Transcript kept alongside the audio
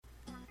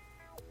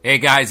Hey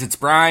guys, it's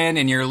Brian,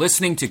 and you're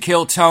listening to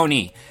Kill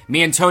Tony.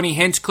 Me and Tony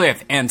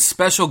Hinchcliffe and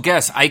special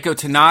guest Aiko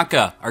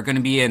Tanaka are going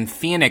to be in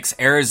Phoenix,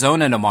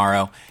 Arizona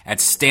tomorrow at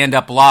Stand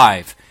Up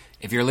Live.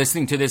 If you're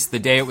listening to this the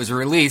day it was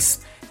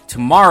released,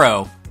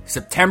 tomorrow,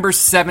 September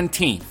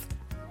 17th,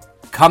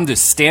 come to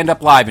Stand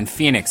Up Live in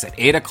Phoenix at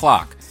 8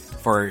 o'clock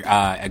for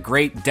a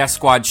great Death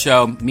Squad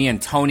show. Me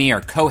and Tony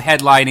are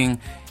co-headlining,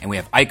 and we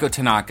have Aiko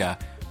Tanaka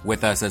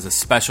with us as a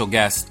special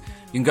guest.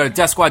 You can go to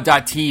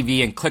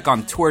deathsquad.tv and click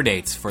on tour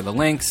dates for the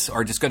links,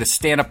 or just go to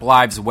Stand Up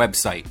Live's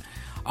website.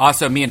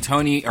 Also, me and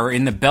Tony are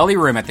in the Belly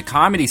Room at the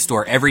Comedy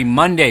Store every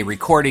Monday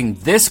recording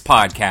this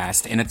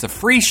podcast, and it's a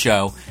free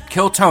show,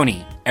 Kill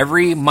Tony,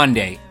 every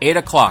Monday, 8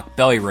 o'clock,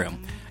 Belly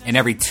Room. And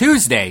every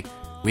Tuesday,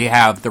 we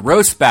have the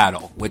Roast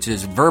Battle, which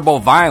is verbal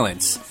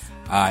violence,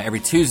 every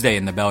Tuesday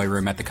in the Belly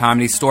Room at the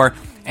Comedy Store.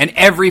 And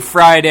every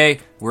Friday,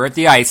 we're at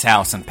the Ice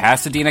House in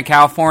Pasadena,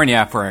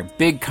 California for a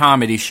big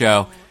comedy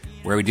show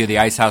where we do the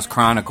Ice House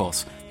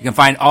Chronicles. You can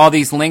find all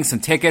these links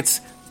and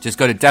tickets. Just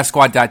go to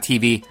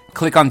deathsquad.tv,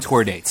 click on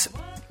tour dates.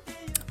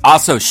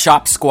 Also,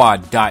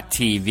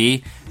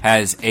 shopsquad.tv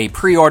has a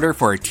pre-order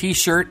for a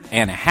t-shirt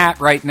and a hat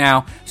right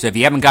now. So if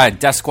you haven't got a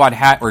Death Squad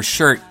hat or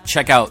shirt,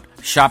 check out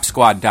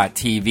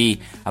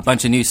shopsquad.tv. A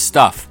bunch of new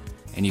stuff,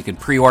 and you can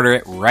pre-order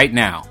it right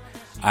now.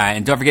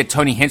 And don't forget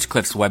Tony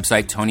Hinchcliffe's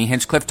website,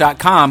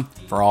 tonyhinchcliffe.com,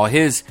 for all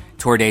his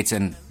tour dates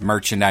and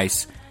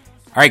merchandise.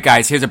 All right,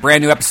 guys, here's a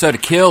brand new episode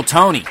of Kill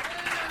Tony.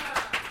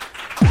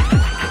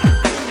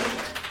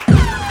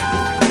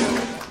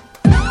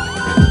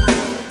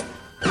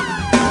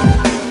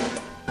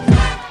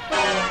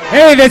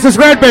 Hey, this is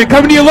Redman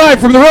coming to you live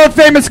from the world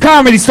famous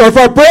Comedy Store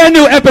for a brand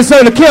new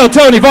episode of Kill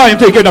Tony Volume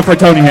 3. Give it up for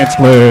Tony Hinchcliffe.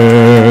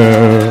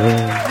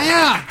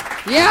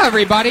 Yeah,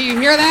 everybody, you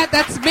hear that?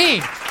 That's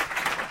me.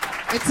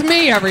 It's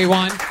me,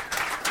 everyone.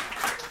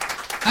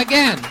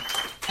 Again,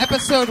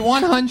 episode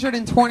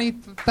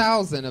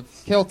 120,000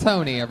 of Kill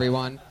Tony,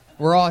 everyone.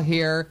 We're all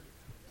here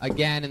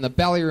again in the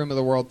Belly Room of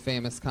the world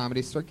famous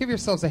Comedy Store. Give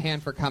yourselves a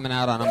hand for coming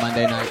out on a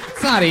Monday night.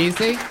 It's not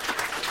easy.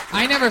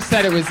 I never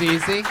said it was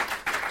easy.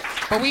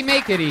 But we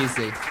make it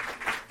easy.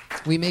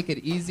 We make it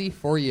easy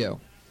for you.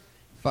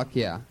 Fuck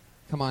yeah.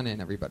 Come on in,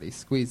 everybody.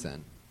 Squeeze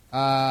in.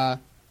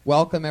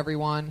 Welcome,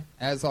 everyone.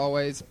 As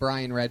always,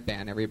 Brian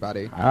Redban,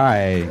 everybody.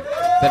 Hi.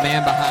 The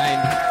man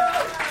behind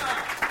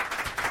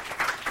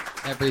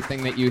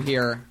everything that you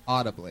hear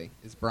audibly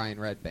is Brian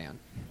Redban.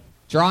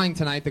 Drawing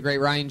tonight, the great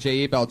Ryan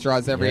J. Ebelt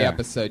draws every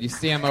episode. You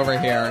see him over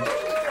here.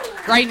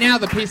 Right now,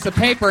 the piece of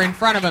paper in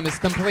front of him is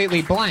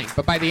completely blank.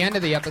 But by the end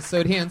of the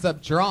episode, he ends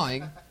up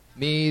drawing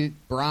me,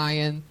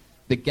 Brian,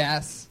 the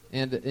guests,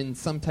 and in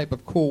some type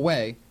of cool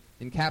way,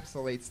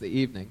 encapsulates the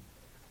evening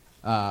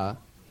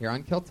here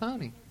on Kill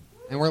Tony.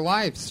 And we're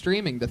live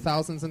streaming to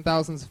thousands and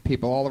thousands of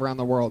people all around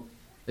the world.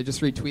 I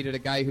just retweeted a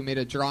guy who made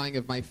a drawing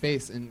of my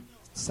face in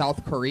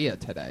South Korea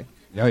today.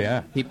 Oh,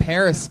 yeah. He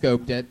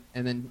periscoped it,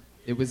 and then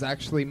it was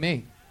actually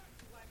me.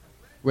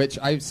 Which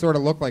I sort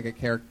of look like a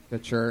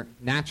caricature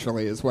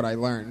naturally is what I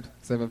learned,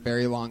 because I have a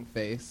very long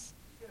face.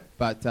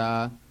 But,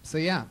 so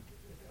yeah.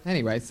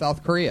 Anyway,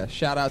 South Korea,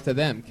 shout out to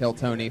them, Kill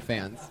Tony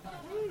fans.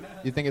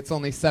 You think it's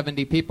only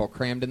 70 people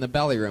crammed in the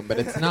Belly Room, but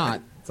it's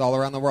not. It's all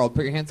around the world.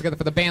 Put your hands together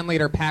for the band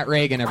leader, Pat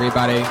Reagan,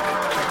 everybody.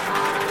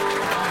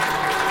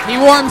 He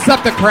warms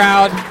up the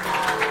crowd.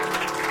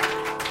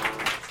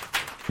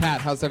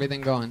 Pat, how's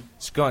everything going?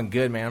 It's going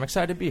good, man. I'm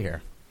excited to be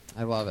here.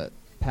 I love it.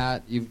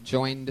 Pat, you've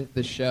joined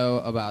the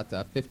show about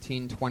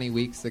 15, 20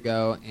 weeks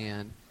ago,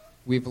 and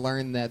we've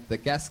learned that the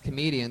guest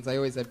comedians, I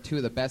always have two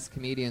of the best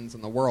comedians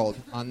in the world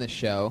on the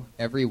show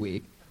every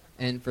week,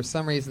 and for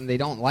some reason they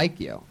don't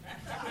like you.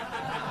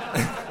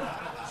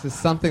 This is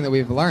something that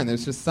we've learned.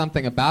 There's just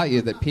something about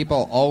you that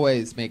people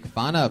always make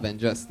fun of and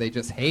they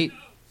just hate.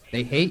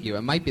 They hate you.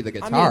 It might be the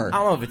guitar. I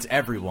don't know if it's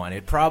everyone.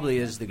 It probably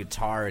is the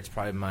guitar. It's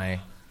probably my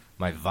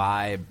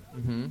vibe.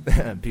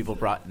 Mm-hmm. People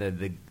brought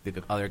the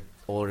other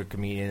older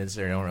comedians,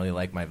 they don't really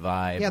like my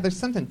vibe. Yeah, there's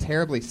something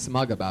terribly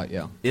smug about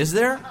you. Is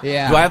there?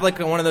 Yeah. Do I have like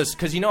one of those?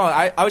 Because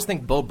I always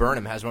think Bo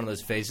Burnham has one of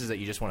those faces that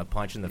you just want to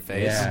punch in the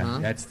face. Yeah,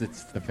 that's the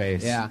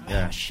face.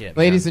 Yeah. Shit.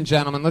 Ladies and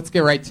gentlemen, let's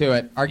get right to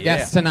it. Our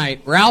guests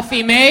tonight,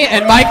 Ralphie May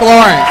and Mike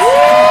Lawrence.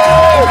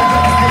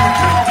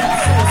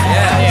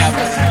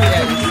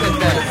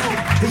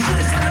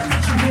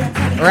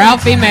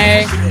 Ralphie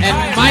May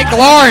and Mike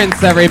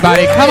Lawrence,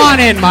 everybody. Come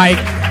on in, Mike.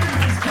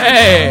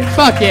 Hey.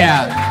 Fuck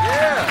yeah.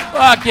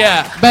 Fuck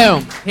yeah.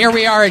 Boom. Here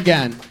we are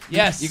again.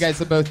 Yes. You guys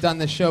have both done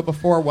this show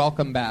before.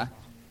 Welcome back.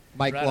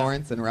 Mike Right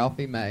Lawrence and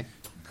Ralphie May.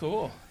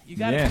 Cool. You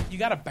got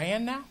a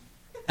band now?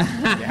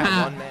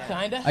 Yeah, one man.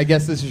 Kinda? I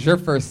guess this is your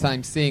first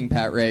time seeing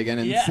Pat Reagan.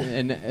 And, Yeah.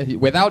 and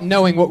without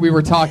knowing what we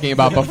were talking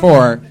about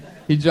before,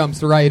 he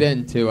jumps right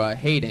into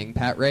hating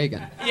Pat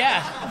Reagan.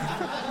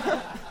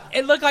 Yeah.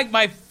 It looked like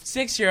my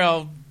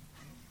 6-year-old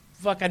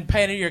fucking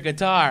painted your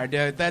guitar,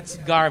 dude. That's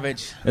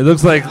garbage. It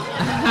looks like...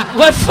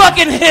 What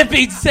fucking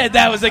hippie said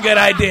that was a good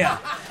idea?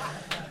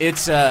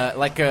 It's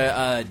like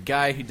a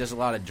guy who does a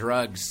lot of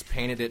drugs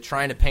painted it,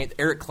 trying to paint.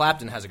 Eric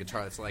Clapton has a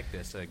guitar that's like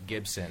this, a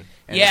Gibson.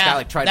 And this guy,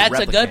 like, tried that's to a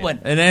replicate good one.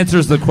 It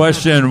answers the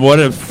question: what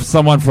if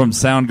someone from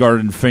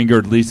Soundgarden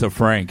fingered Lisa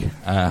Frank?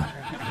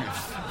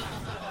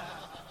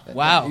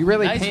 Wow, You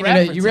really nice painted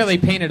references. you really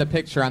painted a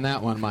picture on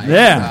that one, Mike.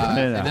 Yeah.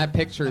 And that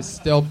picture is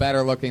still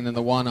better looking than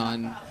the one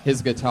on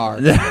his guitar.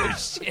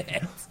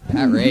 Shit.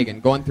 Pat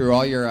Reagan, going through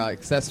all your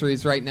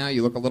accessories right now.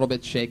 You look a little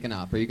bit shaken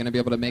up. Are you going to be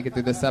able to make it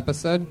through this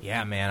episode?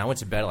 Yeah, man. I went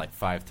to bed at like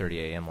 5:30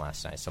 a.m.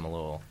 last night, so I'm a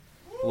little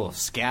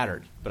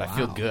scattered, but I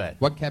feel Wow. good.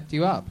 What kept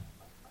you up?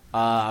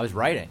 I was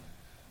writing.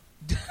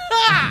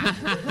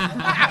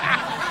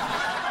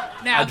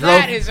 Now drove-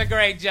 that is a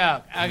great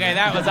joke. Okay,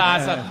 that was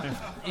awesome.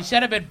 You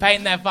should have been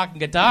painting that fucking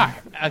guitar.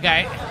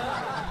 Okay.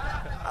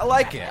 I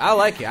like it. I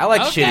like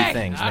Okay. shitty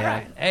things, All man.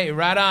 right. Hey,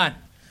 right on.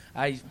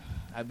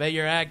 I bet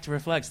your act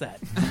reflects that.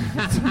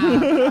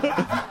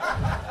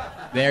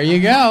 There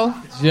you go.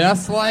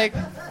 Just like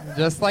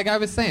I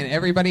was saying,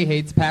 everybody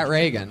hates Pat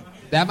Reagan.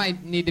 That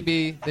might need to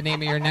be the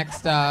name of your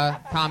next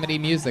comedy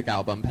music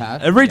album,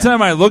 Pat. Every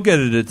time I look at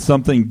it, it's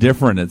something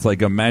different. It's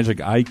like a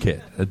magic eye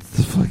kit. It's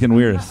the fucking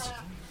weirdest.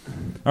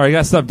 All right, I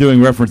gotta stop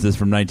doing references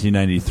from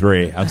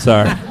 1993. I'm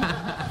sorry.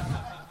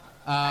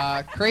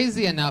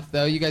 Crazy enough,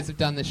 though, you guys have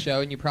done the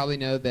show, and you probably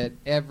know that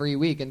every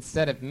week,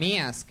 instead of me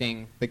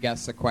asking the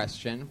guests a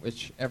question,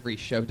 which every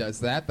show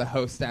does that, the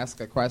host asks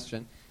a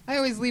question, I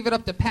always leave it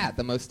up to Pat,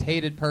 the most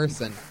hated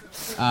person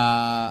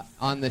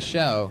on the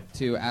show,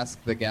 to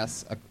ask the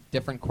guests a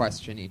different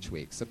question each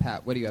week. So,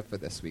 Pat, what do you have for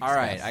this week's All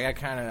right, guest?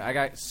 I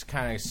got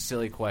kind of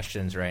silly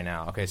questions right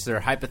now. Okay, so they're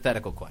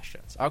hypothetical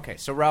questions. Okay,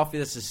 so Ralphie,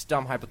 this is a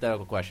dumb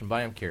hypothetical question, but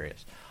I'm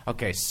curious.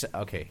 Okay,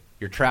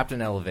 you're trapped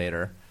in an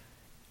elevator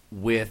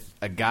with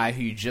a guy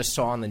who you just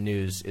saw on the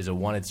news is a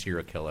wanted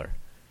serial killer,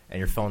 and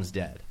your phone's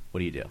dead. What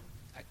do you do?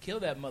 I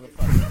killed that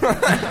motherfucker.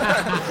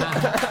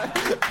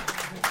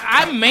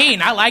 I'm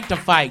mean. I like to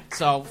fight.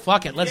 So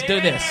fuck it. Let's do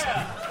this.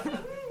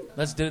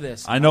 Let's do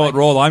this. I know what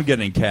role I'm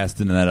getting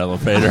cast into that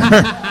elevator.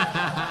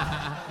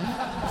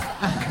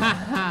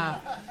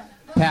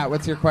 Pat,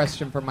 what's your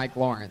question for Mike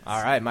Lawrence?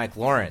 All right, Mike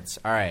Lawrence.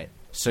 All right,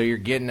 so you're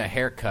getting a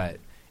haircut,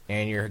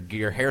 and your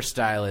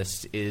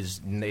hairstylist is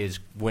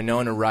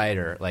Winona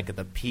Ryder, like at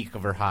the peak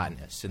of her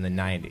hotness in the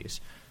 90s.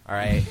 All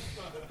right,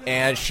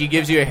 and she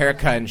gives you a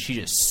haircut, and she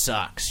just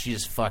sucks. She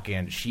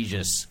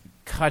just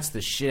cuts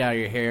the shit out of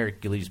your hair,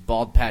 leaves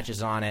bald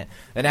patches on it.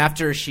 Then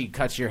after she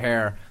cuts your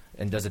hair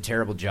and does a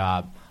terrible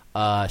job,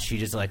 she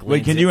just like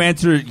Wait, leans can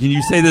in-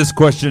 you say this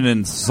question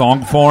in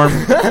song form?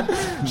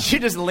 She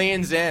just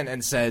leans in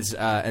and says,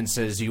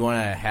 "You want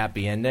a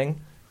happy ending?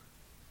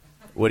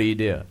 What do you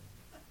do?"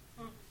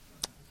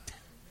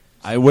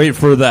 I wait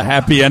for the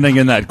happy ending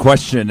in that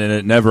question, and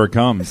it never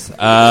comes.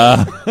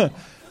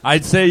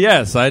 I'd say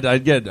yes.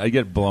 I'd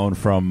get blown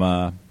from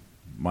It's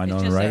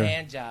Winona just Ryder. a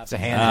hand job. It's a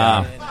hand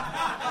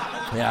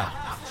job. Yeah.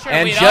 Sure,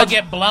 And we'd all Judge-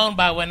 get blown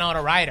by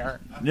Winona Ryder,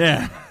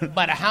 Yeah.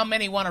 but how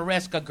many want to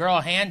risk a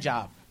girl hand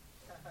job?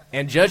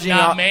 And judging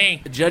Not on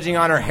me. judging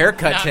on her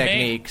haircut Not me.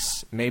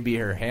 techniques, maybe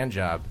her hand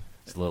job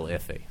is a little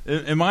iffy.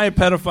 Am I a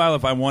pedophile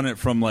if I want it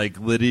from like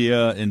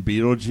Lydia in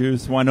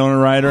Beetlejuice, Winona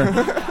Ryder?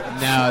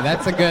 No,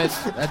 that's a good.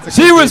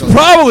 She was Beatles.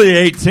 probably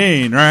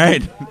 18,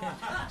 right?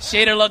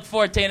 She'd have looked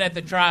 14 at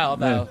the trial,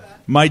 though.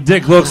 My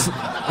dick looks,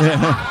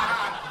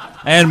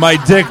 and my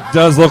dick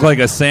does look like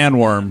a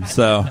sandworm.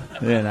 So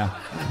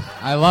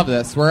I love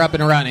this. We're up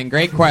and running.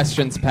 Great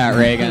questions, Pat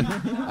Reagan.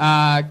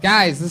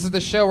 Guys, this is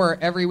the show where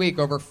every week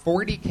over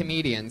 40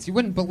 comedians, you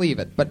wouldn't believe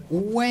it, but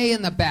way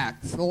in the back,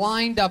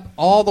 lined up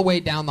all the way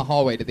down the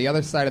hallway to the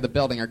other side of the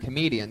building are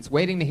comedians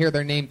waiting to hear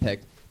their name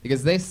picked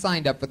because they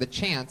signed up for the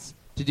chance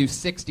to do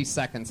 60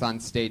 seconds on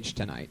stage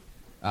tonight.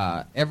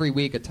 Every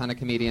week, a ton of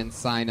comedians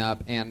sign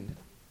up, and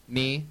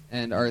me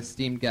and our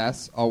esteemed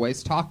guests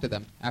always talk to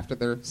them after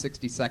their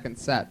 60-second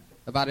set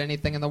about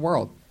anything in the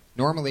world.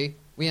 Normally,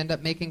 we end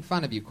up making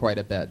fun of you quite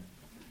a bit.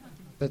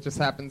 That just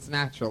happens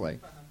naturally.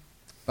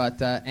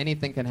 But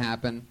anything can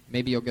happen.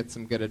 Maybe you'll get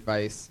some good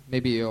advice.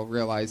 Maybe you'll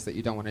realize that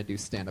you don't want to do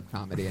stand-up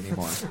comedy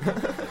anymore.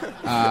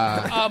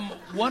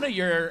 One of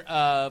your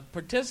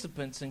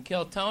participants in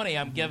Kill Tony,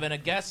 I'm giving a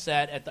guest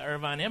set at the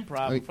Irvine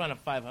Improv in front of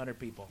 500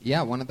 people.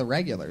 Yeah, one of the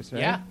regulars, right?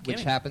 Yeah, which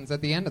gimme. happens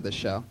at the end of the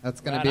show.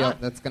 That's going Right to be on.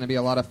 that's going to be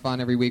a lot of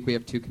fun. Every week we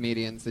have two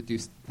comedians that do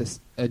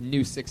a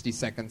new 60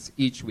 seconds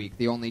each week.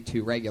 The only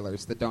two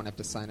regulars that don't have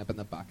to sign up in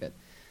the bucket.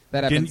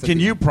 That happens. Can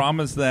you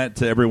promise that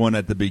to everyone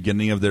at the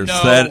beginning of their No.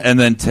 set and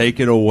then take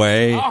it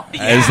away Oh,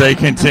 yeah. as they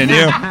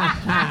continue?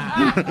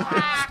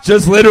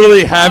 Just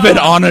literally have it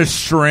on a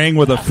string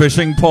with a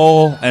fishing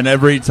pole, and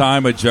every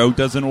time a joke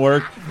doesn't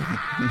work.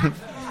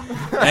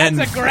 And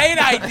That's a great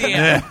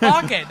idea.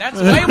 Fuck it. That's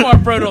way more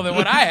brutal than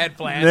what I had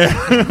planned.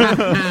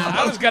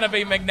 I was going to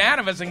be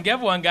magnanimous and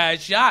give one guy a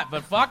shot,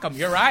 but fuck him.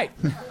 You're right.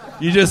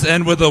 you just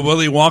end with a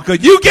Willy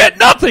Wonka, you get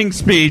nothing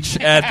speech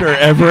after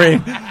every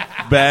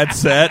bad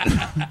set.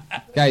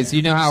 Guys,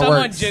 you know how it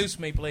Someone works. juice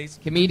me, please.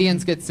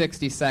 Comedians get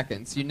 60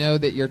 seconds. You know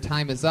that your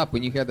time is up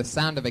when you hear the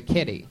sound of a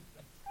kitty.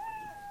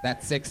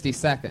 That's 60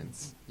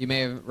 seconds. You may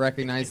have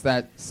recognized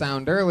that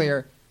sound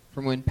earlier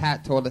from when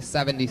Pat told a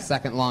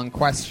 70-second long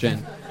question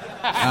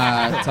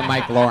to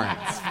Mike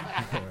Lawrence.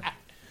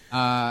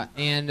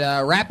 And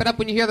wrap it up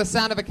when you hear the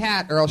sound of a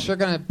cat, or else you're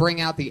going to bring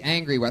out the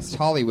angry West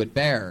Hollywood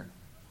bear.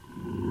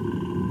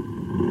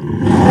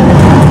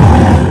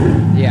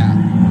 Yeah.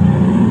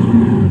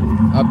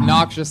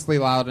 Obnoxiously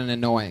loud and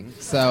annoying.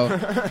 So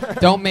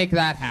don't make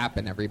that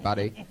happen,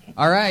 everybody.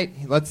 All right,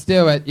 let's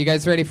do it. You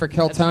guys ready for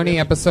Kill Tony,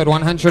 episode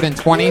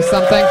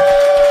 120-something?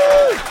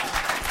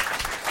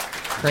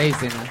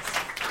 Craziness.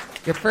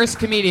 Your first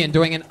comedian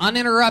doing an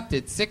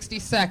uninterrupted 60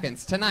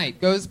 seconds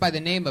tonight goes by the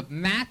name of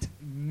Matt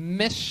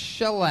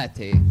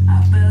Micheletti.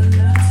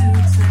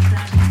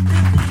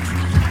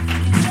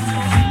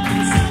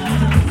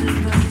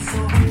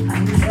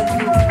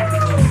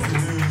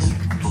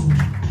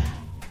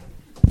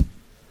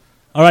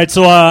 All right,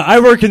 so I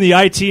work in the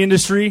IT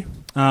industry,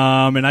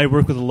 and I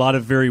work with a lot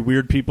of very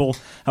weird people.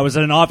 I was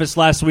at an office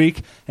last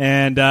week,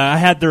 and I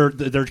had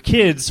their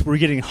kids were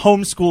getting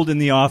homeschooled in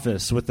the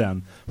office with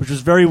them, which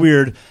was very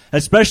weird,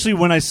 especially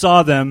when I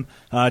saw them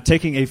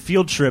taking a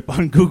field trip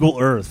on Google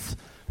Earth,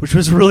 which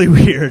was really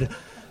weird.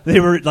 They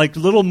were like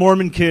little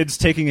Mormon kids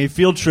taking a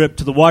field trip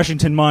to the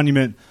Washington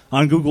Monument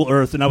on Google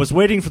Earth, and I was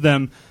waiting for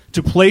them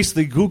to place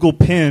the Google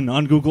pin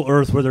on Google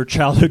Earth where their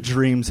childhood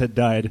dreams had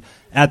died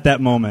at that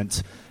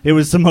moment. It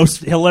was the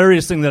most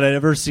hilarious thing that I'd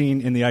ever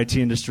seen in the IT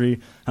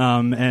industry,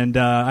 and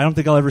I don't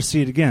think I'll ever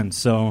see it again.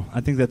 So I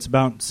think that's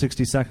about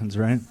 60 seconds,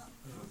 right?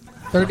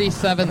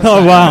 37 seconds.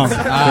 Oh, wow.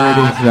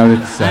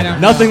 37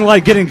 seconds. Nothing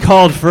like getting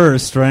called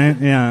first, right?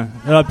 Yeah.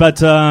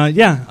 But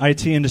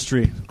IT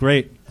industry.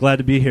 Great. Glad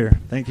to be here.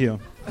 Thank you.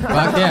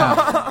 Fuck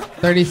yeah.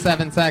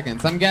 37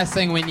 seconds. I'm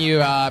guessing when you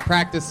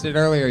practiced it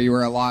earlier, you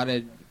were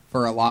allotted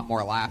for a lot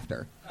more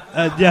laughter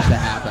to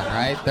happen,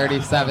 right?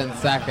 37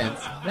 seconds.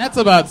 That's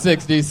about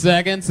 60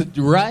 seconds,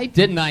 right?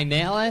 Didn't I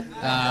nail it?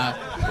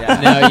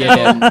 No, you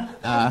didn't.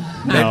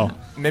 No.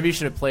 Maybe you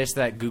should have placed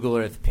that Google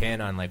Earth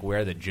pin on like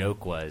where the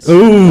joke was.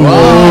 Ooh.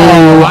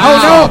 Wow.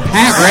 Oh, no.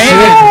 Pat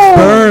Reagan.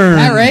 Burn.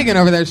 Pat Reagan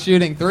over there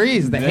shooting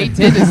threes. They hate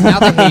Tidges, now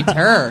they hate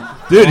her.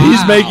 Dude, Wow.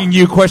 he's making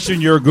you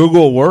question your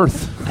Google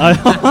worth.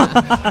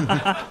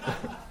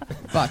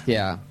 Fuck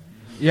yeah.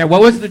 Yeah,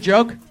 what was the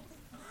joke?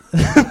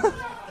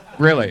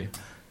 Really?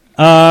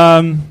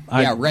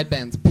 Yeah, Red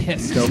Band's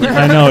pissed over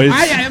I it. know.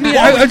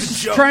 I was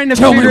just trying to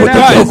Tell me figure what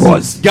it out. the joke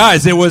was.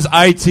 Guys, it was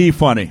IT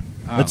funny.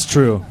 That's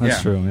true.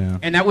 That's true, yeah.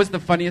 And that was the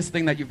funniest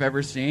thing that you've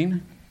ever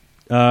seen?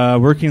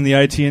 Working in the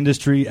IT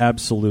industry,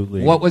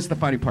 absolutely. What was the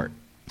funny part?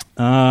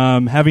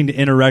 Having to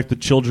interact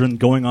with children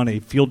going on a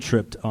field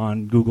trip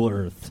on Google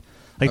Earth.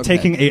 Like Okay.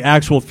 taking an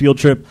actual field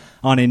trip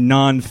on a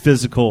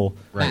non-physical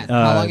Matt,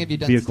 how long have you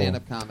done vehicle.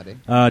 stand-up comedy?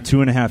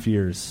 2.5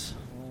 years.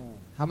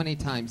 How many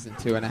times in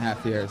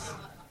 2.5 years?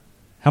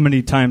 How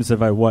many times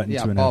have I what in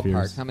Yeah, 2.5 ballpark.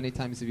 years? How many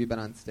times have you been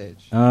on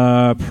stage?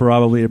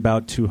 Probably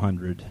about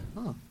 200.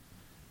 Huh.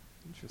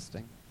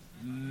 Interesting.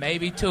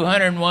 Maybe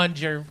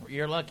 201's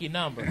your lucky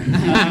number.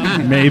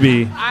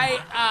 Maybe.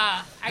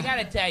 I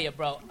gotta tell you,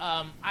 bro.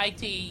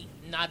 IT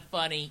not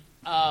funny.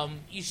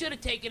 You should have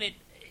taken it.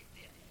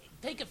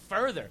 Take it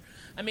further.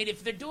 I mean,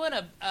 if they're doing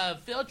a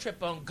field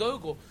trip on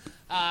Google,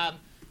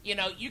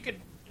 you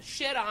could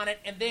shit on it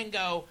and then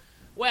go,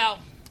 well,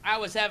 I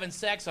was having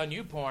sex on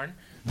YouPorn.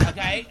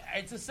 Okay,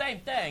 it's the same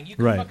thing. You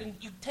can Right.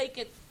 you take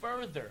it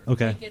further.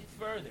 Okay. Take it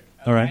further.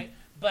 All right. okay?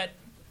 But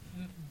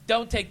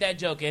don't take that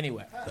joke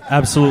anyway.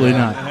 Absolutely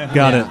not.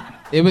 Got it.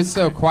 It was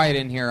so quiet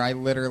in here, I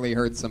literally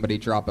heard somebody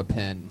drop a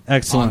pin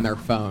Excellent. on their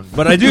phone.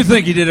 But I do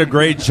think he did a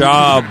great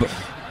job.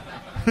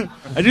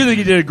 I do think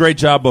he did a great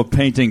job of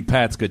painting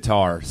Pat's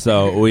guitar,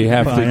 so we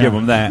have to give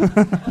him that.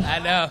 I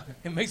know.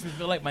 It makes me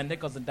feel like my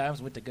nickels and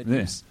dimes went to good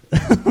Yeah. use.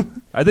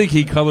 I think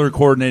he color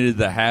coordinated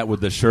the hat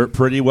with the shirt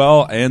pretty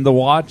well and the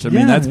watch. I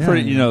mean, that's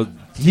pretty,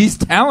 he's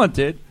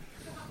talented.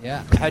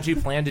 Yeah. How'd you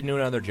plan to do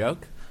another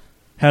joke?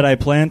 Had I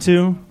planned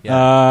to?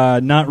 Yeah.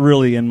 Not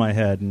really in my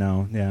head,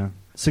 no. Yeah.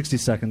 60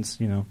 seconds,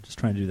 just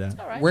trying to do that.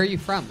 All right. Where are you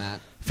from, Matt?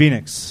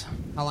 Phoenix.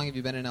 How long have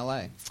you been in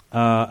L.A.?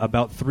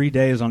 About 3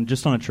 days on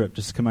a trip,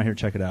 just to come out here and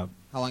check it out.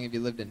 How long have you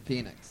lived in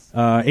Phoenix?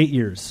 8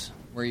 years.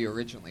 Where are you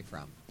originally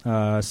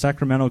from?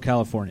 Sacramento,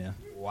 California.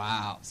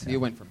 Wow. So you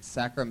went from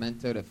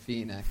Sacramento to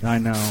Phoenix. I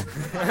know.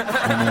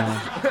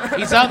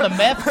 He's on the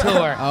meth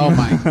tour. Oh,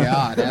 my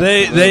God.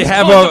 They absolutely.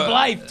 have Going to a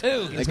Blythe, too.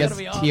 I It's guess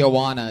gonna be awesome.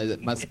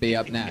 Tijuana must be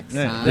up next,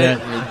 huh?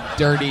 Yeah. You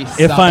dirty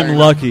If I'm southern-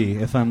 lucky.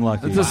 it's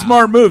a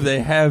smart move. They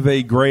have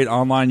a great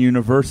online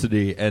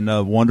university and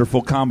a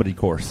wonderful comedy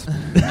course.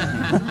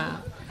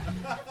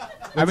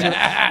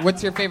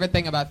 What's your favorite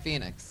thing about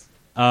Phoenix?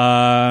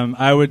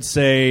 I would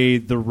say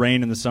the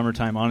rain in the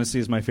summertime, honestly,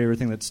 is my favorite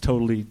thing. That's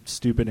totally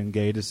stupid and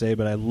gay to say,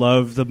 but I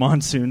love the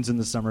monsoons in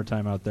the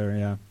summertime out there,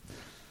 yeah.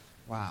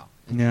 Wow.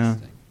 Yeah.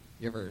 Interesting.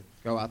 You ever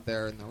go out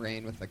there in the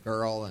rain with a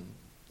girl and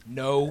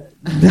No.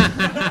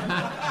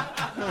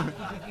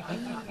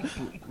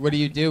 What do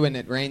you do when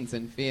it rains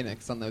in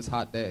Phoenix on those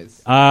hot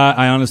days?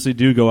 I honestly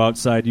do go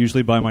outside,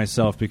 usually by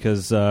myself,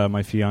 because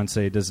my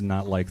fiance does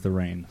not like the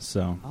rain.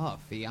 So, Oh,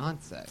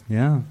 fiance.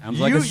 yeah. Sounds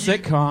like a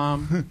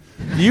sitcom.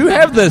 You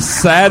have the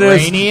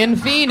saddest. Rainy in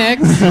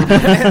Phoenix. It's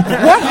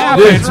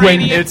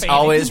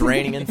always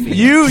raining in Phoenix.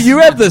 You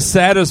have the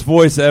saddest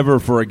voice ever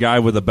for a guy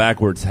with a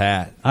backwards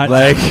hat.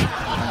 Like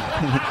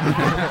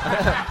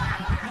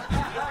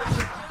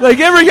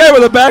every guy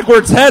with a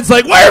backwards hat's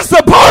like, "Where's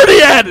the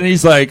party at?" And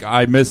he's like,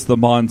 "I missed the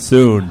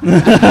monsoon."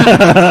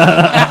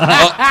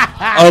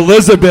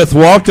 Elizabeth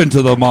walked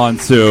into the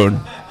monsoon.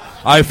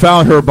 I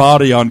found her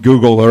body on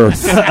Google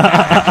Earth.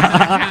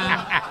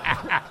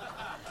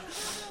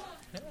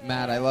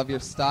 Matt, I love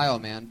your style,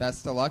 man.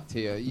 Best of luck to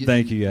you.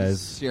 Thank you,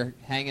 guys. You're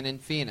hanging in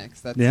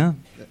Phoenix. That's Yeah.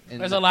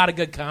 There's a lot of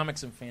good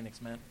comics in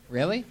Phoenix, man.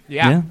 Really?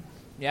 Yeah.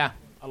 Yeah.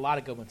 A lot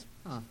of good ones.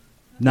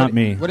 Not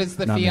me. What does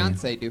the Not me.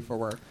 fiance do for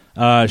work?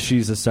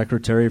 She's a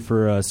secretary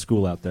for a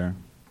school out there.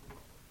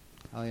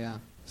 Oh yeah.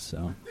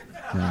 So,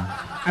 yeah.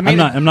 I mean,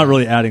 I'm not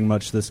really adding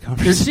much to this there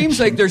conversation. seems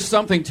like there's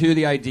something to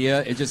the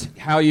idea. It just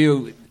how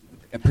you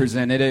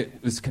presented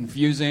it was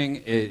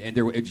confusing. It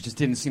just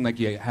didn't seem like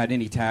you had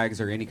any tags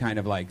or any kind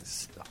of like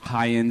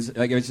high-ends.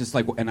 Like it was just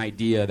like an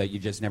idea that you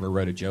just never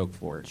wrote a joke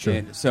for. Sure.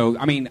 And so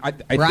I mean, I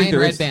think Brian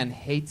there is. Redband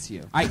hates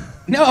you.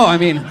 No, I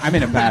mean I'm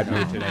in a bad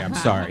mood today. I'm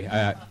sorry,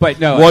 but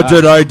no. What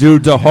did I do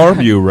to harm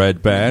you,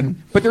 Red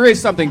Band? But there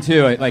is something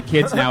to it. Like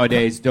kids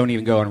nowadays don't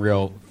even go on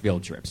real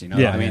field trips. You know,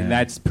 Yeah, I mean yeah.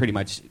 that's pretty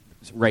much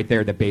right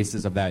there the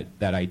basis of that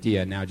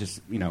idea. Now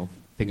just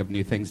think of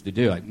new things to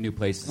do, like new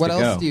places What to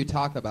else go. do you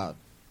talk about?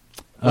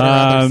 What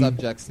are other Um,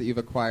 subjects that you've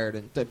acquired?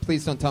 And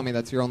please don't tell me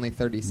that's your only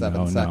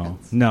 37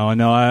 seconds. No.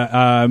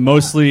 I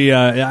mostly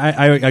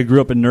I grew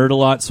up in nerd a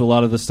lot, so a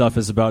lot of the stuff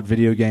is about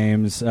video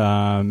games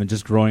and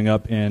just growing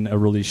up in a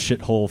really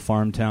shithole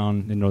farm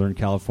town in Northern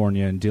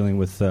California and dealing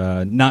with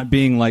not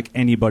being like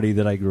anybody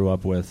that I grew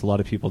up with. A lot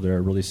of people there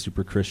are really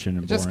super Christian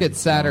and It just boring. gets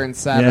sadder and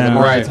sadder Yeah. the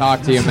more I Right.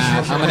 talk to you,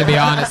 Matt. I'm going to be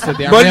honest with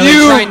you. I'm But really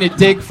you- trying to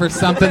dig for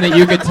something that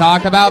you could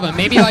talk about, but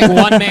maybe like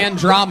one-man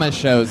drama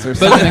shows or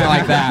something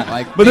like that.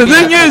 But the maybe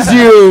thing that's-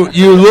 is,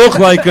 you look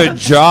like a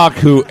jock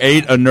who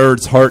ate a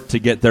nerd's heart to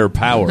get their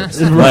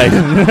powers. Like,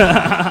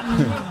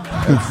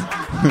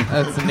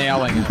 That's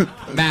nailing it.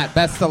 Matt,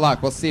 best of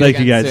luck. We'll see you Thank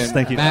again you, guys. soon.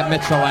 Thank you. Matt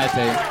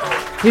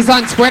Micheletti. He's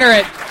on Twitter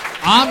at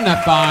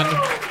Omnathon.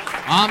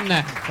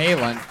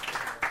 Omnahalen.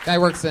 Guy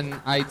works in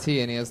IT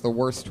and he has the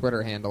worst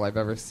Twitter handle I've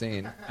ever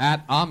seen.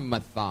 At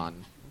Omnathon.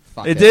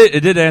 Fuck it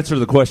did answer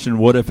the question: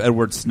 what if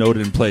Edward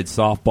Snowden played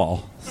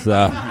softball?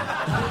 So.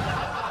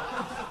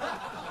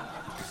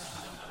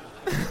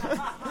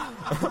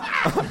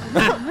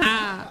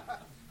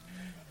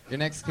 Your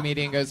next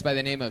comedian goes by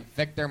the name of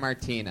Victor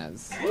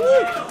Martinez.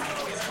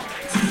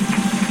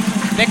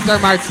 Victor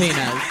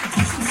Martinez.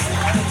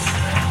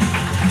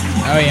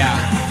 Oh,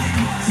 yeah.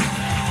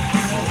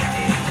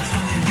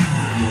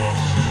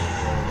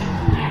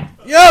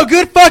 Yo,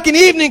 good fucking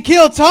evening,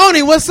 Kill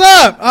Tony. What's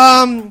up?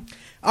 All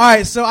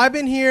right, so I've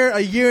been here a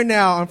year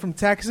now. I'm from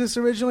Texas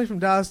originally, from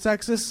Dallas,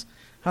 Texas.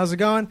 How's it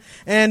going?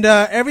 And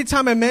every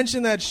time I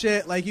mention that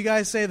shit, like you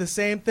guys say the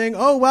same thing.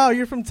 Oh, wow,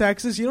 you're from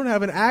Texas. You don't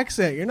have an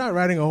accent. You're not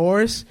riding a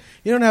horse.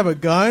 You don't have a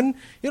gun.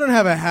 You don't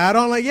have a hat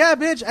on. Like, yeah,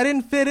 bitch, I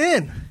didn't fit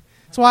in.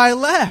 That's why I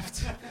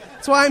left.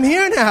 That's why I'm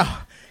here now.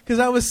 Because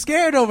I was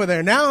scared over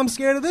there. Now I'm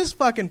scared of this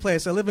fucking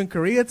place. I live in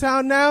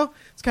Koreatown now.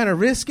 It's kind of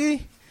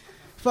risky.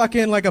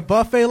 Fucking like a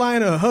buffet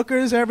line of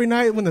hookers every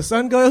night when the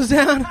sun goes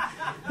down.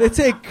 They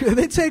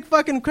take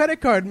fucking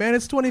credit card, man.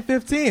 It's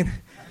 2015.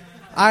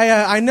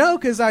 I know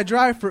because I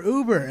drive for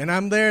Uber, and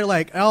I'm there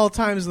like all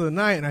times of the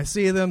night, and I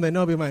see them. They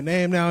know me by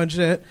name now and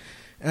shit.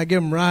 And I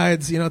give them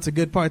rides. You know, it's a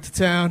good part to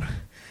town.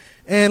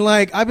 And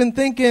like I've been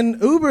thinking,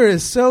 Uber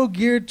is so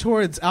geared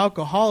towards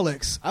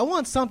alcoholics. I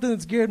want something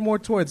that's geared more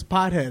towards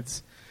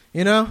potheads.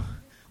 You know,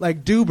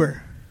 like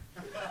Duber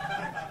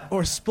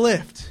or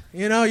Spliffed.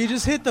 You know, you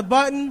just hit the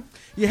button.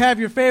 You have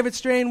your favorite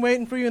strain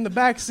waiting for you in the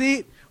back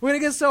seat. We're gonna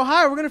get so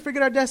high, we're gonna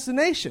forget our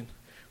destination.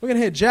 We're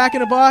gonna hit Jack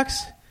in the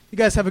Box. You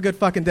guys have a good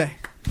fucking day.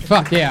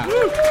 Fuck yeah.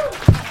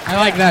 I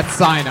like that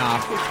sign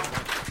off.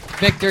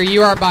 Victor,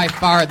 you are by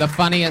far the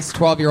funniest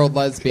 12-year-old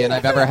lesbian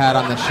I've ever had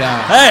on the show.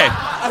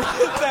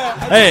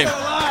 Hey,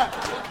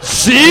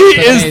 she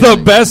is the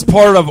best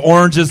part of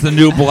Orange is the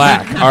New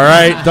Black. All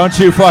right, don't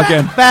you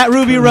fucking. Fat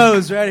Ruby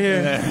Rose right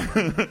here.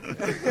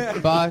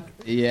 Fuck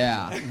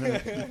yeah.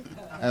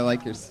 I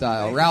like your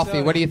style.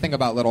 Ralphie, what do you think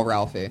about little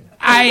Ralphie?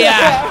 I'm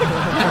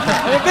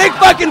a big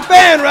fucking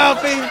fan,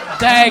 Ralphie.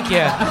 Thank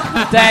you.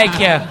 Thank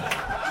you.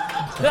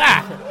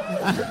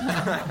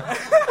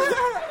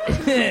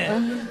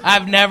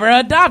 I've never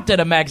adopted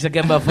a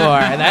Mexican before.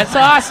 That's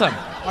awesome.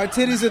 Our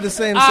titties are the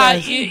same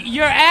size.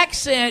 Your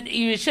accent,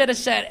 you should have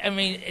said, I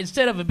mean,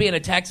 instead of it being a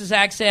Texas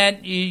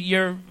accent,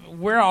 your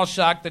we're all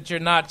shocked that you're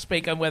not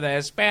speaking with a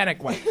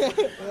Hispanic one.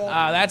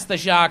 That's the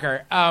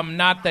shocker.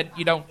 Not that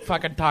you don't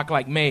fucking talk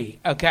like me,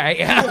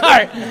 okay? All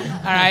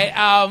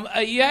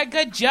right. You had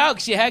good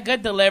jokes. You had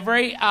good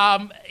delivery.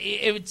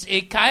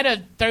 It kind of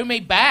threw me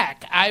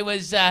back. I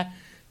was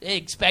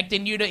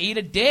expecting you to eat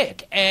a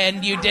dick,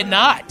 and you did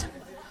not.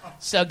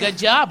 So good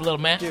job, little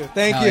man.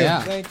 Thank you.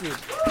 Yeah. Thank you.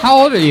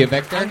 How old are you,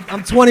 Victor?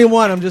 I'm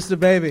 21. I'm just a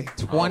baby.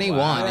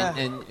 21, Yeah.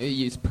 and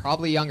he's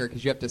probably younger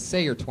because you have to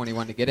say you're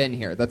 21 to get in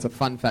here. That's a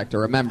fun fact to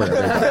remember,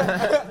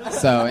 everybody.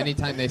 So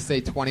anytime they say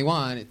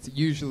 21, it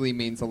usually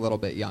means a little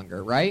bit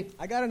younger, right?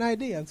 I got an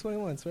ID. I'm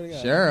 21. Swear to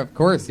God. Sure, of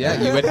course,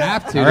 yeah. You would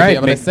have to All be right,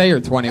 able to Vic. say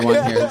you're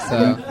 21 here.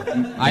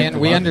 So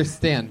we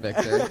understand,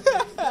 Victor.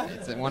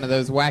 It's one of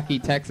those wacky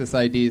Texas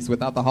IDs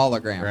without the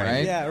hologram,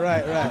 right? Yeah,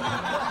 right.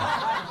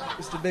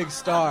 Just a big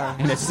star.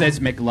 And it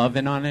says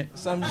McLovin on it.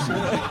 Some shit.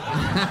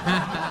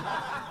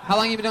 How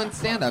long have you been doing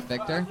stand-up,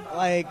 Victor?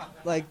 like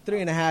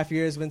 3.5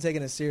 years. Been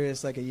taking it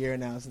serious like a year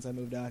now since I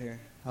moved out here.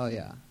 Hell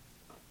yeah.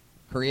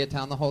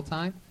 Koreatown the whole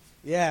time?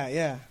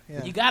 Yeah.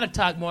 You got to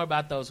talk more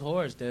about those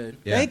whores, dude.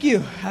 Yeah. Thank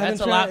you.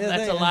 That's a lot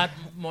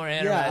more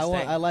interesting.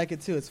 Yeah, I like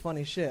it too. It's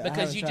funny shit.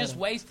 Because you just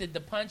wasted the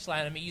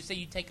punchline. I mean, you say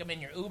you take them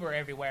in your Uber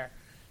everywhere.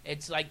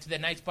 It's like to the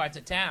nice parts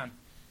of town.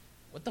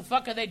 What the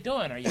fuck are they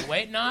doing? Are you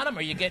waiting on them?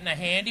 Are you getting a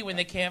handy when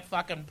they can't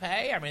fucking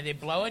pay? I mean, are they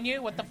blowing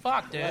you? What the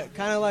fuck, dude?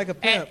 Kind of like a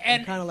pimp. And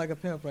I'm kind of like a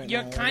pimp right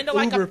You're now. kind of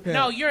like Uber a pimp.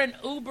 no. You're an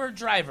Uber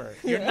driver.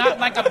 You're not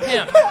like a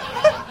pimp.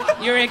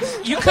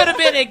 You could have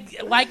been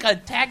like a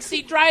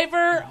taxi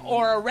driver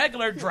or a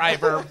regular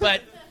driver,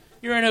 but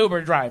you're an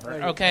Uber driver.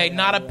 Okay,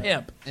 not a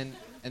pimp.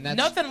 And that's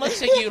Nothing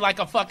looks at you like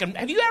a fucking.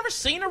 Have you ever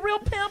seen a real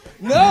pimp?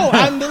 No,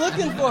 I'm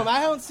looking for him. I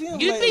haven't seen him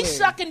You'd lately. be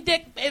sucking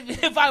dick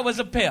if I was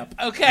a pimp.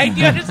 Okay,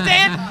 do you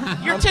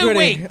understand? You're too pretty.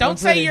 weak. Don't I'm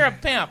say pretty. you're a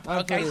pimp. I'm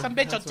Okay, pretty. some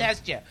bitch will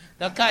test you.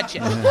 They'll cut you.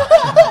 All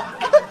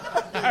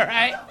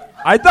right.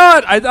 I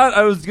thought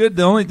I was good.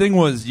 The only thing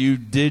was you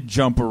did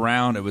jump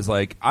around. It was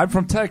like, I'm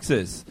from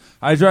Texas.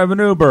 I drive an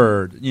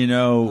Uber.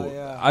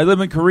 yeah. I live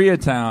in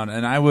Koreatown,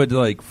 and I would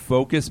like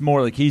focus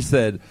more, like he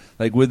said,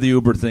 like with the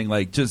Uber thing,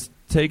 like just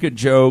take a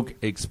joke,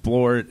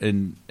 explore it,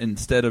 and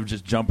instead of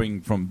just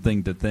jumping from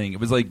thing to thing. It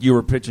was like you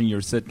were pitching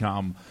your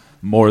sitcom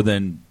more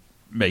than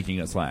making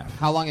us laugh.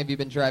 How long have you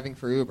been driving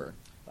for Uber?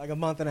 Like a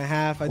month and a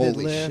half. I did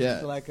Holy Lyft shit.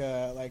 for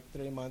like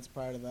 3 months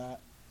prior to that.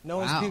 No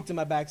one's Wow. puked in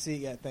my back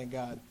seat yet, thank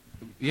God.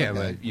 Yeah,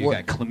 but you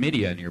got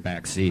chlamydia in your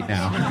back seat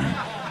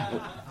now.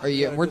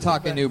 We're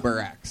talking Uber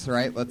X,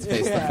 right? Let's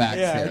face the facts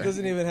yeah, here. it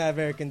doesn't even have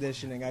air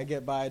conditioning. I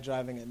get by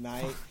driving at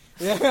night.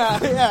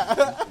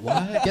 Yeah.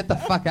 What? Get the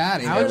fuck out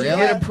of here, How'd you really?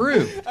 get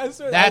approved? I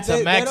swear, That's a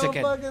they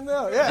Mexican. don't fucking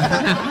know. Yeah.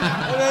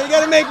 I mean, you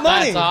gotta make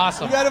money. That's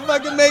awesome. You gotta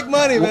fucking make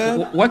money,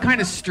 man. What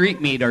kind of street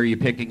meat are you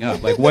picking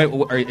up? Like,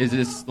 is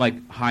this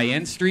like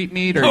high-end street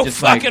meat or No just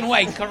fucking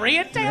like? way.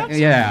 Koreatown?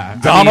 Yeah,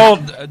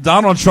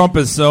 Donald Trump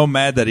is so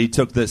mad that he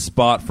took this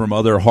spot from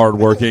other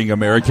hardworking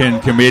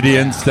American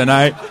comedians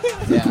tonight.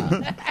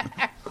 Yeah.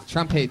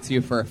 Trump hates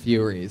you for a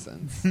few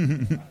reasons.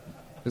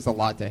 There's a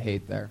lot to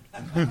hate there.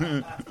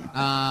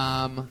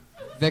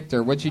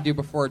 Victor, what'd you do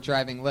before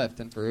driving Lyft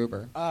and for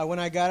Uber? When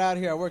I got out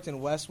here, I worked in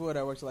Westwood.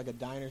 I worked at like a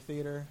diner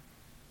theater.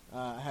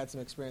 I had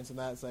some experience in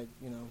that. It's like,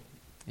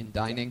 In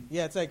dining?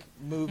 yeah, it's like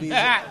movies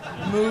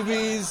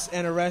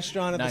and a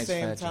restaurant at Nice the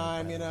same fat joke,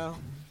 time. man.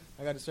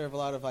 I got to serve a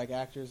lot of like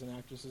actors and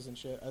actresses and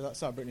shit. I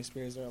saw Britney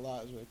Spears there a lot.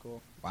 It was really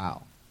cool.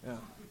 Wow. Yeah,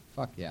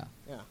 Fuck yeah.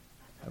 yeah.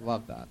 I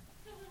love that.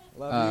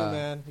 Love you,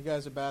 man. You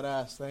guys are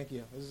badass. Thank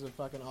you. This is a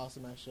fucking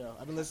awesome ass show.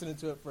 I've been listening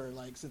to it for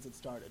like since it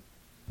started.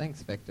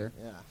 Thanks, Victor.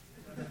 Yeah.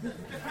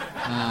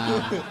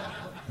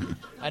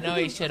 I know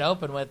he should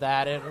open with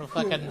that.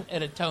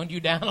 It'd tone you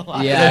down a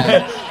lot.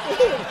 Yeah.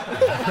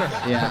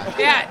 Yeah.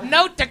 Yeah,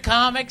 note to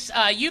comics,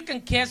 you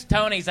can kiss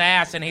Tony's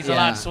ass and he's a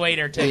Yeah. lot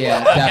sweeter to you.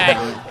 Yeah, Okay?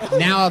 definitely.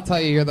 Now I'll tell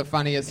you, you're the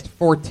funniest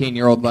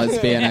 14-year-old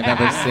lesbian I've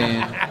ever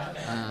seen.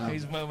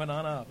 He's moving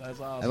on up.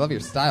 That's I awesome. love your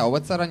style.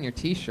 What's that on your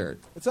T-shirt?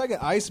 It's like an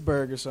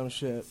iceberg or some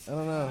shit. I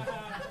don't know.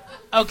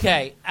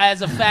 Okay,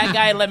 as a fat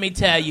guy, let me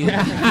tell you.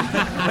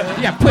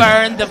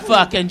 Burn the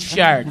fucking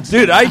shirt.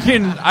 Dude, I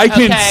can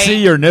Okay.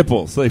 see your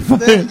nipples. Like,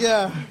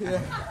 Yeah.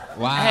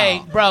 Wow.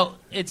 Hey, bro,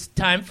 it's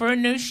time for a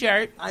new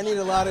shirt. I need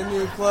a lot of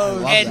new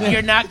clothes. And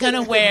you're not going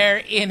to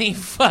wear any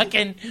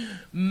fucking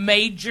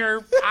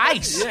major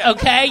ice,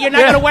 okay? You're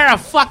not going to wear a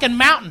fucking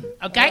mountain,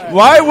 okay?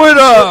 why would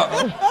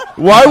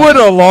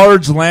a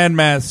large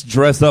landmass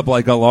dress up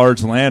like a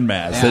large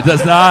landmass? Yeah. It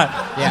does not.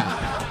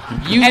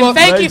 Yeah. You And look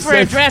thank very you for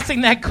sexy.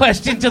 addressing that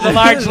question to the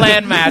large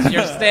landmass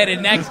you're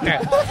standing next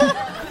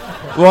to.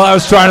 Well, I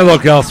was trying to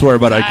look elsewhere,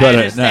 but I I couldn't.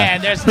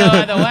 understand. There's no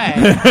other way.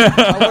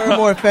 I wear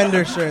more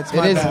Fender shirts. It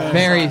my is bad.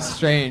 very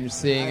strange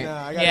seeing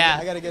I it. gotta,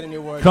 Yeah. get a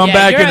new wardrobe. Come Yeah,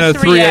 back you're in a a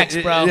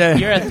 3X, bro. Yeah.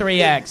 You're a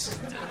 3X.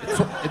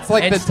 It's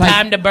like It's the type.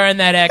 time to burn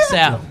that X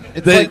out.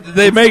 It's They like,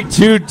 they make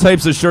two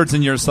types of shirts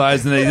in your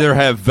size, and they either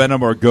have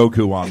Venom or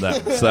Goku on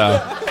them. So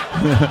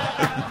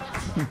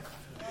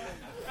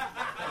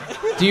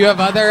do you have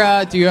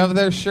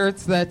other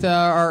shirts that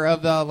are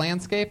of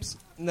landscapes?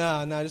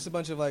 No, just a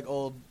bunch of like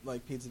old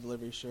like pizza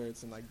delivery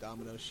shirts and like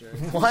Domino shirts.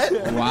 What?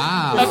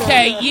 Wow.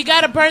 Okay, you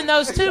got to burn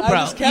those too, I bro.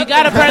 just You kept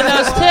got to them. burn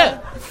those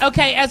too.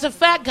 Okay, as a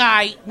fat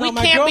guy, No, we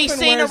my can't be girlfriend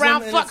seen wears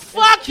around. them, and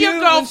Fuck it's your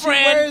cute when she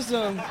wears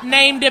girlfriend. them.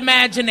 Named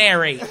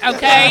imaginary.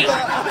 Okay.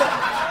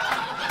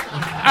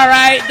 All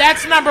right,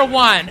 that's number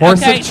one.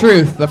 Horse okay? of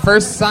truth. The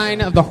first sign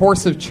of the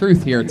horse of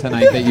truth here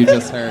tonight that you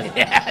just heard.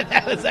 Yeah,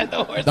 that was at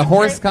the horse. The of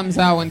horse truth. comes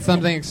out when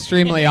something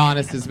extremely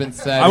honest has been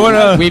said. I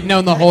wanna- We've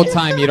known the whole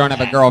time you don't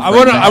have a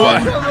girlfriend. I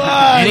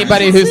wanna-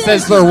 Anybody who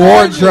says their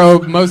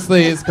wardrobe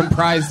mostly is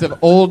comprised of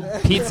old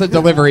pizza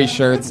delivery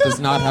shirts does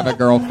not have a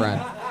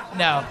girlfriend.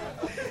 No,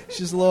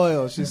 She's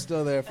loyal. She's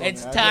still there for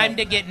it's me. time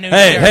to get new.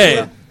 Hey,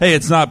 shirts. hey,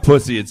 it's not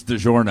pussy, it's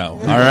DiGiorno.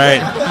 All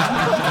right.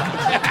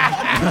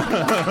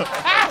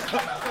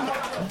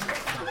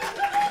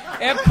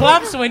 It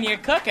plumps when you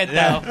cook it,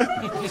 though.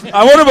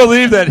 I want to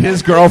believe that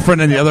his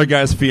girlfriend and the other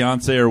guy's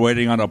fiance are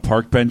waiting on a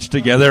park bench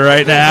together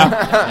right now.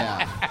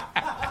 Yeah.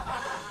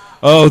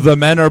 Oh, the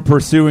men are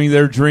pursuing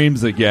their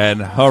dreams again.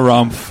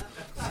 Harumph.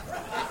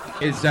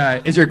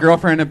 Is your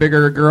girlfriend a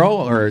bigger girl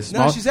or a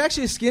small? No, she's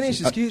actually skinny.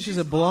 She's cute. She's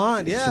a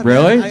blonde. Yeah.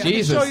 Really? Man. I can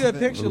Jesus. show you a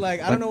picture.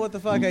 Like I don't know what the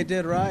fuck I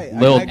did right.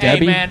 Lil I- Hey,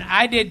 Debbie? man,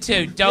 I did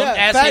too. Don't Yeah,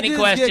 ask fat any dudes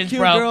get questions,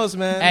 cute bro. girls,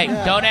 man. Hey,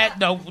 Yeah. don't ask.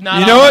 No,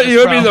 not You know all what? of us, It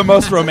would bro. be the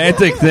most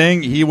romantic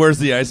thing. He wears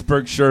the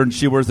iceberg shirt and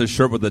she wears the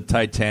shirt with the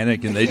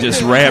Titanic, and they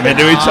just ram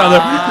into each other.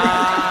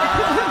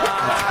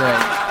 That's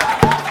great.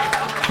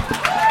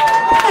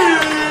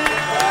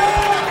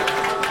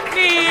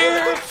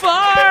 Near,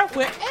 far,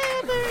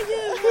 wherever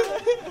you.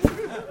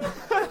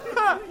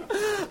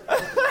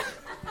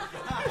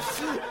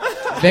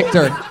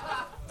 Victor,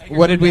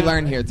 what did we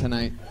learn here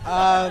tonight?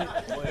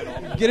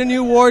 Get a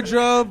new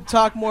wardrobe.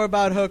 Talk more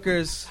about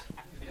hookers.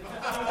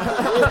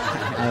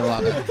 I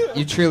love it.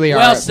 You truly are.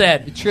 Well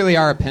said. You truly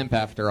are a pimp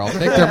after all.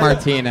 Victor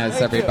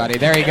Martinez, everybody.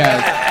 There he goes.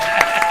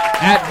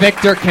 At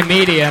Victor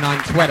Comedian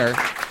on Twitter.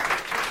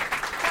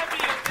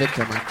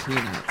 Victor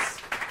Martinez.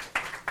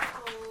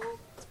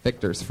 It's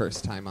Victor's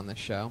first time on the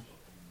show.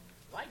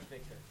 Like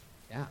Victor.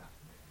 Yeah.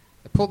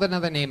 I pulled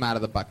another name out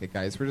of the bucket,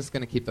 guys. We're just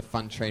going to keep the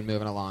fun train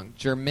moving along.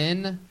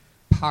 Jermaine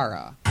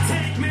Para.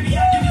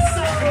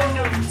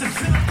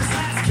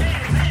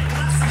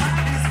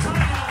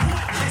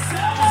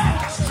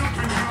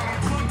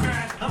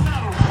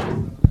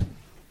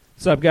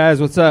 What's up, guys?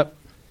 What's up?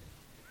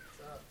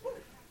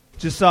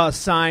 Just saw a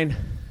sign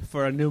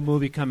for a new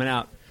movie coming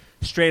out,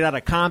 Straight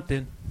Outta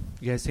Compton.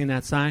 You guys seen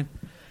that sign?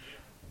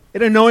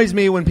 It annoys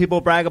me when people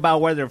brag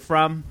about where they're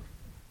from,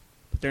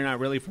 but they're not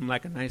really from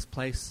like a nice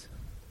place.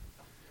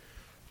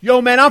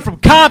 Yo, man, I'm from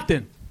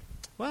Compton.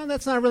 Well,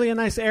 that's not really a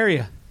nice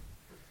area.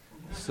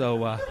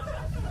 So,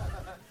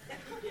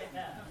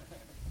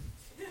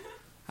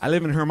 I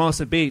live in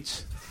Hermosa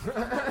Beach.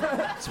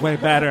 It's way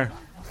better.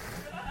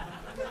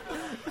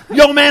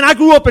 Yo, man, I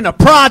grew up in the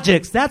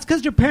projects. That's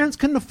because your parents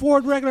couldn't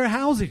afford regular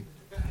housing.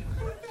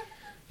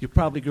 You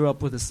probably grew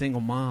up with a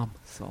single mom,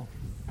 so.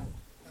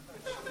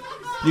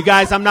 You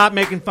guys, I'm not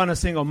making fun of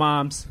single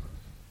moms.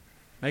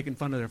 Making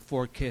fun of their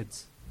 4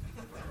 kids.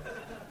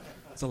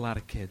 It's a lot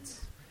of kids.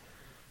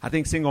 I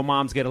think single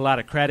moms get a lot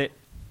of credit.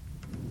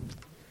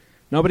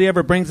 Nobody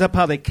ever brings up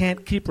how they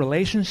can't keep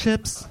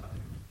relationships.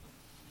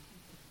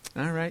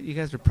 All right, you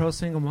guys are pro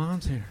single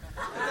moms here.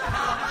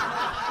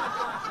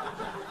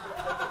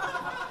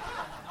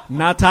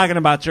 Not talking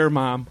about your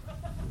mom.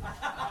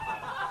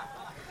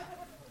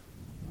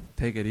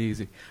 Take it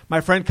easy.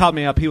 My friend called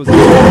me up. He was.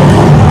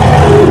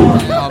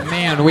 Oh,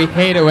 man, we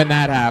hate it when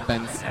that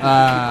happens.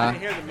 I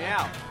hear the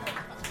meow.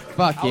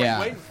 Fuck yeah. I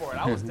was waiting for it.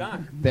 I was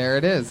done. There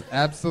it is.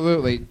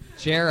 Absolutely.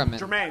 Jermaine.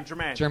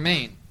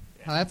 Jermaine.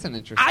 Oh, that's an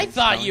interesting I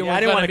thought spelling. you Yeah, I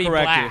were didn't going to wanna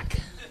be correct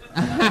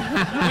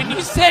black. When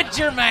you said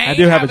Jermaine, I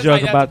do have a was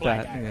joke like, about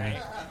that's a that. black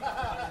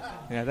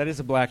guy. Yeah, that is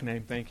a black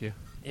name. Thank you.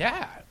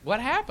 Yeah.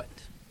 What happened?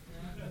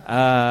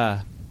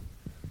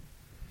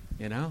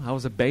 You know, I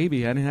was a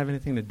baby. I didn't have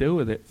anything to do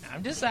with it.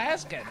 I'm just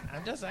asking.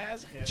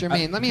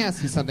 Jermaine, let me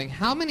ask you something.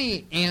 How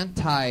many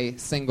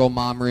anti-single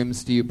mom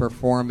rooms do you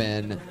perform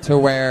in to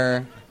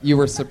where you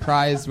were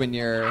surprised when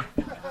your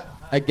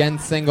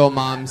against single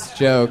moms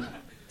joke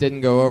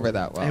didn't go over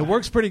that well? It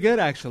works pretty good,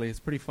 actually. It's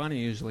pretty funny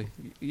usually.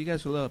 You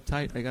guys are a little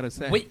uptight, I gotta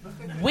say.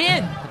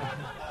 When?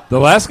 The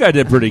last guy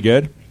did pretty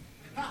good.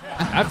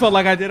 I felt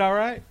like I did all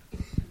right.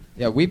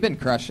 Yeah, we've been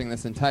crushing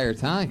this entire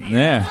time.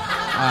 Yeah.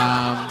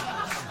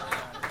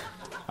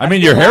 I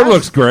mean, your hair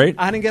looks great.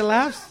 I didn't get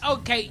laughs.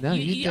 Okay. No,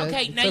 you did.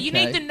 Okay. It's Now you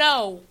okay. need to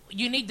know.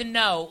 You need to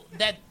know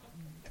that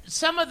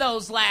some of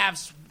those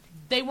laughs,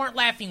 they weren't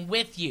laughing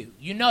with you.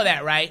 You know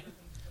that, right?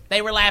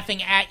 They were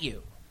laughing at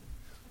you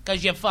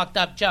because you fucked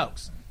up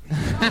jokes. You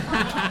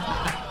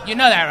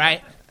know that,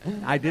 right?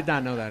 I did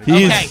not know that.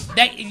 Okay.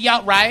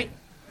 Yeah, right?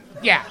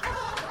 Yeah.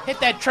 Hit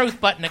that truth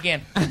button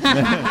again.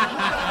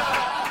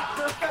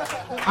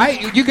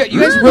 You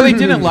guys really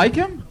didn't like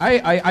him?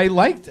 I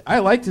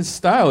liked his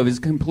style. It was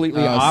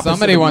completely opposite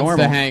Somebody of wants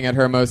normal. to hang at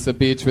Hermosa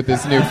Beach with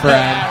his new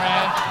friend.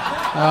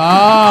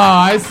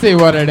 I see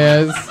what it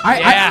is.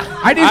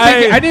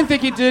 I didn't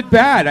think he did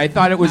bad. I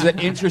thought it was an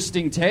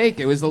interesting take.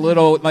 It was a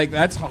little like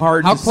that's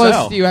hard How to close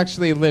sell. do you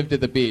actually live to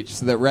the beach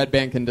so that Red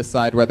Band can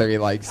decide whether he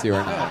likes you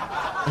or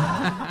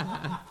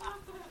not?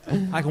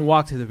 I can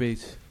walk to the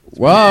beach.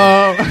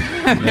 Whoa!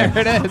 There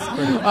it is.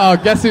 Oh,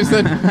 guess who's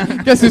in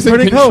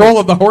Pretty control close.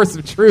 of the horse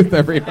of truth,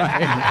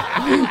 everybody?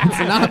 It's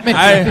not me.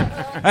 I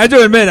had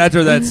to admit,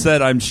 after that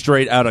set, I'm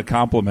straight out of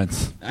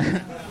compliments.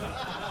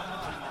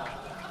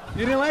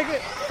 You didn't like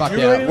it? Fuck You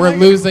yeah, really we're like it?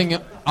 losing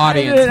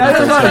audience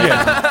members. right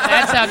now.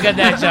 That's how good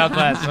that joke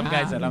was. Some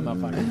guy said, I'm not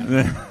funny.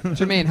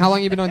 Jermaine, how long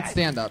have you been doing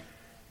stand-up?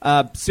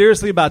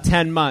 Seriously, about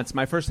 10 months.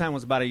 My first time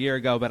was about a year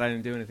ago, but I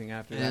didn't do anything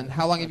after that. And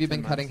how long have you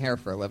been 10 cutting hair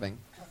for a living?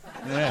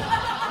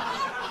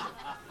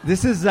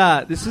 This is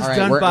All right,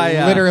 done we're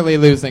by literally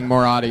losing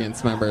more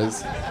audience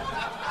members.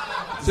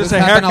 just this a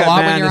happen haircut, a lot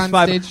when man. you're It's on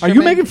five- stage, Are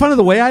you Jermaine? making fun of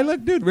the way I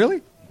look, dude? Really?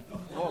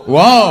 Whoa,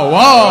 whoa,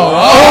 whoa!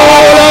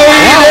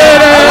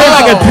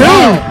 Like a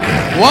dude.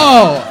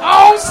 Whoa!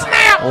 Oh,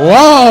 snap!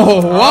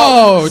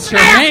 Whoa!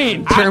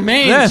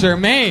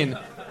 Jermaine!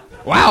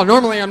 Wow,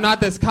 normally I'm not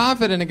this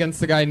confident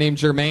against a guy named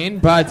Jermaine,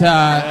 but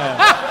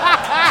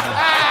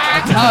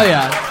I tell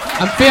ya,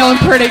 I'm feeling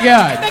pretty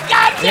good. The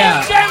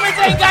goddamn Germans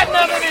ain't got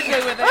nothing to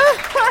do with it.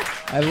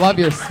 I love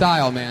your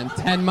style, man.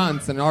 10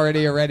 months and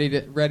already you're ready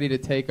to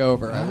take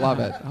over. I love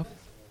it.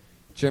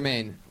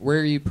 Jermaine, where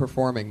are you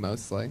performing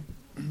mostly?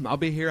 I'll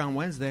be here on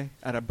Wednesday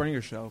at a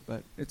Bringer show,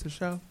 but it's a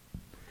show.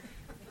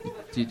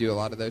 Do you do a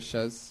lot of those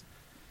shows?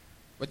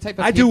 What type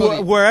of I do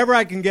people wherever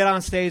I can get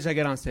on stage. I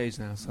get on stage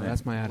now, so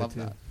that's my Love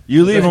attitude. that.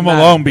 You leave Doesn't him matter.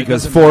 alone It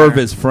because doesn't 4 of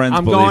matter. his friends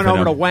I'm believe going in over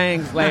him. to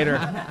Wang's later.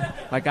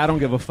 Like I don't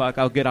give a fuck.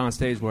 I'll get on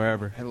stage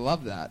wherever. I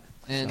love that.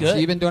 And Good. so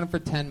you've been doing it for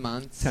 10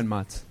 months. 10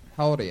 months.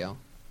 How old are you?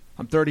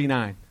 I'm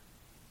 39.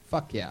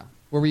 Fuck yeah.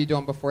 What were you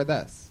doing before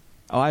this?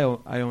 Oh, I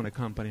own a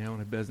company. I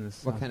own a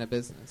business. What kind of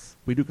business?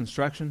 We do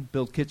construction,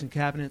 build kitchen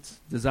cabinets,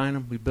 design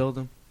them, we build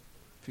them.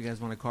 If you guys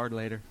want a card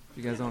later, if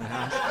you guys own a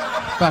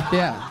house. Fuck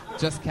yeah.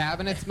 Just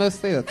cabinets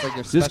mostly? That's like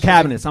your Just specialty?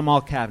 cabinets. I'm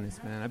all cabinets,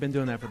 man. I've been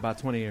doing that for about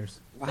 20 years.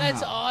 Wow.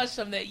 That's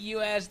awesome that you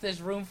asked this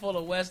room full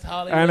of West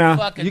Hollywood I know.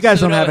 fucking You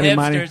guys don't have any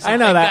pseudo money. hipsters I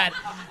know that.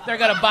 they're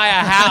going to buy a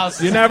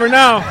house. You never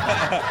know.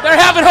 They're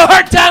having a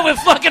hard time with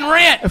fucking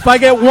rent. If I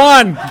get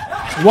one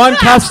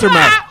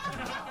customer,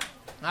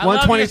 I one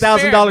love your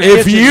 $20,000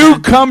 If kitchen, you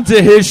man. come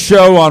to his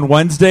show on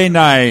Wednesday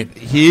night,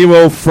 he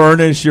will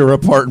furnish your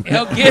apartment.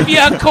 He'll give you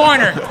a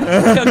corner.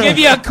 He'll give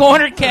you a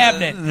corner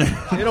cabinet.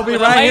 It'll be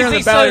with a right here in the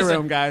lazy belly Susan.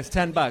 room, guys.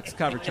 $10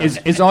 cover charge.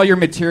 Is all your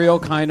material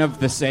kind of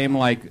the same?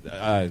 Like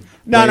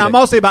No,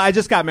 mostly about. I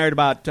just got married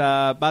about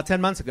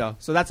 10 months ago,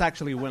 so that's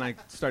actually when I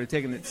started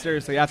taking it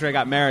seriously. After I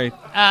got married,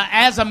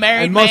 As a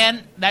married And most-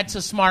 man, that's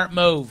a smart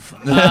move.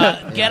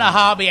 Get a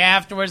hobby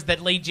afterwards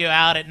that leads you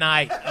out at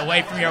night,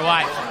 away from your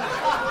wife.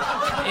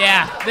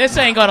 Yeah, this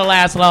ain't gonna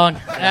last long.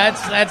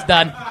 That's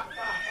done.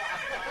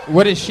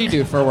 What does she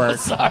do for work?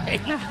 Sorry.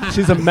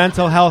 she's a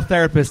mental health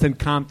therapist in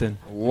Compton.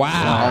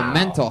 Wow.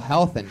 Mental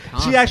health and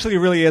She actually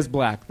really is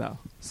black, though.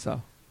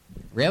 So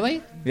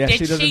Really? yeah, Did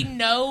she doesn't. she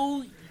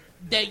know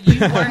that you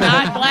were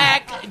not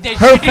black? Did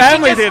Her did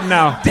family just- didn't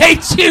know. They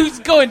choose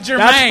going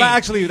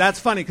Jermaine. That's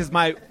funny because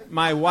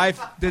my wife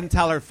didn't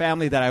tell her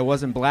family that I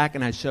wasn't black,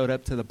 and I showed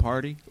up to the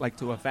party, like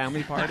to a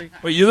family party.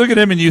 Wait, you look at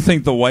him and you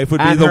think the wife would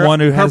be And the her-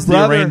 one who her has the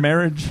brother- arranged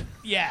marriage?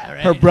 Yeah,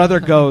 right. Her brother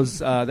goes,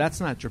 "That's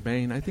not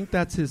Jermaine. I think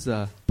that's his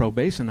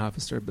probation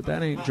officer, but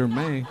that ain't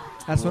Jermaine."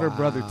 That's what her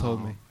brother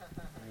told me.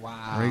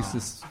 Wow.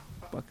 Racist,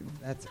 fucking.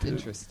 That's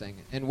interesting.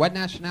 And what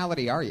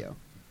nationality are you?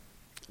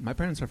 My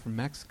parents are from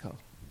Mexico,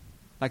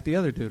 like the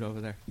other dude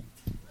over there.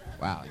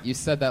 Wow. You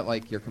said that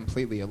like you're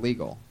completely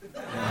illegal.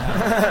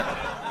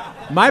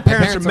 My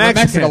parents are from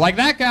Mexican. Mexico, like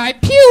that guy.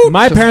 Pew!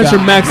 My Just parents are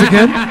died.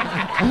 Mexican.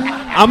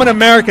 I'm an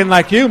American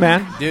like you,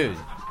 man. Dude.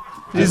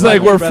 He's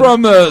like, we're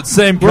from the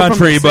same We're from the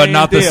country, but same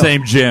not the deal.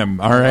 same gym.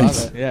 All I right.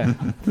 love it. Yeah.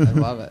 I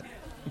love it.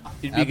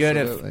 It'd be good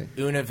Absolutely. if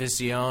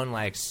Univision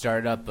like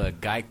started up a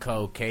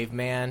Geico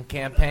caveman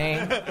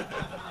campaign.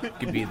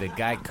 Could be the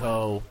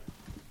Geico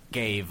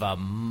gave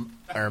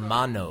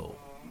hermano.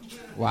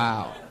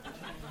 Wow.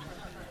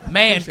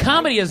 Man,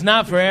 comedy is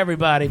not for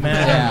everybody,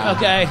 man. Yeah.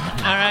 Okay,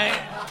 all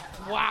right.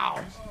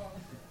 Wow.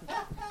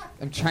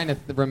 I'm trying to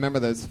remember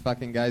those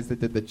fucking guys that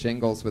did the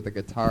jingles with the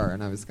guitar,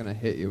 and I was gonna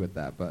hit you with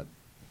that, but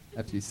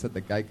after you said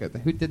the Geico,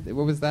 who did?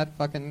 What was that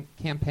fucking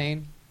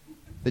campaign?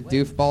 The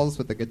doofballs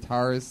with the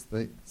guitars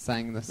that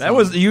sang the song. That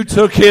was you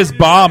took his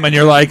bomb and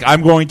you're like,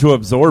 I'm going to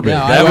absorb it. No,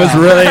 that I was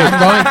will. really I'm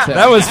going to.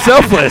 that was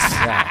selfless.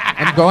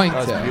 I'm going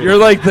to. You're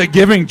like the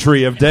giving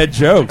tree of dead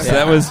jokes. Yeah.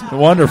 That was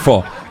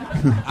wonderful.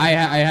 I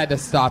had to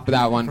stop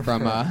that one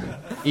from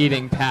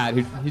eating Pat.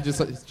 He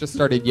just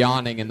started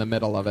yawning in the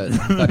middle of it.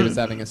 Thought he was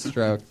having a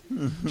stroke.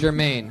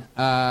 Jermaine,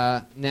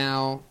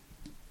 now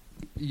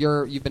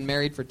you've been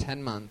married for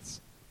 10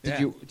 months.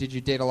 Did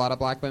you date a lot of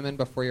black women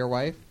before your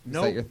wife? Is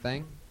Nope. that your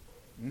thing?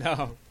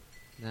 No.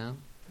 No.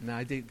 No,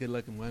 I date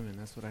good-looking women.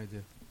 That's what I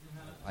do.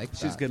 Like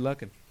She's that.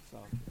 good-looking. So.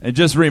 And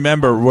just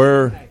remember,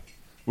 we're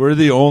We're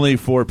the only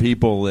 4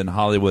 people in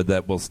Hollywood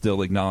that will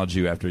still acknowledge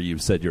you after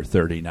you've said you're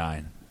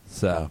 39.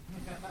 So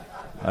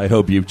I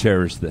hope you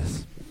cherish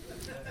this.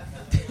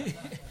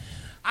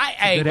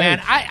 Hey,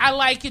 man, I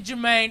like you,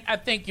 Jermaine. I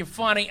think you're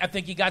funny. I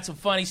think you got some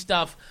funny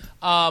stuff.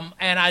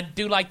 And I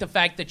do like the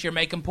fact that you're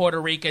making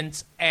Puerto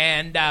Ricans,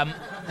 and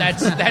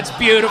that's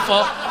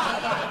beautiful.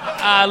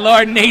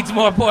 Lord needs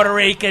more Puerto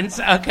Ricans.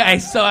 Okay,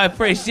 so I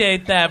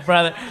appreciate that,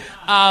 brother.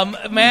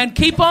 Man,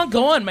 keep on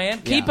going,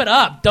 man. Keep it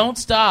up. Don't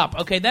stop.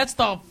 Okay, that's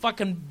the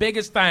fucking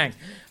biggest thing.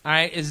 All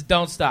right, is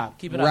don't stop.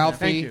 Keep it up.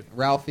 Thank you.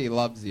 Ralphie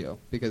loves you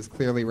because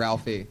clearly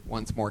Ralphie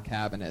wants more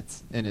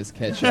cabinets in his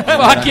kitchen.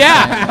 Fuck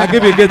yeah! I'll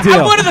give you a good deal.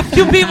 I'm one of the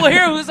few people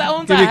here who owns a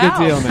house. Give you a good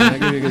deal, man. I'll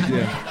give you a good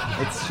deal.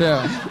 It's true.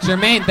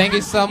 Jermaine, thank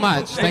you so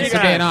much. Thanks for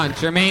being on.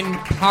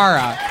 Jermaine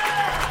Parra.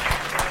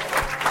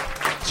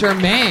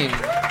 Jermaine.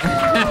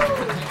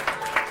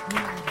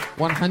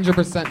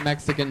 100%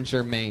 Mexican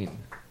Jermaine.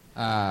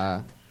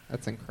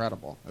 That's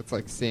incredible. That's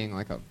like seeing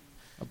like a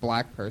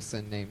black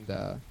person named...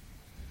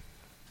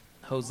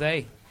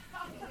 Jose.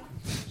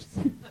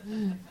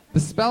 The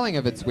spelling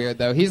of it's weird,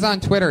 though. He's on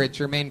Twitter at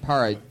Jermaine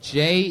Parra,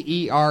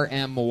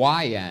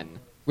 Jermyn,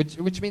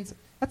 which means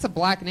that's a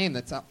black name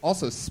that's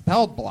also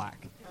spelled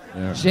black.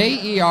 Yeah.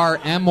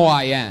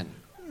 Jermyn.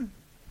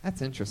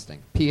 That's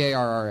interesting.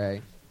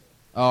 Parra.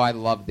 Oh, I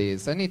love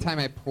these. Anytime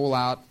I pull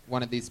out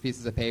one of these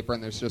pieces of paper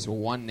and there's just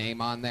one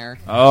name on there.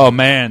 Oh,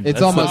 man. It's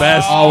that's almost the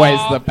best. always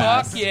the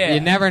best. Yeah. You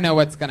never know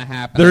what's going to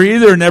happen. They're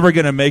either never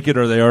going to make it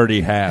or they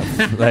already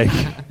have. Like...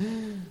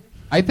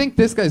 I think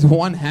this guy's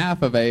one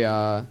half of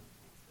a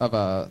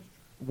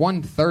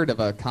 1/3 of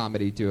a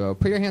comedy duo.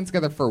 Put your hands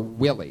together for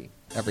Willie,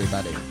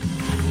 everybody.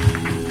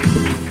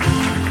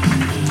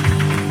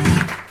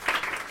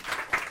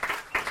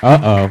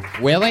 Uh-oh.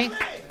 Willie?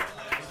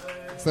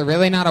 Is there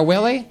really not a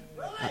Willie?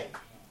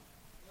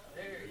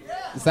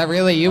 Is that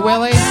really you,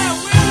 Willie?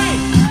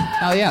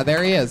 Hell yeah,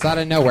 there he is, out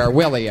of nowhere.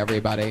 Willie,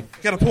 everybody.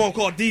 Got a poem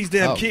called These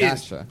Damn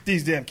Kids. Gotcha.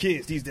 These damn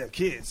kids, these damn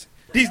kids.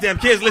 These damn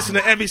kids listen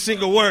to every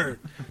single word.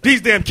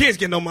 These damn kids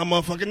getting on my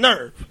motherfucking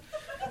nerve.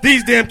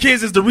 These damn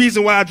kids is the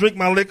reason why I drink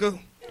my liquor.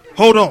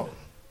 Hold on.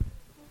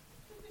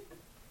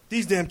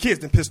 These damn kids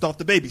done pissed off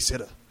the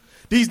babysitter.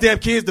 These damn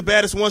kids, the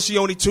baddest one, she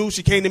only 2.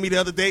 She came to me the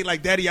other day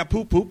like, Daddy, I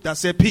pooped. I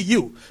said,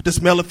 P.U. The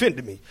smell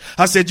offended me.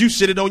 I said, you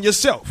shitted on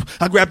yourself.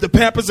 I grabbed the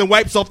Pampers and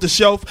wipes off the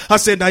shelf. I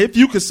said, now if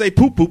you could say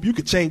poop, you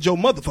could change your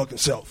motherfucking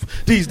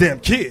self. These damn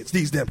kids,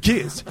 these damn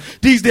kids.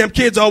 These damn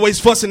kids always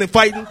fussing and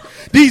fighting.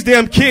 These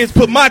damn kids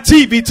put my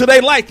TV to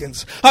their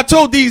likings. I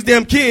told these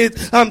damn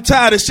kids I'm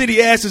tired of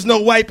shitty asses,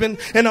 no wiping.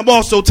 And I'm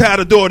also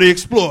tired of Dora the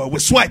Explorer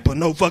with swiper,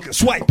 no fucking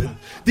swiping.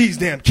 These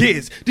damn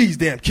kids, these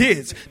damn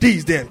kids,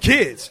 these damn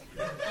kids.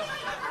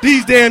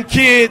 These damn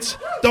kids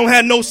don't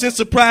have no sense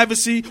of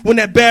privacy. When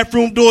that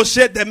bathroom door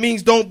shut, that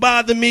means don't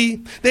bother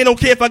me. They don't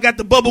care if I got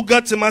the bubble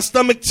guts in my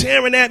stomach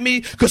tearing at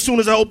me. Cause soon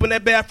as I open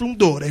that bathroom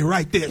door, they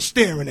right there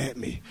staring at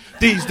me.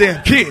 These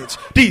damn kids,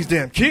 these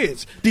damn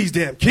kids, these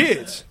damn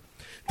kids.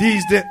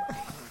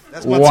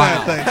 That's my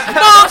time thing.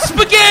 Mom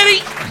spaghetti!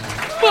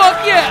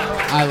 Fuck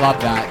yeah! I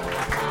love that.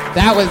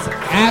 That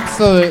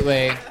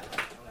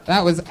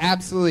was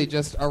absolutely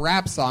just a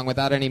rap song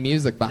without any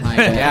music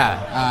behind it.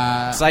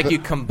 Yeah. It's like you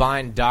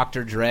combine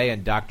Dr. Dre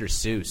and Dr.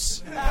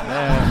 Seuss.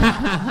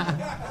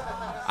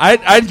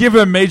 I'd give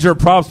him major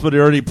props, but he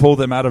already pulled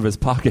them out of his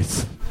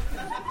pockets.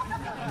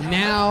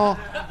 Now,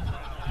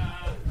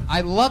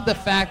 I love the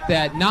fact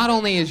that not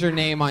only is your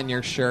name on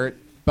your shirt,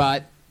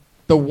 but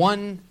the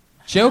one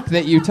joke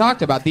that you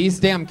talked about, these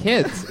damn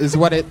kids, is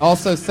what it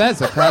also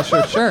says across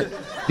your shirt.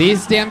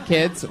 These damn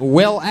kids,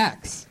 Will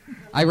X.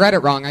 I read it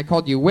wrong. I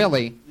called you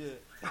Willie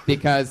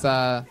because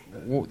the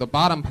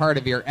bottom part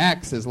of your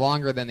X is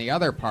longer than the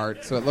other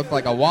part, so it looked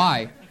like a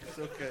Y. It's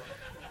okay.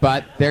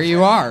 But there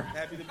you are.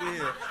 Happy to be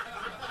here.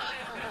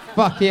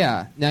 Fuck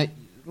yeah. Now,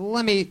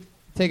 let me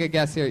take a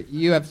guess here.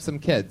 You have some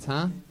kids,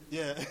 huh?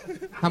 Yeah.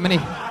 How many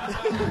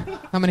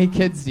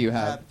kids do you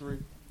have? I have 3.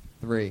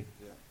 3. Yeah.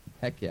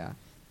 Heck yeah.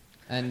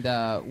 And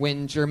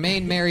when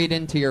Jermaine married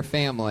into your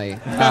family,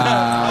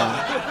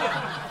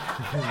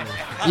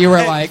 you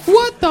were like,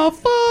 what the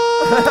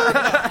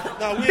fuck?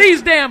 No,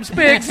 These damn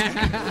spics.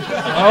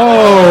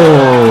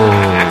 Oh.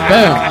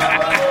 Boom.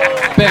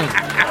 Boom.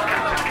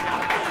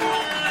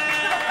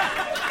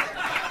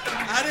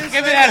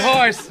 Give me that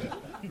horse.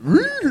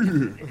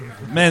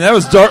 Man, that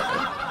was dark.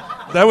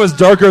 That was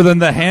darker than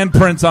the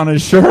handprints on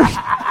his shirt.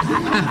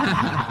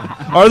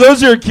 Are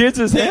those your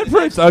kids'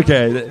 handprints?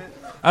 Okay.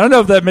 I don't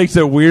know if that makes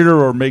it weirder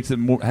or makes it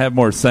have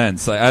more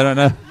sense. I don't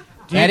know.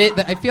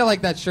 I feel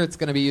like that shirt's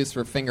going to be used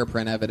for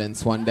fingerprint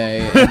evidence one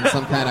day in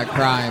some kind of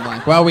crime.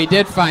 Like, well, we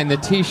did find the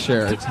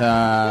T-shirt.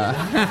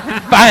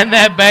 Find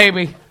that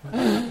baby.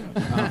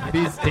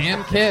 These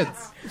damn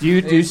kids. Do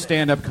you do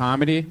stand-up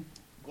comedy?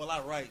 Well,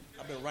 I write.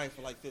 I've been writing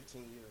for like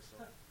 15 years.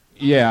 So.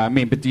 Yeah, I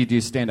mean, but do you do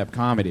stand-up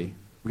comedy?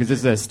 Because this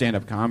is a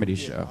stand-up comedy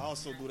show. I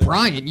also do that.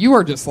 Brian, you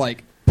are just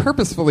like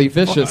purposefully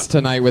vicious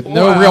tonight with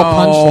no real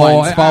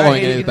punchlines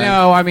following anything.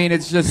 No, I mean,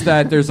 it's just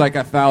that there's like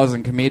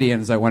 1,000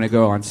 comedians that want to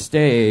go on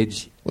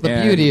stage. Well,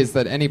 the beauty is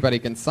that anybody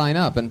can sign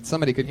up, and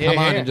somebody could come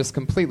on and just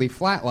completely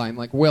flatline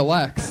like Will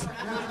X.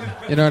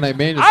 You know what I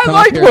mean? Just I come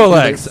liked up here Will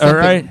and do X, all something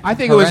right? I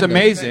think it was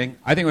horrendous.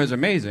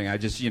 amazing. I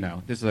just,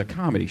 this is a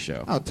comedy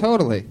show. Oh,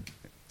 totally.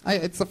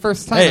 It's the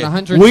first time Hey, in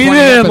 120 we didn't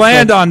episodes.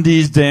 land on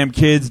these damn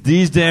kids.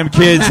 These damn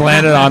kids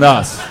landed on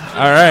us.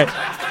 All right.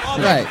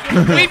 Right.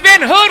 We've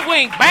been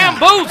hoodwinked,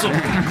 bamboozled.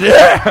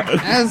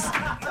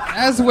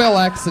 As Will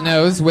X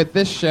knows, with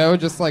this show,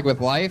 just like with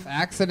life,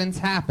 accidents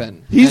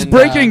happen. He's And,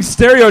 breaking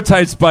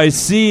stereotypes by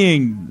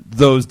seeing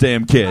those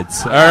damn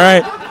kids. All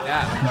right.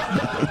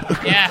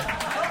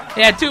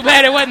 Yeah, too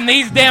bad it wasn't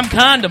these damn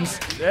condoms.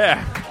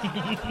 Yeah.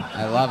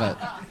 I love it.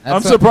 I'm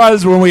That's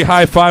surprised when we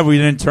high-fived we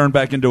didn't turn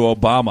back into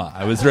Obama.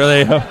 I was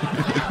really...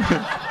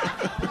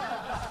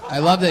 I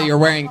love that you're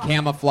wearing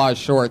camouflage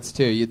shorts,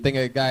 too. You'd think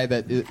a guy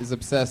that is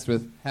obsessed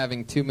with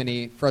having too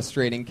many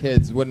frustrating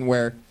kids wouldn't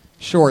wear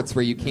shorts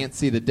where you can't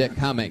see the dick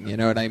coming. You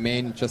know what I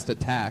mean? Just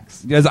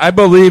attacks. Because I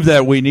believe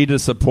that we need to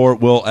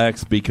support Will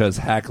X because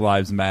Hack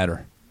Lives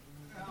Matter.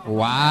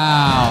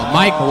 Wow.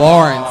 Mike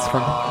Lawrence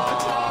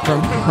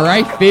from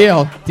right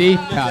field. Deep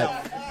cut.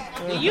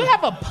 Do you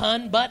have a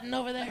pun button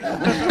over there?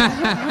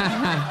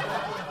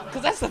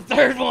 Because that's the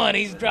third one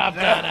he's dropped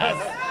on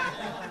us.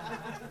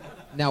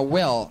 Now,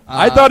 Will.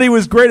 I thought he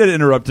was great at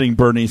interrupting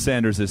Bernie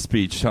Sanders'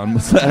 speech on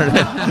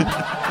Saturday.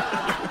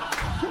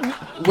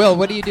 Will,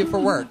 what do you do for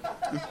work?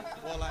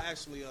 Well, I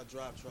actually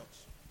drive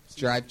trucks.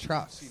 Drive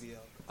trucks. CDL.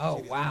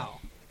 Oh, wow.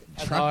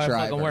 That's Truck hard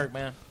driver. fucking work,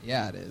 man.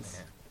 Yeah, it is.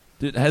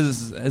 Dude,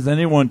 has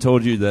anyone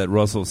told you that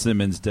Russell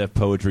Simmons' Def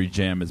Poetry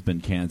Jam has been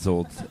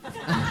canceled?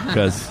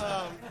 Because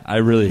I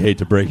really hate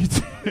to break it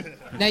to you.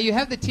 Now, you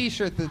have the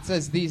T-shirt that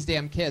says "These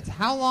Damn Kids."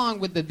 How long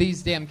would the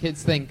 "These Damn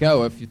Kids" thing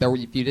go if you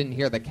didn't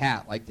hear the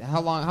cat? Like,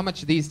 how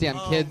much "These Damn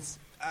Kids"?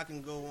 I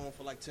can go on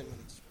for like 10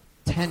 minutes.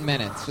 10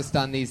 minutes just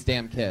on "These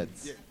Damn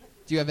Kids." Yeah.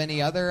 Do you have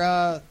any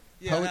other?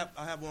 Yeah,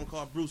 I have one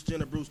called Bruce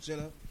Jenner.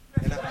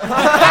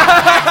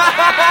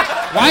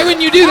 Why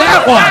wouldn't you do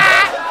that one?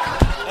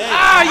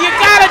 Oh, you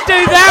gotta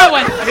do that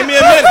one. Give me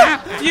a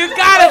minute. You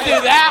gotta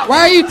do that one.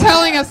 Why are you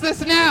telling us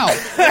this now?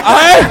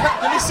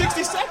 Give me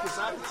 60 seconds.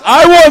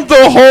 I want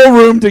the whole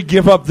room to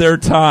give up their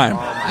time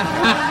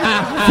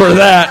for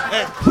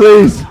that.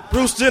 Please.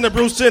 Bruce Jenner.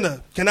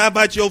 Can I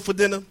invite you over for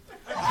dinner?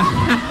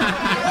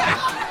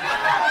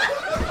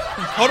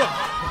 Hold on.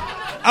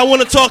 I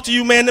want to talk to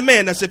you man to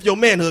man. That's if your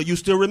manhood you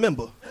still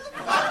remember.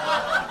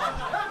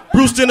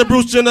 Bruce Jenner,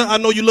 I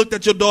know you looked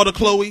at your daughter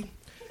Chloe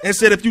and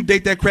said if you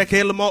date that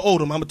crackhead Lamar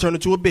Odom, I'm going to turn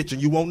into a bitch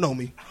and you won't know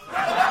me.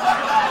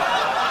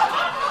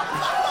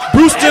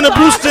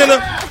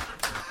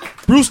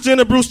 Bruce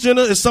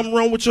Jenner, is something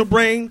wrong with your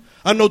brain?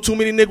 I know too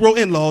many Negro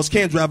in-laws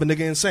can drive a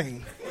nigga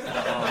insane.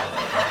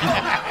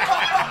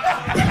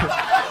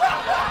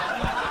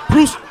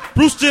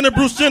 Bruce Jenner,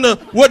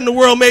 what in the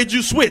world made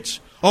you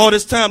switch? All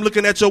this time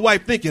looking at your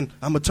wife thinking,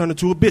 I'm going to turn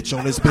into a bitch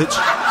on this bitch.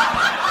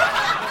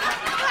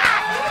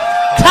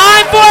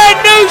 Time for a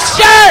new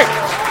shirt.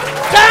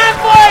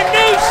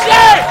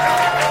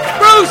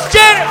 Bruce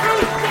Jenner.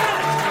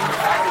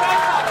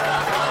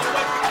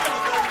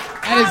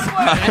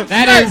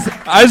 That is.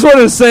 I just want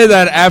to say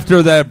that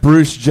after that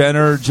Bruce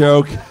Jenner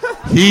joke,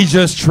 he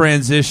just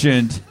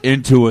transitioned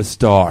into a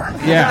star.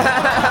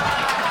 Yeah.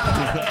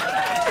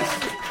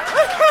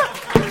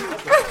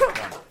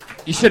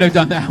 You should have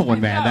done that one,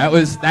 man. That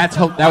was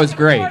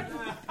great.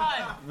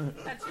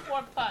 That's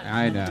 4 puns.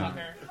 I know.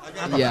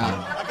 Yeah.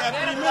 I got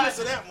 3 minutes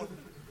of that one.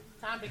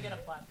 Time to get a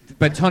pun.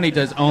 But Tony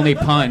does only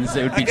puns.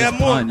 It would be just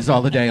puns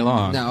all the day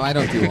long. No, I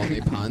don't do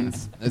only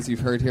puns. As you've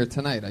heard here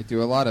tonight, I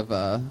do a lot of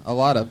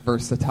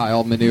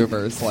versatile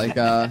maneuvers, like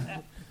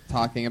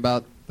talking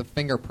about the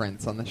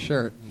fingerprints on the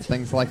shirt and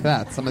things like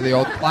that. Some of the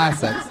old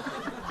classics.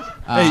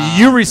 Hey,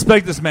 you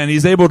respect this man.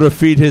 He's able to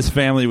feed his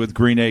family with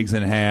green eggs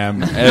and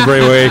ham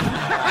every week.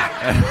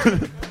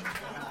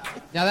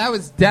 Now, that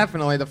was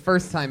definitely the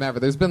first time ever.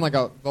 There's been like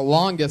the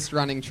longest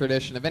running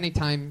tradition of any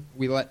time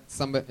we let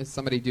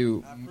somebody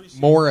do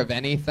more of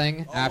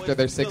anything after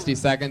their 60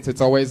 seconds,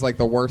 it's always like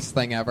the worst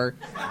thing ever.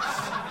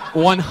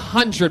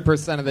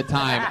 100% of the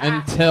time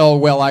until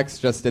Will X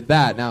just did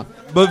that. Now,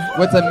 but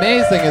what's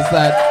amazing is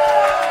that...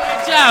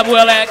 Good job,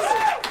 Will X.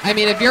 I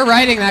mean, if you're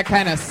writing that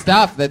kind of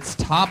stuff that's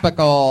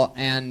topical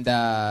and,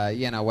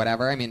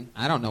 whatever, I mean,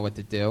 I don't know what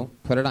to do.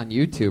 Put it on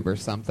YouTube or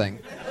something.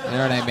 You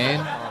know what I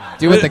mean?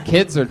 Do what the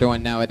kids are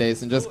doing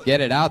nowadays and just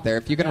get it out there.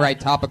 If you can write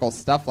topical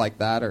stuff like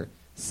that or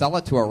sell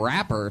it to a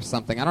rapper or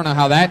something. I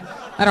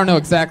don't know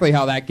exactly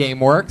how that game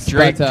works.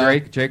 Drake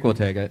will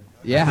take it.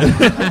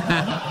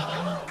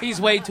 Yeah. He's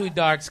way too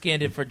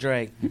dark-skinned for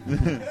Drake.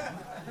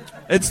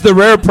 It's the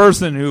rare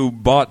person who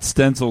bought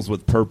stencils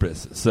with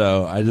purpose.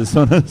 So I just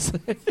want to say,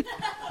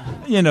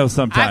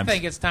 sometimes. I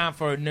think it's time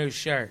for a new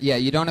shirt. Yeah,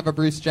 you don't have a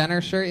Bruce Jenner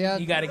shirt yet?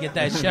 You got to get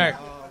that shirt.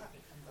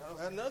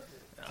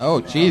 Oh,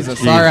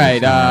 Jesus. All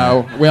right.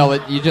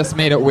 Will, you just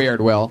made it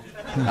weird, Will.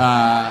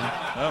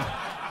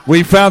 Well,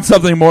 We found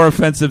something more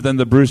offensive than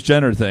the Bruce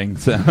Jenner thing.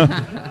 So.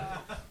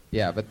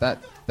 Yeah, but that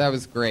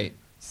was great.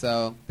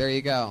 So there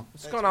you go.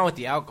 What's going on with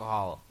the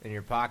alcohol in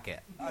your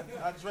pocket? I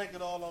drank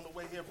it all on the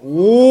way here.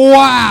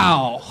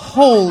 Wow!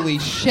 Holy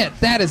shit!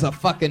 That is a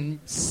fucking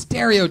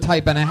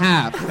stereotype and a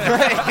half.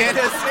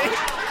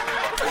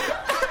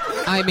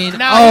 I mean,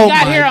 No, you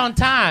got here on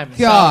time.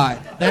 God,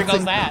 So there that's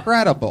goes that.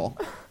 incredible.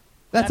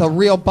 That's a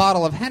real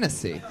bottle of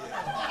Hennessy.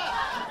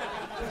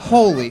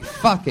 Holy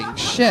fucking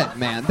shit,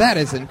 man! That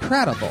is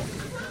incredible.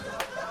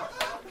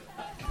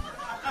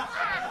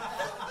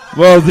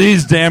 Well,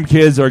 these damn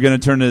kids are going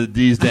to turn into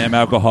these damn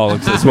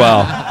alcoholics as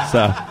well.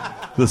 So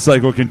the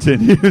cycle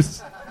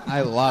continues.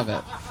 I love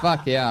it.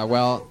 Fuck yeah.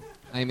 Well,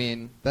 I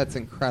mean, that's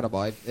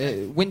incredible.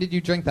 When did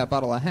you drink that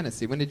bottle of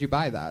Hennessy? When did you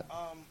buy that?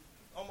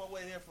 On my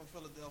way here from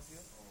Philadelphia.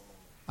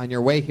 On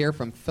your way here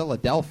from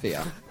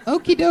Philadelphia.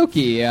 Okie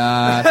dokie.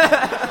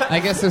 I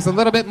guess there's a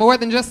little bit more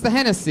than just the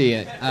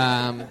Hennessy.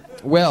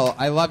 Will,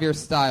 I love your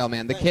style,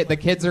 man. The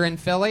kids are in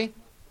Philly?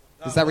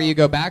 Is that where you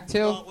go back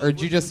to? Or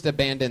did you just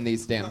abandon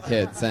these damn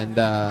kids and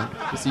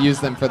just use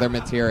them for their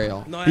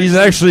material? He's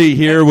actually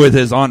here with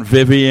his Aunt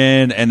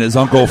Vivian and his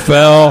Uncle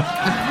Phil.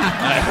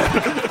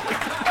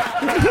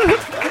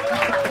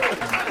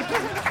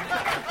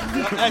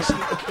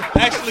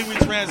 Actually, we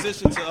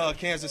transitioned to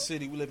Kansas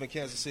City. We live in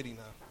Kansas City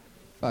now.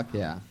 Fuck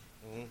yeah.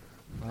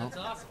 Mm-hmm. Well, That's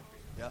awesome.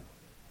 Yep.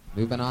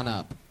 Moving on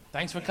up.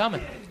 Thanks for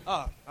coming.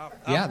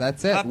 Yeah,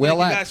 that's it. Thank Will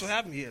you X. guys for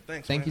having me here.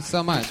 Thanks. Thank man. you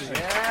so much.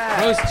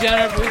 Bruce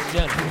Jenner.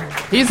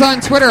 He's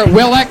on Twitter at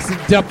Will X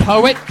the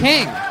Poet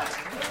King.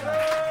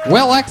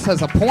 Will X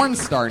has a porn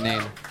star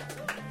name.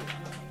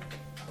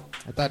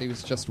 I thought he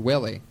was just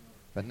Willie,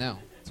 but no,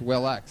 it's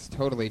Will X.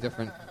 Totally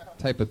different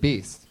type of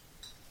beast.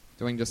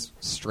 Doing just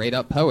straight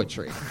up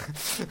poetry.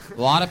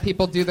 A lot of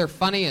people do their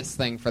funniest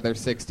thing for their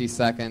 60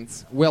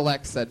 seconds. Will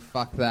X said,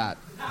 fuck that.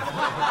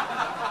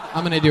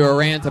 I'm going to do a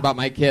rant about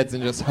my kids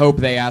and just hope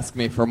they ask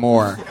me for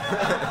more.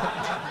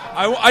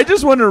 I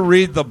just want to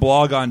read the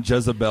blog on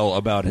Jezebel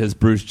about his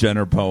Bruce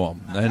Jenner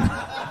poem. And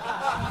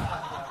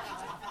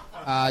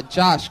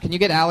Josh, can you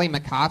get Ali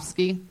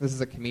Makovsky? This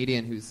is a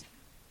comedian who's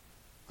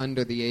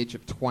under the age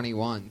of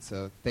 21,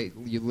 so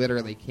you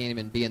literally can't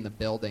even be in the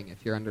building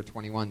if you're under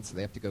 21, so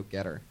they have to go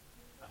get her.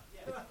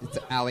 It's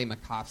Ali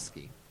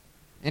Makovsky.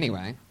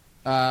 Anyway,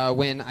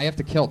 when I have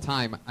to kill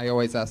time, I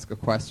always ask a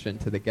question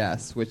to the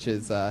guests, which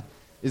is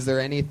there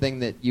anything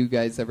that you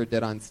guys ever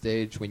did on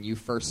stage when you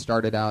first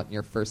started out in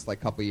your first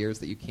couple years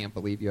that you can't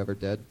believe you ever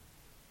did?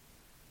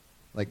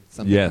 Like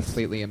something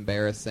completely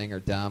embarrassing or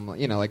dumb?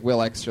 You know, like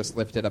Will X just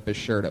lifted up his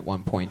shirt at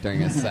one point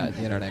during a set.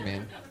 You know what I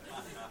mean?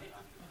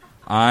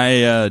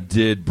 I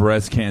did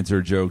breast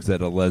cancer jokes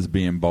at a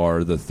lesbian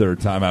bar the third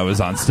time I was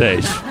on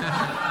stage.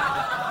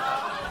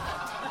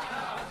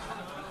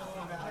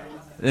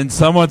 And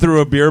someone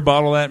threw a beer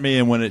bottle at me,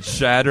 and when it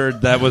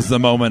shattered, that was the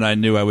moment I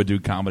knew I would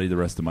do comedy the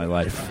rest of my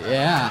life.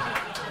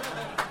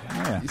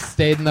 Yeah. You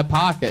stayed in the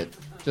pocket.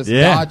 Just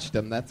dodged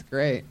them. That's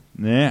great.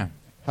 Yeah.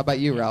 How about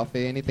you,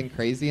 Ralphie? Anything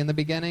crazy in the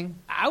beginning?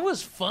 I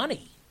was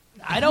funny.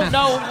 I don't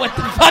know what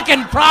the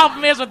fucking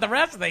problem is with the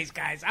rest of these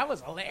guys. I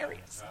was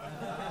hilarious.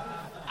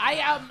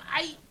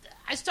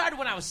 I started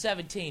when I was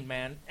 17,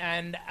 man,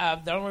 and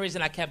the only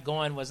reason I kept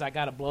going was I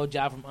got a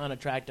blowjob from an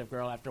unattractive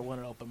girl after one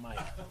open mic.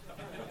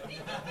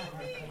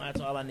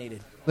 That's all I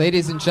needed.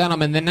 Ladies and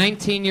gentlemen, the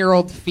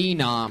 19-year-old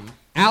phenom,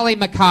 Ali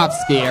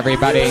Makovsky,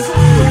 everybody.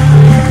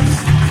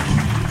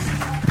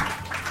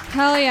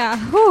 Hell yeah.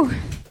 Whew.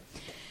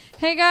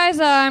 Hey guys,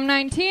 I'm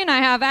 19. I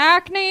have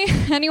acne.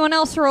 Anyone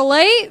else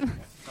relate?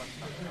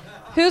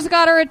 Who's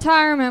got a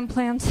retirement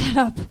plan set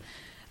up?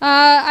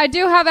 I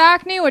do have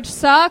acne, which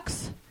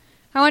sucks.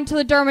 I went to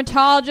the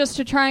dermatologist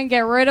to try and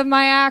get rid of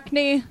my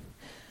acne.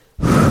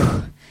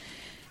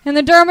 And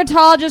the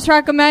dermatologist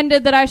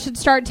recommended that I should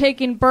start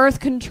taking birth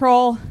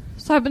control.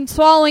 So I've been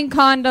swallowing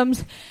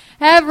condoms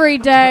every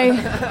day.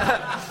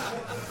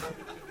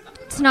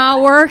 It's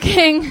not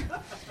working.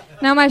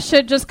 Now my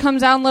shit just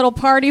comes out in little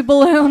party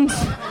balloons.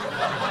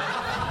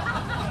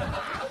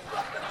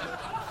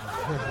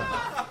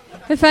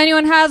 If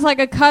anyone has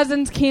a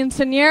cousin's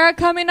quinceañera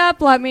coming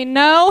up, let me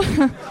know.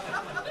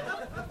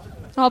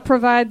 I'll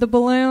provide the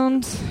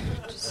balloons.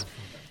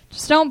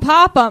 Just don't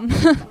pop them.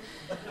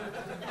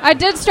 I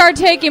did start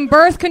taking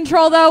birth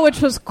control, though,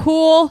 which was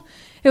cool.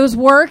 It was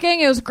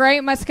working. It was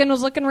great. My skin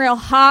was looking real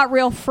hot,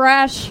 real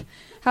fresh.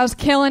 I was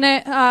killing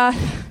it.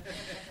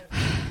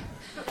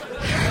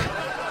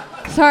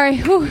 Sorry.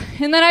 Whew.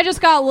 And then I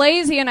just got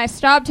lazy, and I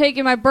stopped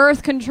taking my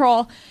birth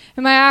control,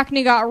 and my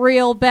acne got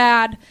real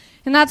bad.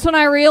 And that's when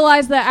I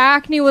realized that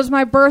acne was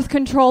my birth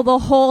control the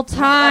whole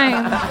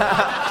time.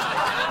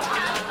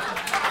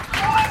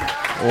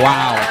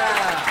 Wow.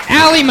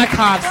 Ali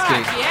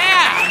Makovsky.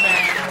 Yeah,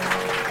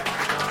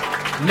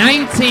 man.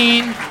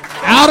 19,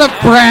 out of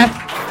breath,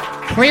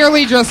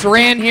 clearly just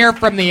ran here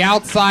from the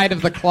outside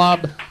of the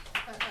club.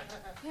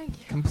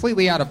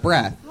 Completely out of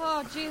breath.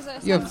 Oh,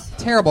 Jesus. You have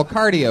terrible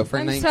cardio for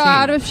I'm 19. so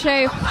out of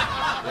shape.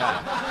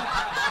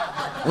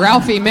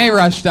 Ralphie May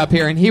rushed up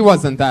here, and he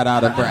wasn't that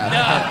out of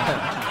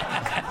breath.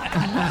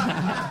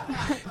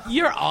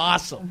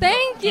 awesome.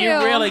 Thank you.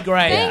 You're really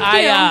great. Thank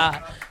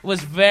I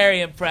was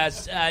very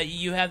impressed.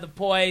 You have the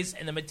poise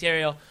and the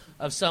material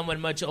of someone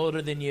much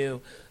older than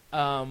you.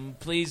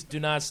 Please do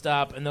not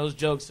stop. And those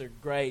jokes are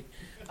great.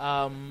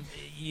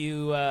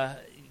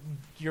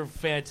 You're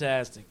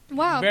fantastic.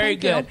 Wow, very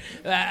thank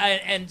good.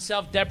 And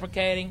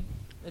self-deprecating.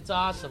 It's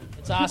awesome.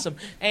 It's awesome.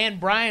 And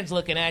Brian's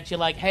looking at you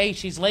like, hey,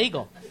 she's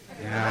legal.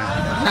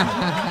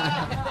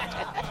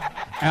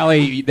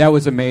 Allie, that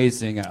was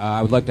amazing.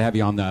 I would love to have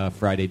you on the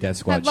Friday Death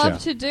Squad I'd show. love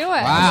to do it.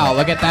 Wow,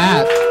 look at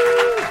that.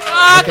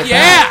 Fuck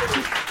yeah!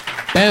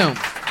 Boom.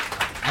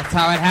 That's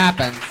how it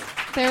happens.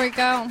 There we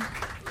go.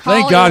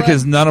 Thank God, Hollywood.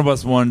 because none of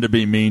us wanted to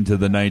be mean to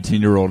the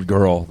 19-year-old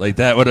girl. Like,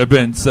 that would have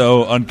been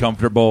so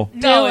uncomfortable.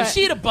 No, Do if it.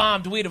 she'd have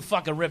bombed, we'd have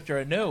fucking ripped her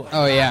a new one.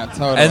 Oh, yeah,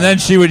 totally. And then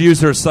she would use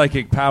her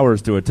psychic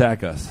powers to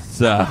attack us.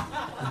 So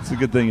it's a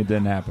good thing it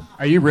didn't happen.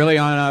 Are you really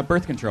on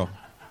birth control?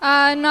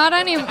 Not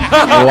anymore.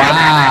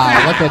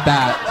 Wow, look at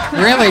that.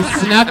 Really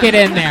snuck it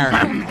in there.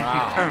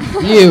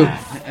 You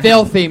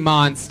filthy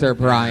monster,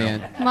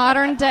 Brian.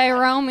 Modern day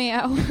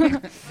Romeo.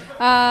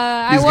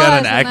 He's got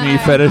an acne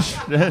fetish.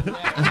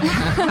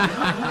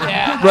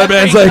 Yeah, Red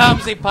Man's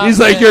like, he's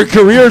like, your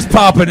career's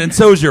popping and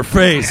so's your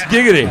face.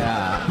 Giggity.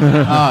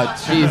 Oh,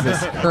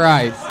 Jesus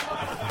Christ.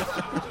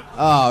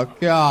 Oh,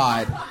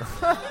 God.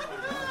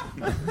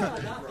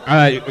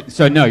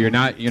 So no, you're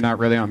not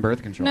really on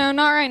birth control. No,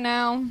 not right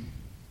now.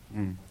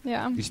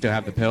 Yeah. You still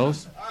have the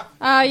pills?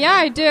 Yeah,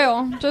 I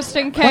do. Just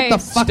in case. What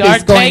the fuck Start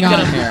is going taking on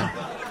them. here?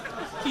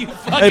 You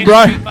fucking Hey,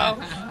 Brian.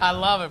 creepo. I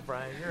love it,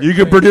 Brian. You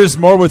could produce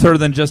more with her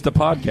than just a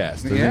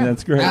podcast. I mean, Yeah.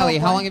 that's great. Allie,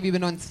 how long have you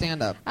been on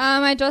stand-up?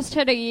 I just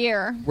hit a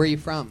year. Where are you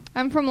from?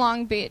 I'm from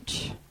Long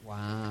Beach.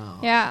 Wow.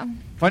 Yeah.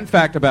 Fun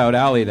fact about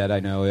Allie that I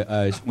know,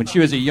 when she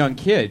was a young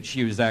kid,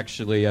 she was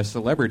actually a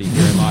celebrity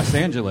here in Los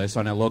Angeles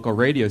on a local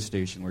radio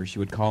station where she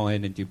would call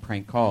in and do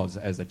prank calls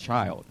as a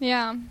child.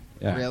 Yeah.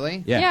 Yeah.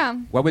 Really? Yeah. Yeah.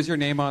 What was your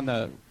name on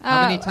the...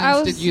 How many I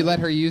times was- did you let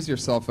her use your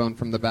cell phone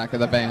from the back of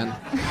the van?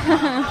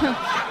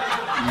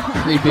 You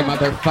creepy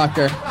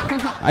motherfucker.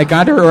 I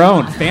got her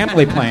own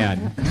family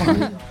plan.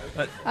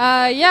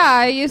 Yeah,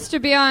 I used to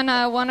be on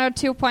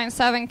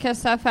 102.7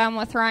 Kiss FM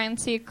with Ryan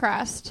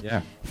Seacrest.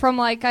 Yeah. From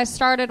I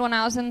started when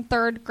I was in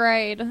 3rd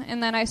grade,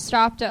 and then I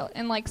stopped it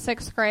in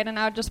 6th grade, and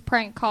I would just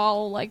prank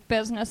call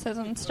businesses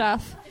and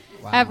stuff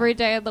every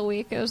day of the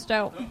week. It was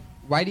dope.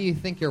 Why do you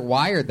think you're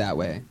wired that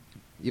way?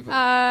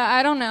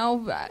 I don't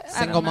know.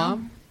 Single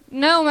mom?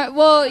 No,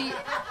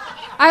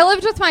 I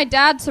lived with my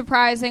dad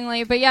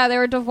surprisingly, but yeah, they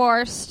were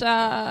divorced,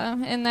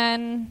 and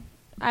then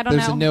I don't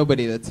know. There's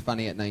nobody that's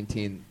funny at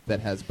 19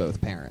 that has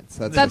both parents.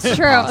 That's That's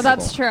true. impossible.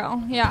 That's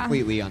true. Yeah.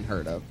 Completely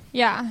unheard of.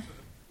 Yeah.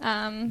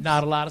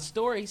 Not a lot of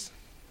stories.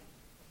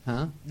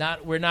 Huh?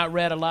 We're not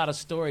read a lot of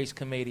stories,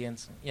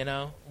 comedians. You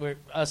know, we're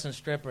us and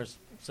strippers,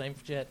 same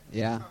shit.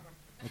 Yeah,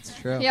 that's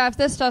true. Yeah, if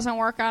this doesn't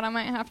work out, I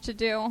might have to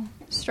do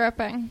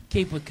stripping.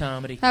 Keep with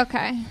comedy.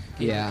 Okay.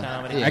 Keep Yeah. with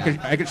comedy. Yeah.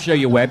 I could show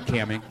you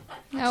webcamming.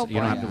 Oh, So you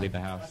don't have boy. to leave the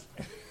house.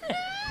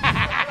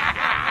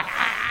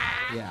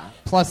 Yeah.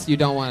 Plus, you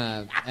don't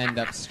want to end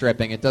up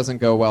stripping. It doesn't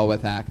go well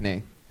with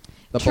acne.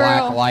 The True.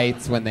 black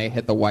lights when they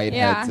hit the white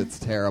Yeah. heads, it's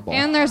terrible.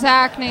 And there's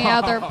acne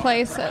other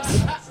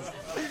places.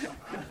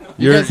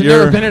 You guys have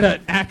never been at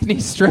an acne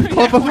strip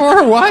club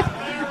before? What?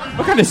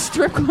 What kind of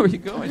strip club are you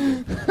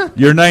going to?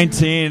 You're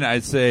 19.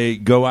 I'd say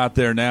go out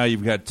there now.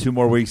 You've got 2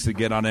 more weeks to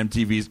get on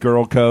MTV's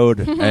Girl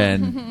Code,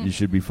 and you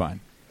should be fine.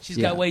 She's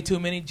got way too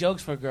many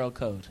jokes for Girl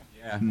Code.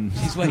 Yeah.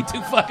 She's way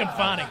too fucking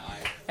funny.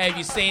 Hey, have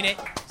you seen it?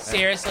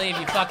 Seriously, have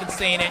you fucking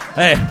seen it?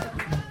 Hey,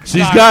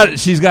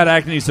 she's got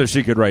acne, so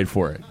she could write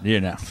for it. You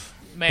know,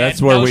 Man,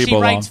 that's where no, we she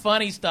belong. writes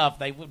funny stuff.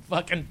 They would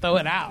fucking throw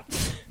it out.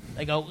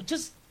 They go,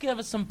 just give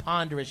us some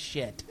ponderous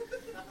shit.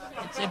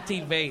 It's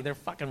MTV. They're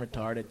fucking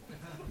retarded.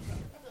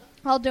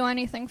 I'll do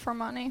anything for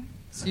money.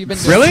 So you've been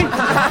Really?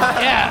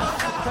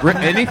 Yeah.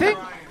 Anything?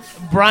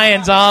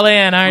 Brian's all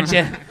in, aren't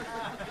you?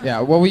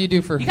 Yeah, what will you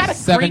do for got a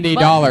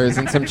 $70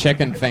 and some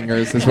chicken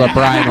fingers is what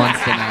Brian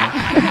wants to know.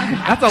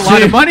 That's a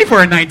lot of money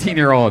for a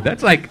 19-year-old.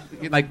 That's like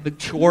the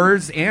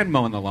chores and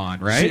mowing the lawn,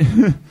 right?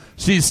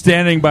 She's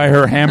standing by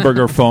her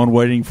hamburger phone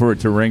waiting for it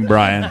to ring,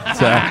 Brian.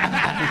 So.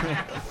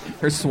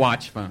 Her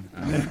Swatch phone.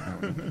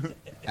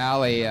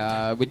 Allie,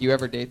 would you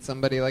ever date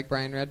somebody like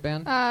Brian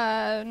Redband?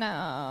 No.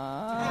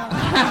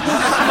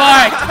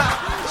 Smart.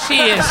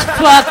 She is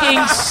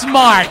fucking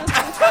smart.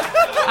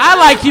 I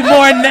like you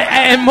more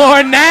and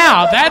more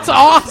now. That's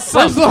awesome.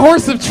 Where's the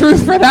horse of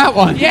truth for that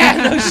one? Yeah,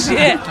 no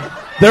shit.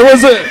 There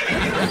was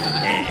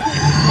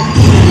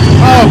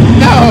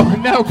Oh,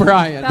 no,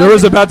 Brian. there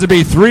was about to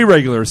be 3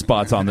 regular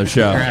spots on the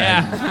show.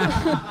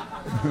 Yeah.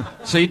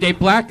 So you date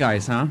black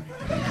guys, huh?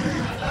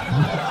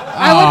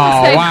 I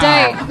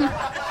wouldn't say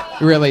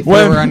date. Really threw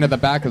her under the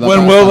back of the When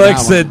bus Will on that Lex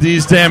one. said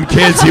these damn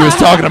kids, he was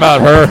talking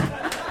about her.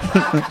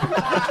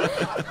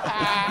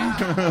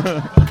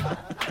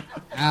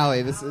 Allie,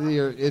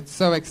 it's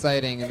so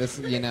exciting, and this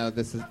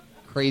is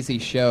crazy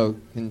show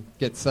can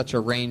get such a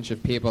range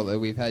of people that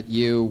we've had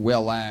you,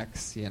 Will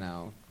X,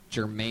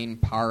 Jermaine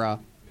Parra.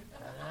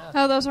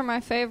 Oh, those are my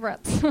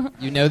favorites.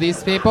 You know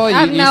these people? I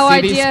have you no see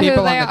idea these who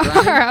people they on the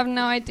are. ground? I have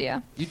no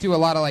idea. You do a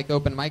lot of like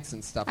open mics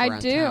and stuff I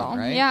around do. town,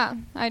 right? Yeah,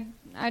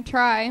 I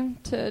try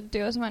to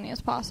do as many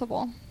as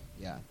possible.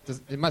 Yeah.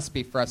 It must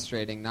be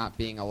frustrating not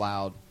being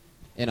allowed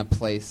in a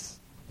place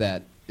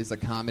that is a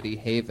comedy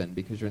haven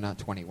because you're not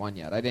 21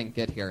 yet. I didn't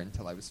get here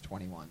until I was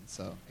 21,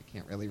 so I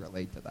can't really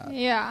relate to that.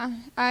 Yeah,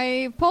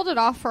 I pulled it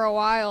off for a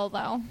while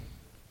though,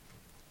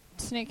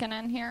 sneaking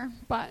in here,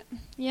 but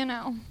you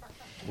know.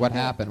 What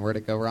happened? Where'd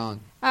it go wrong?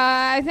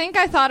 I think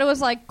I thought it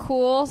was like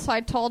cool, so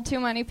I told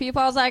too many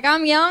people. I was like,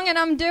 I'm young and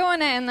I'm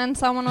doing it, and then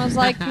someone was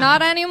like,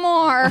 not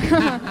anymore.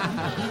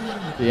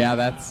 Yeah,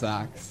 that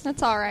sucks.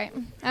 That's all right.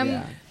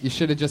 Yeah. You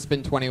should have just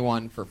been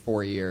 21 for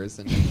 4 years,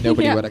 and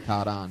nobody Yeah. would have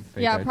caught on.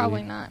 Yeah,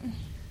 probably not.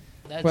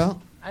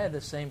 Well- I had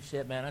the same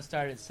shit, man. I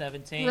started at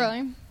 17.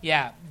 Really?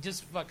 Yeah,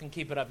 just fucking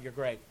keep it up. You're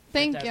great.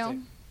 Thank Fantastic.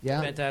 you.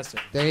 Yeah.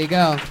 Fantastic. There you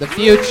go. The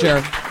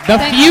future. The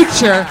Thanks.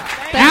 future.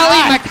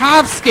 Allie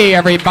Makovsky,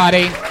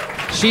 everybody.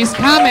 She's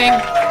coming.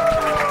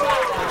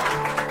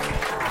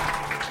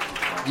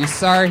 You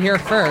saw her here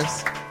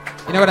first.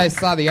 You know what I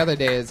saw the other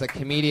day is a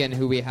comedian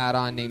who we had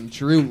on named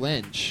Drew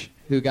Lynch,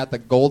 who got the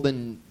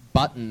golden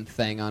button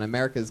thing on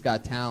America's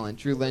Got Talent.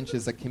 Drew Lynch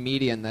is a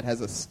comedian that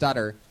has a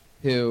stutter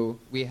who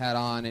we had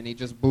on, and he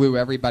just blew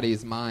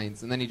everybody's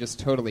minds, and then he just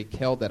totally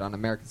killed it on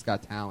America's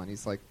Got Talent.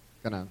 He's like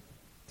gonna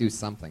do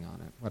something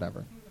on it,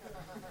 whatever.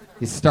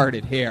 He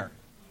started here.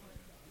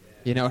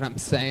 You know what I'm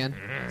saying?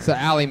 So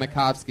Allie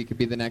Makovsky could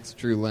be the next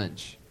Drew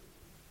Lynch.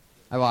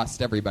 I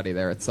lost everybody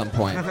there at some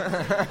point.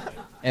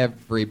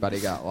 Everybody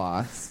got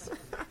lost.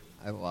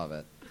 I love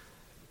it.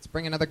 Let's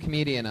bring another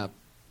comedian up.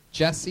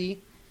 Jesse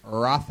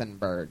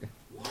Rothenberg.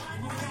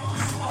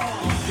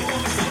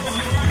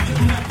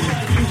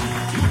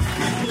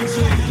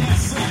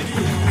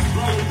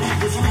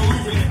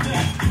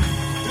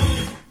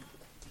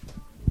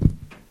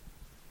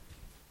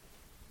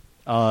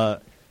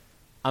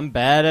 I'm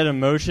bad at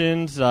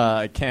emotions.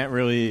 I can't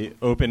really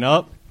open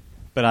up,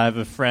 but I have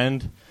a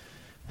friend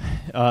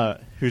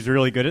who's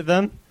really good at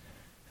them.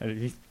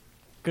 He's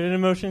good at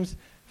emotions.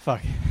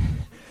 Fuck.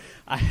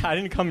 I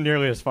didn't come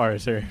nearly as far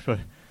as her, but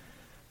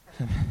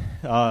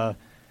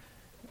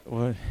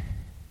what?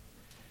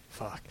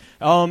 Fuck.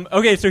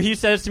 Okay, so he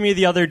says to me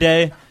the other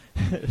day,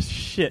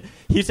 shit.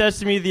 He says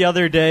to me the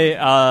other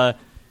day,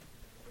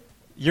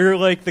 you're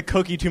like the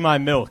cookie to my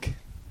milk.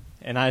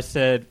 And I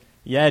said,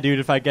 yeah, dude,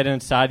 if I get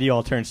inside you,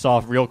 I'll turn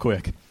soft real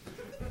quick.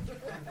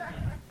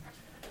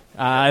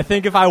 I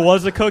think if I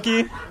was a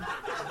cookie,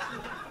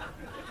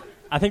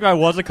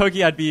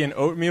 I'd be an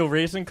oatmeal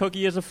raisin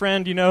cookie as a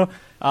friend, you know.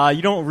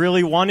 You don't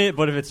really want it,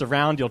 but if it's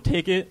around, you'll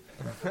take it.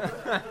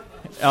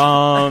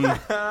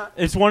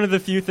 It's one of the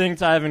few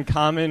things I have in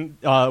common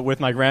with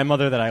my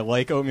grandmother that I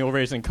like oatmeal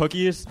raisin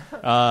cookies.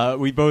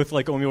 We both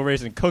like oatmeal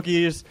raisin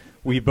cookies.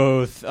 We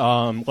both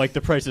like The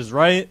Price is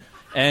Right.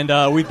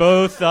 And we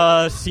both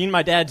seen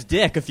my dad's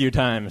dick a few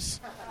times.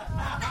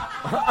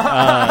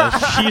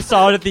 She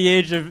saw it at the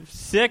age of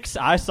 6.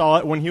 I saw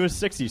it when he was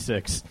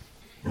 66.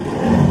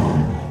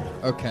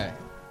 Okay.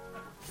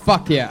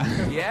 Fuck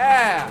yeah.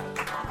 Yeah.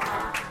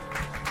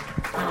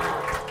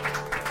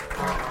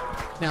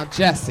 Now,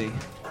 Jesse.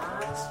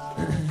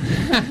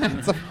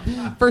 It's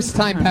the first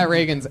time Pat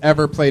Reagan's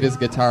ever played his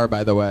guitar,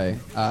 by the way,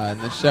 in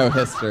the show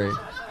history.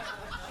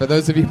 For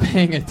those of you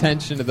paying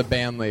attention to the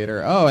band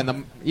leader. Oh,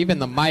 and even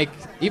the mic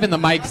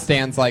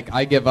stands like,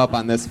 I give up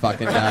on this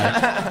fucking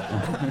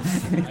guy.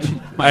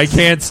 I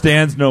can't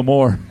stand no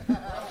more.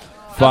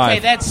 5. Okay,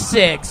 that's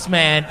 6,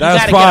 man.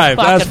 That's you gotta 5.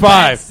 Get a That's fucking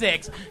 5.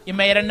 6. You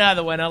made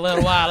another one a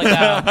little while ago. You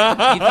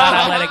thought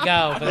I let it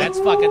go, but that's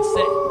fucking 6.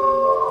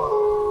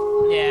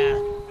 Yeah.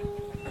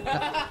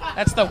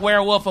 That's the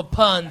werewolf of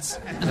puns.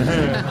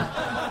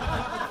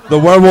 The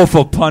werewolf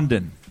of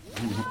Pundin.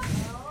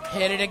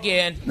 Hit it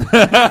again.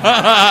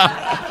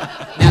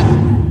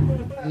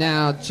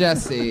 Now,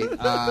 Jesse,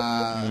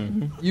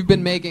 you've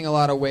been making a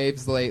lot of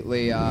waves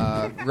lately,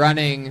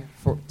 running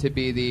to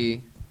be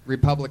the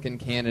Republican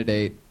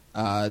candidate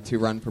to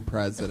run for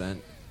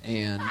president.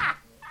 And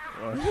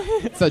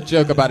it's a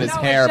joke about his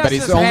hair, but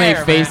he's only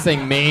hair,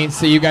 facing me,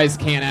 so you guys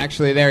can't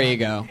actually. There you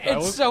go.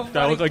 It's so funny.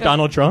 That look like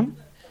Donald Trump?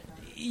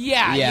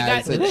 Yeah. Yeah,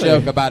 it's a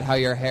joke about how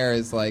your hair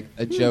is like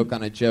a joke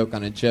on a joke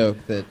on a joke.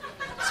 That's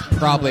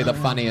probably the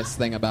funniest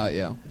thing about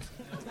you.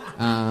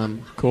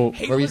 Cool.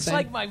 He what were you looks saying?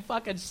 like my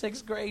fucking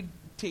 6th grade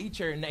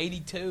teacher in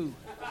 '82.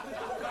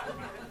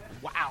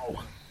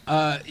 Wow.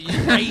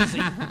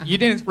 Crazy. You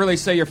didn't really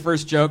say your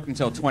first joke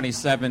until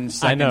 27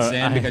 seconds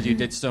in because you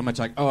did so much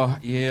like, oh,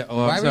 yeah.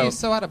 Oh, Why were you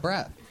so out of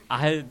breath?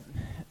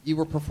 You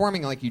were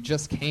performing like you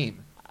just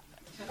came.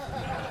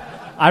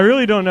 I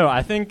really don't know.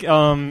 I think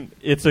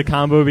it's a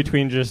combo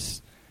between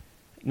just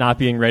not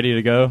being ready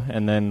to go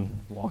and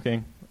then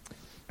walking.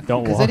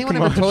 Don't walk. Has anyone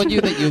ever much. told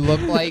you that you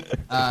look like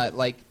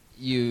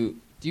you?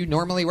 Do you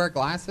normally wear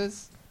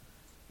glasses?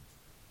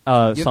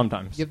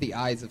 Sometimes. You have the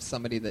eyes of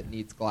somebody that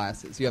needs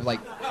glasses. You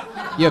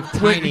have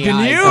tiny can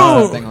eyes you-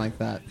 or something like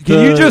that.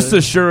 Can you just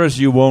assure us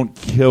you won't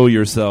kill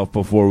yourself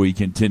before we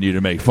continue to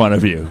make fun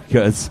of you?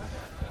 Because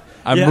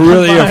I'm Yeah,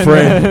 really I'm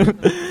fine.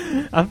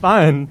 afraid. I'm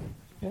fine.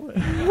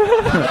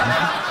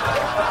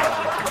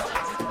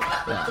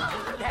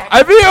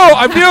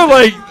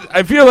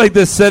 I feel like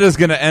this set is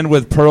gonna end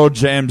with Pearl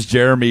Jam's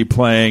Jeremy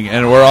playing,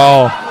 and we're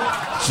all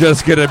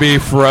just gonna be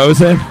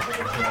frozen.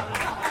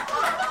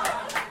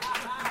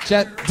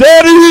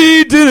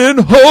 Daddy didn't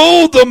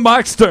hold the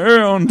mic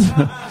stand.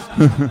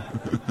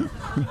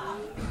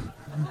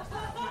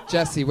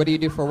 Jesse, what do you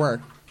do for work?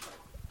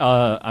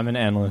 I'm an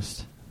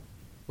analyst.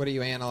 What are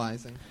you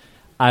analyzing?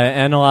 I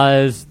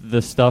analyze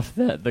the stuff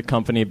that the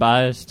company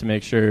buys to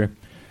make sure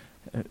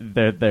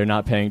that they're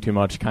not paying too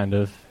much, kind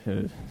of.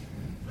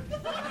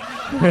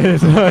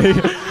 It's like,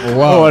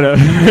 Whoa. whatever.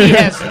 He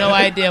has no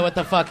idea what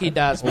the fuck he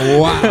does.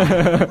 Wow.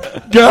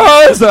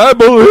 Guys, I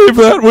believe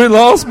that we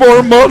lost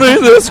more money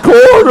this quarter.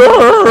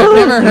 I've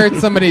never heard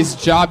somebody's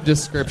job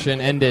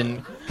description end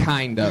in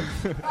kind of.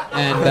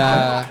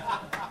 And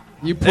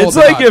you pulled It's it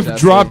like off, if Jesse.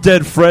 Drop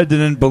Dead Fred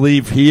didn't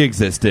believe he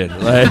existed.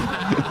 Like,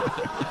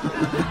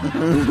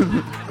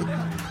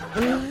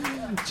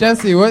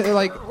 Jesse, what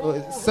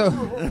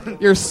so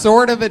you're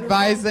sort of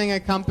advising a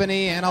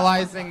company,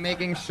 analyzing,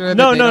 making sure that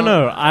No. they don't-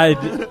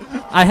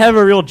 I have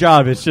a real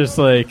job. It's just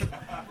like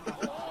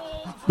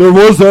there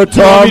was that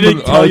you want time. me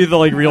to tell you the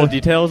like real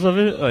details of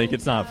it? Like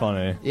it's not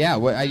funny. Yeah,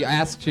 I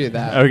asked you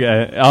that.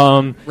 Okay.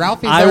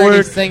 Ralphie's I already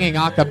work- singing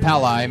a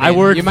cappella. I mean, I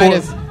work you might for-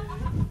 as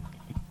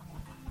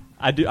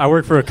I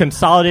work for a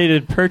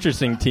consolidated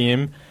purchasing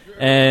team,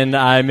 and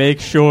I make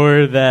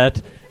sure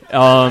that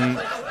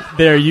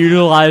they're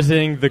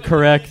utilizing the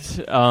correct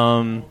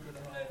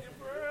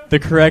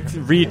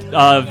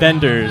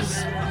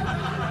vendors.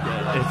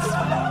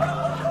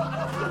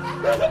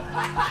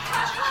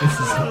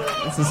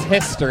 This is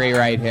history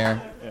right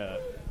here. Yeah.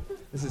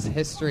 This is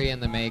history in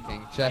the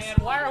making. Man,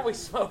 why are we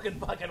smoking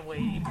fucking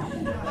weed?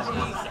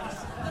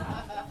 Jesus.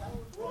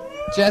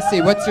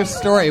 Jesse, what's your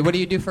story? What do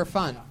you do for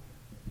fun?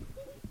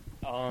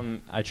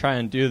 I try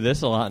and do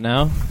this a lot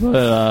now,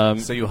 but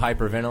So you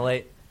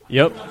hyperventilate?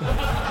 Yep.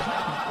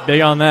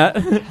 Big on that.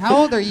 How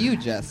old are you,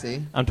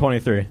 Jesse? I'm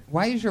 23.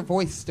 Why is your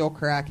voice still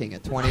cracking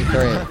at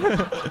 23?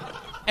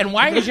 And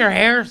why is your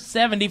hair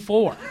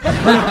 74? There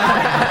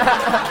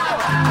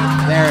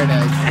it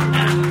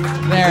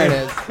is. There it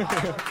is.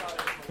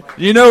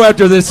 You know,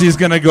 after this, he's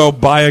gonna go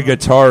buy a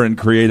guitar and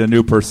create a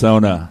new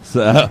persona.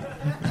 So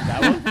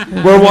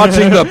we're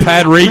watching the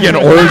Pat Regan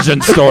origin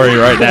story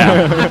right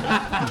now.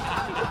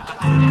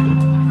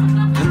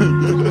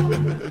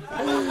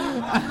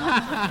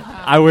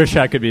 I wish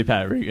I could be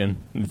Pat Regan.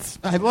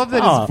 I love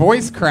that his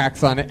voice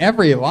cracks on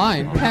every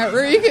line. Pat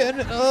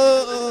Regan.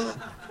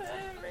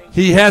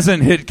 He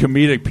hasn't hit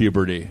comedic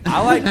puberty.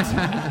 I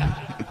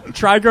like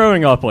Try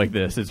growing up like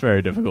this. It's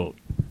very difficult.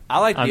 the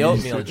I'm oatmeal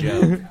used to-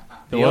 joke.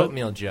 The what?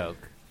 oatmeal joke.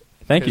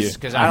 Thank you.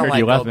 Because I I don't heard like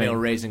you laughing. oatmeal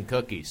raisin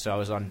cookies, so I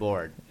was on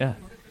board. Yeah.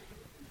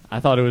 I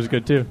thought it was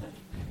good too.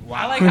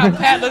 I like how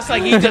Pat looks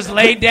like he just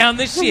laid down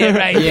the shit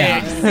right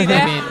Yeah. there. You see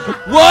that? I mean,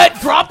 What?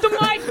 Drop the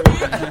mic?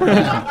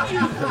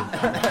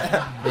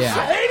 yeah. I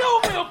hate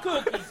oatmeal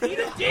cookies. Eat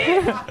a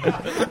dick.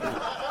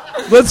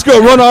 Let's go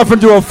run off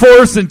into a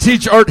forest and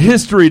teach art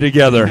history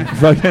together.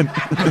 Fucking.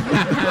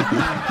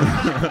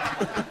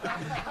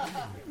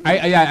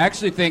 I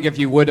actually think if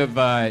you would have,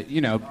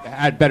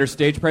 had better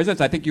stage presence,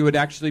 I think you would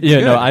actually be Yeah,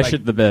 good. no, I Like,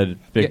 shit the bed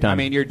big time. I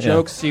mean, your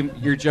jokes seem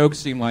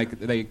like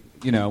they,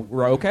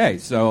 were okay.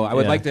 So I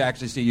would Yeah. like to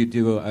actually see you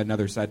do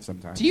another set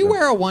sometime. Do you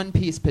wear a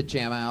one-piece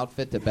pajama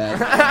outfit to bed?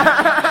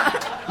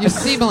 You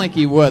seem like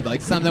you would,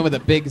 like something with a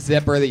big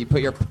zipper that you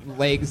put your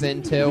legs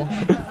into.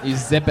 You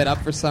zip it up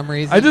for some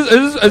reason. I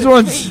just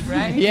want.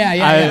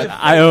 Yeah.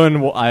 I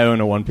own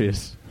a one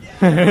piece.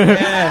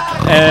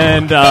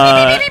 And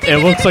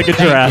it looks like a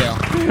giraffe.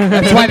 Thank you.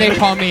 That's why they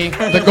call me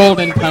the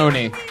Golden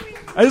Pony.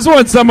 I just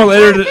want someone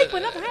later to.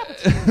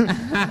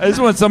 I just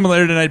want someone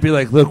later tonight to be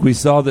like, "Look, we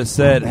saw this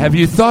set. Have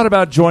you thought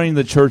about joining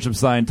the Church of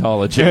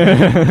Scientology?"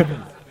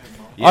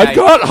 I've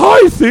got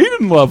high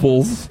thetan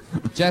levels.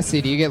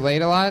 Jesse, do you get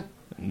laid a lot?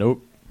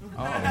 Nope.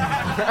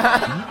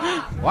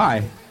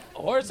 Why?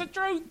 Horse of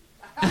truth.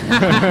 I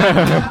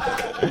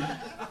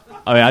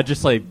mean, I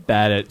just like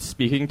bad at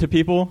speaking to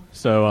people,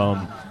 so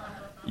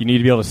you need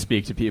to be able to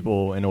speak to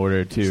people in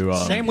order to.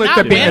 Same with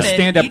Not being a bad.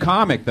 stand-up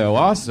comic, though.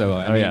 Also,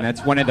 I mean, yeah.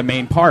 that's one of the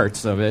main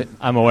parts of it.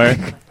 I'm aware,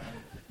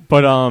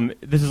 but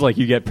this is like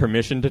you get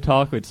permission to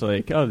talk. It's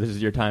like, oh, this is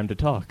your time to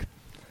talk.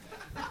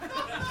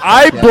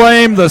 I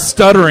blame the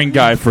stuttering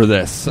guy for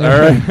this. All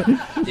right.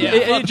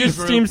 Yeah, It just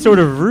seems sort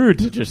of rude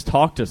to just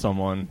talk to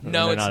someone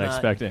No, they're it's not not.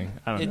 expecting.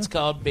 I don't It's know.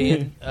 called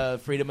being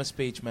freedom of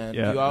speech, man.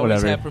 Yeah, you always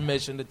whatever. have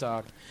permission to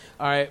talk.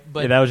 All right,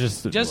 but Yeah, that was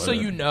just so whatever.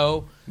 you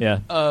know, Yeah.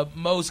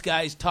 most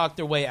guys talk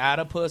their way out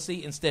of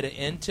pussy instead of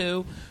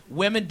into.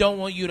 Women don't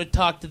want you to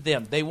talk to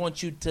them; they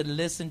want you to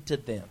listen to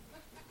them.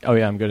 Oh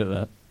yeah, I'm good at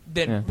that.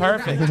 Then Yeah.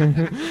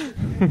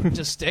 perfect.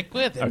 Just stick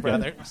with it, Okay.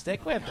 brother.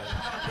 Stick with it.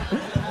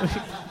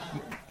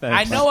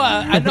 Thanks.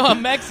 I know a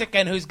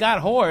Mexican who's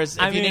got whores.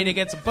 If you need to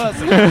get some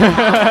pussy,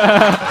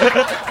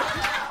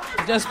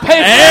 just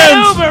pay for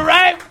an Uber,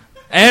 right?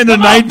 And a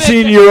Come on, Victor.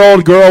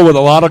 19-year-old girl with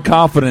a lot of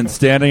confidence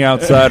standing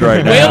outside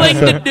right now.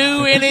 Willing to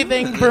do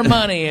anything for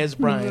money, as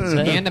Brian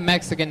said. And a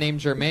Mexican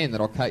named Jermaine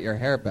that'll cut your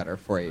hair better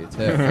for you, too.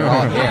 They're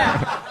all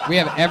here. We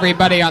have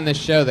everybody on this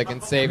show that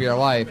can save your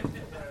life.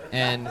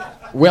 And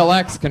Will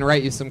X can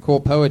write you some cool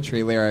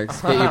poetry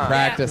lyrics, get you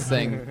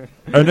practicing.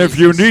 And if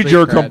you need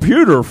your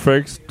computer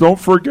fixed, don't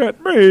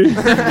forget me.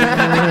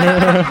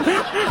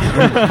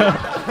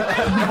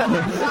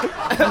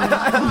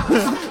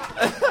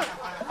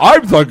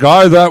 I'm the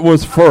guy that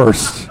was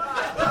first.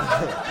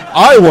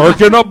 I work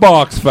in a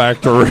box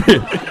factory.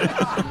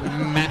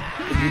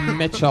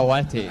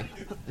 Micheletti,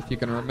 if you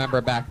can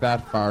remember back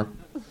that far.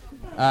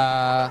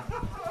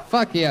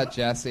 Fuck yeah,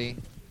 Jesse.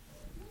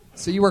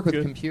 So you work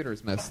with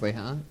computers mostly,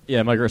 huh?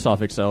 Yeah,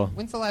 Microsoft Excel.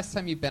 When's the last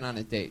time you've been on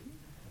a date?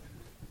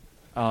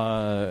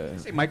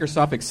 Say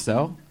Microsoft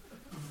Excel?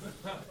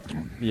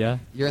 Yeah.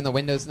 You're in the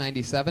Windows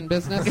 97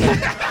 business?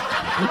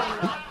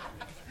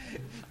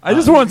 I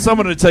just want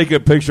someone to take a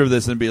picture of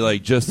this and be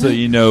like, just so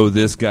you know,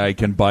 this guy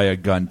can buy a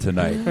gun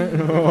tonight.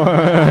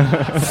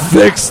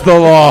 Fix the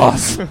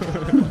loss.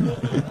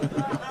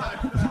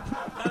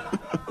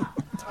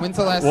 When's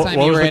the last time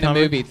you were in a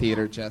movie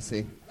theater,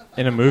 Jesse?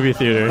 In a movie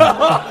theater.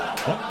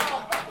 What's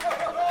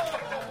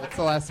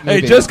the last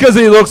movie? Hey, just because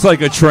he looks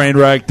like a train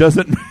wreck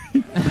doesn't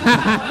mean...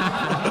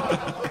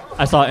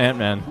 I saw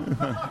Ant-Man.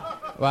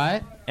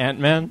 What?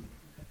 Ant-Man?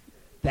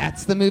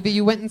 That's the movie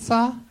you went and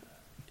saw?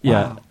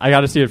 Yeah, Wow. I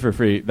got to see it for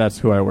free. That's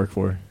who I work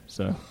for.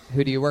 So.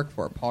 Who do you work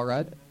for? Paul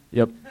Rudd?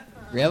 Yep.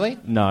 Really?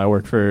 No, I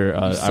work for.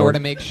 You sort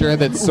of make sure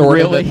that sort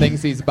of the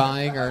things he's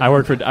buying are. I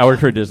work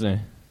for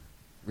Disney.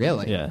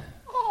 Really? Yeah.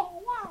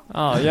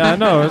 Oh yeah, I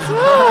know. It's,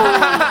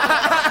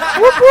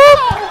 Whoop, whoop.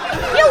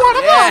 You're one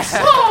of us.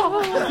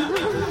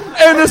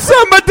 And the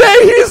summer day,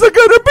 he's going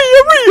to be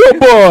a real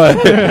boy.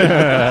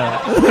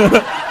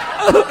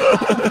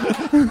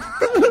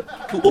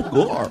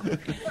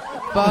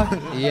 Fuck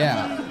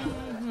yeah.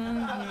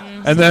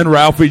 And then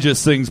Ralphie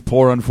just sings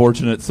Poor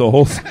Unfortunate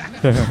Souls.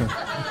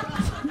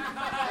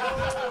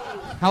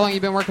 How long you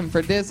been working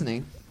for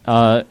Disney?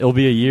 It'll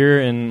be a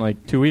year in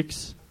like 2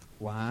 weeks.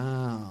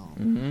 Wow.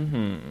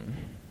 Mm-hmm.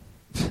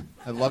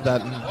 I love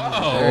that.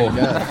 Very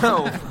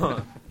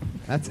good.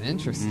 That's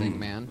interesting,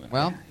 man.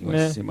 Well, You want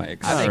to see my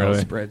Excel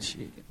really.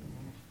 spreadsheet?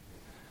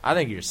 I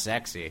think you're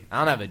sexy. I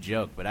don't have a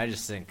joke, but I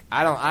just think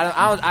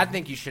I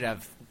think you should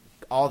have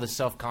all the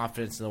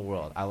self-confidence in the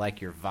world. I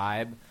like your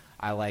vibe.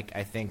 I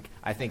think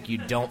you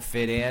don't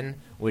fit in,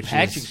 which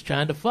Patrick's is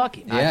trying to fuck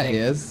it. yeah, he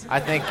is. I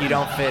think you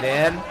don't fit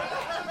in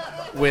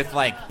with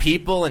like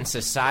people and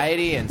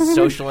society and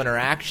social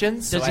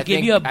interactions. Does so it I give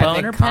think, you a I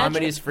boner, think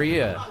comedy's for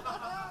you.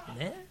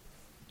 Yeah.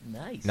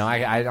 Nice. No,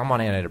 I'm on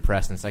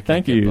antidepressants. I can't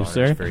Thank get you, boners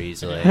sir. very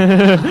easily.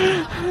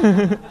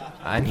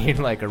 I need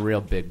like a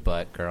real big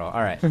butt, girl.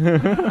 All right.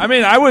 I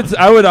mean, I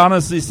would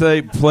honestly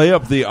say play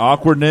up the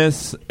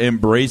awkwardness,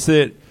 embrace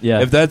it.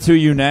 Yeah. If that's who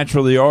you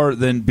naturally are,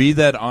 then be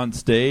that on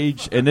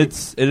stage, and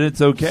it's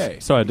okay.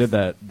 So I did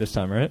that this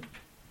time, right?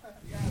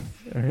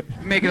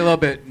 Make it a little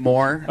bit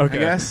more, Okay. I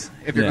guess,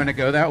 if you're Yeah. going to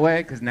go that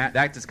way, because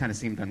that just kind of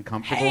seemed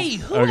uncomfortable. Hey,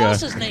 who Okay.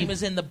 else's name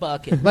is in the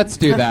bucket? Let's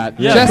do that.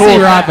 Yeah, Jesse cool.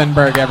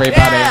 Rothenberg, everybody.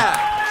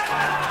 Yeah.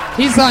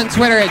 He's on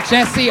Twitter at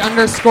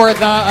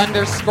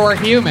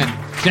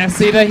Jesse_the_human.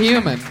 Jesse the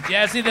Human.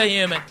 Jesse the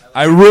Human.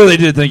 I really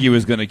did think he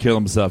was going to kill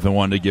himself and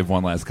wanted to give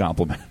one last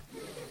compliment.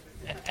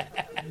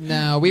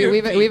 No,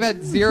 we've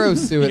had zero You're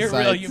suicides.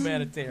 real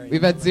humanitarian.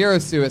 We've had 0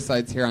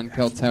 suicides here on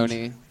Kill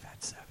Tony.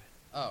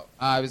 Oh,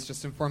 I was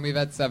just informed we've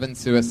had 7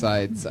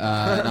 suicides in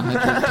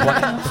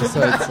 120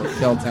 episodes of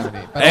Kill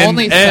Tony, but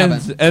only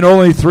 7. And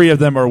only 3 of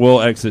them are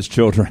Will X's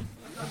children.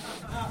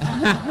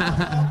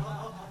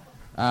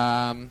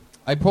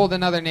 I pulled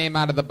another name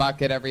out of the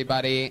bucket,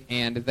 everybody,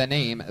 and the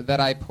name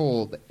that I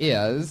pulled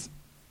is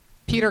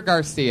Peter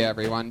Garcia,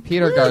 everyone.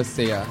 Peter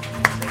Garcia.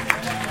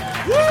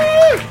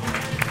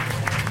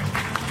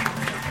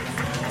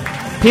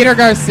 Peter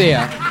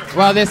Garcia.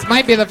 Well, this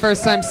might be the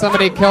first time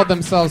somebody killed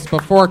themselves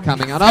before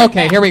coming on.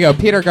 Okay, here we go.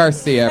 Peter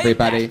Garcia,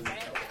 everybody.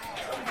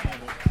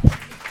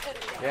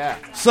 Yeah.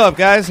 What's up,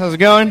 guys? How's it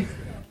going?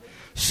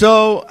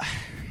 So,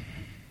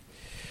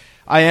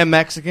 I am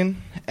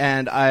Mexican,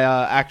 and I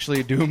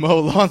actually do mow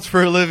lawns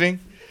for a living.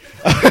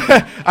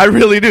 I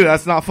really do.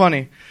 That's not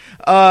funny.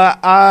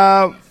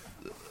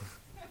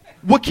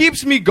 What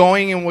keeps me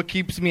going and what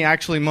keeps me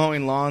actually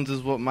mowing lawns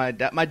is what my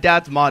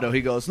dad's motto.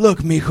 He goes, "Look,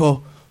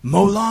 mijo,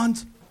 mow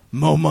lawns,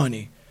 mow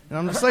money." And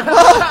I'm just like,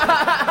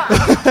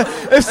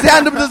 well, if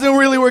stand-up doesn't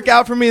really work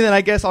out for me, then I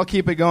guess I'll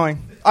keep it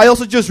going. I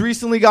also just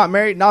recently got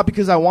married, not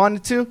because I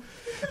wanted to,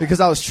 because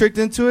I was tricked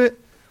into it.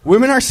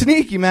 Women are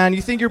sneaky, man.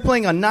 You think you're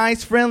playing a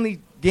nice,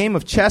 friendly game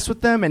of chess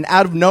with them, and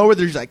out of nowhere,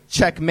 they're just like,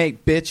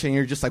 checkmate, bitch, and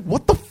you're just like,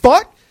 what the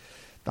fuck?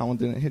 That one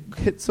didn't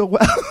hit so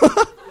well.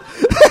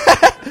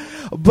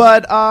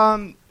 But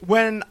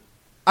when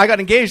I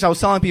got engaged. I was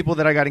telling people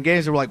that I got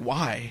engaged. They were like,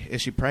 why?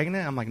 Is she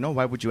pregnant? I'm like, no,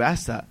 why would you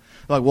ask that?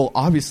 They're like, well,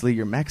 obviously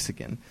you're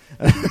Mexican.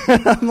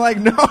 I'm like,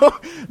 no,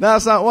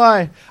 that's not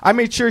why. I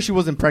made sure she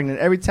wasn't pregnant.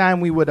 Every time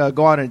we would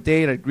go out on a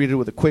date, I'd greet her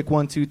with a quick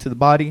 1-2 to the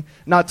body.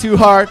 Not too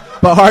hard,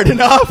 but hard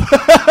enough.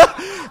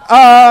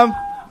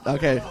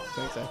 Okay.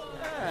 Thanks, Ed.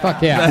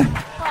 Fuck yeah.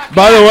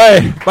 By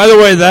the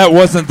way, that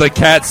wasn't the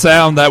cat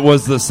sound. That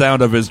was the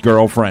sound of his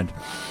girlfriend.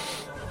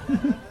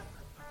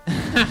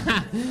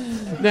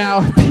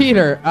 Now,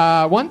 Peter,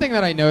 one thing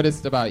that I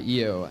noticed about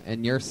you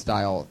and your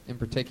style in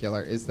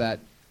particular is that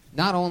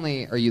not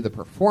only are you the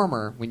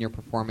performer when you're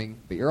performing,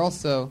 but you're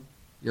also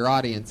your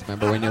audience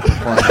member when you're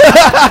performing.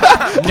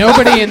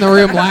 Nobody in the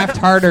room laughed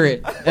harder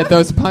at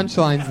those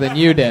punchlines than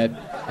you did.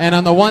 And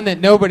on the one that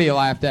nobody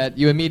laughed at,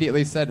 you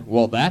immediately said,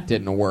 well, that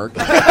didn't work.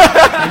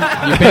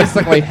 You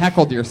basically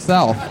heckled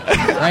yourself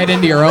right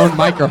into your own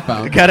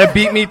microphone. You gotta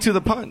beat me to the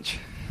punch.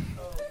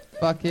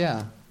 Fuck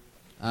yeah.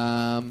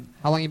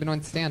 How long you been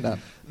on stand-up?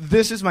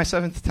 This is my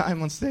 7th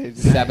time on stage.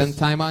 7th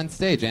time on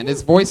stage, and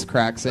his voice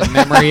cracks in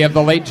memory of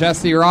the late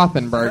Jesse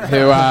Rothenberg,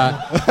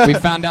 who we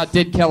found out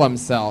did kill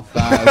himself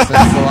since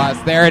the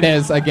last. There it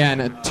is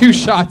again. 2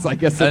 shots, I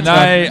guess. And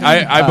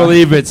I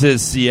believe it's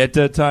his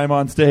Sieta time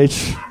on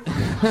stage.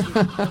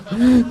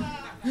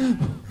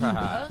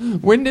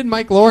 When did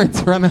Mike Lawrence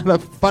run out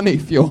of funny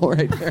fuel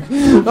right there?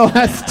 The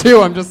last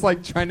 2, I'm just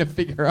like trying to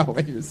figure out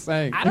what you're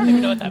saying. I don't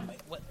even know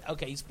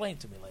okay, explain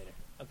it to me later.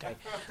 Okay.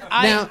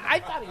 I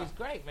thought he was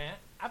great, man.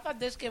 I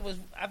thought this kid was.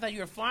 I thought you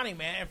were funny,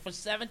 man. And for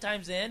 7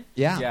 times in,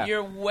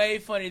 you're way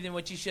funnier than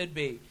what you should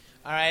be.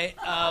 All right,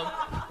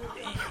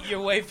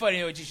 you're way funnier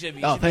than what you should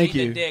be. You should thank be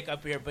eating you. a dick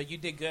up here, but you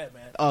did good,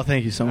 man. Oh,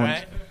 thank you so much. All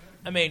right?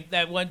 I mean,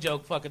 that one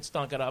joke fucking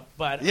stunk it up,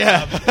 but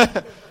yeah,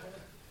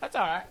 that's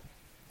all right.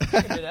 I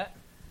can do that.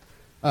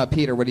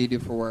 Peter, what do you do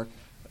for work?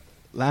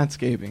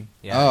 Landscaping.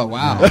 Yeah. Oh,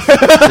 wow.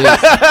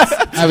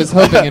 I was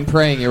hoping and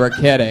praying you were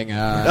kidding.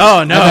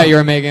 Oh, no. I thought you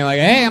were making like,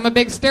 hey, I'm a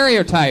big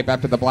stereotype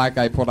after the black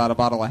guy pulled out a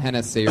bottle of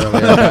Hennessy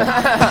earlier. But,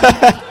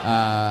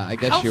 I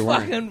guess you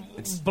weren't.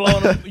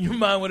 Your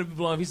mind would have been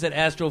blown if he said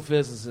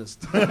astrophysicist.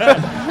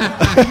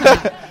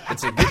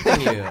 It's a good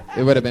thing you...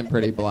 It would have been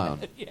pretty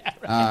blown. Yeah,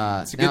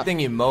 right. It's a good thing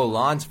you mow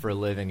lawns for a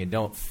living and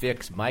don't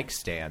fix mic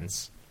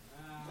stands.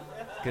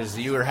 Because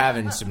you were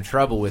having some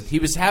trouble with... He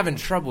was having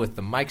trouble with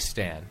the mic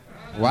stand.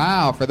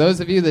 Wow, for those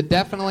of you that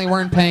definitely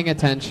weren't paying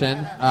attention,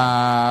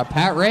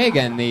 Pat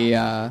Reagan,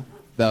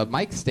 the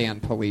mic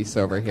stand police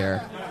over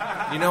here.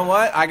 You know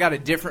what? I got a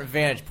different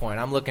vantage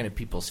point. I'm looking at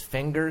people's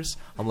fingers.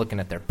 I'm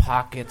looking at their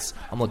pockets.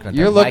 I'm looking at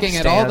You're their mic looking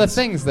at all the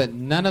things that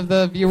none of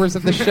the viewers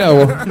of the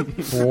show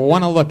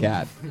want to look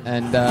at.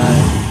 And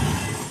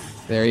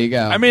there you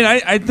go. I mean,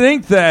 I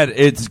think that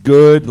it's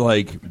good,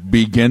 like,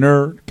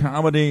 beginner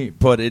comedy,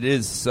 but it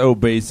is so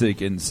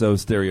basic and so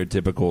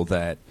stereotypical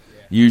that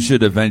you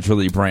should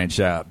eventually branch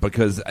out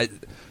because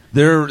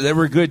there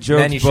were good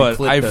jokes,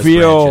 but I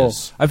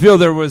feel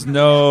there was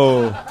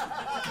no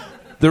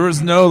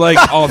like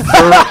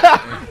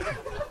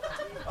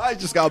I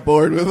just got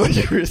bored with what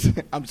you were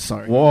saying. I'm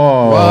sorry.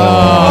 Whoa.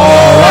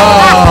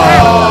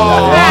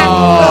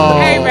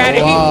 Hey man,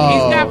 he's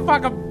got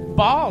fucking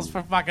balls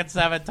for fucking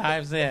 7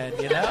 times in.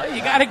 You know,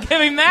 you got to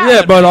give him that.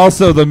 Yeah, but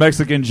also the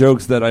Mexican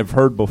jokes that I've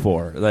heard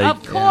before. Like,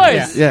 of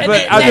course, yeah.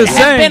 But that I'm just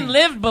have saying, been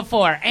lived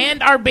before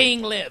and are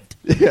being lived.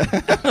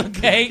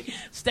 Okay,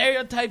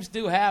 stereotypes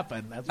do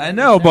happen. That's what I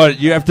know, but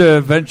you have to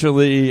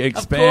eventually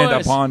expand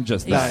course. upon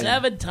just He's that.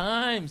 7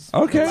 times.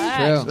 Okay.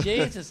 Relax. True.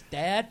 Jesus,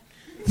 Dad.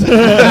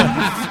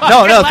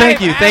 No,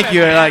 thank you. Thank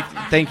you.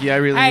 Thank you. I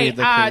really need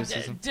the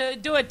criticism.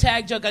 Do a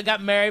tag joke. I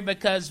got married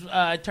because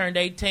I turned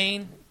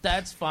 18.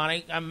 That's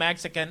funny. I'm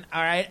Mexican,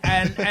 all right?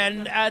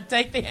 And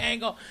take the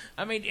angle.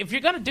 I mean, if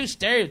you're going to do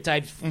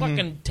stereotypes,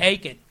 fucking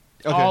take it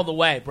all the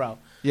way, bro.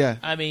 Yeah.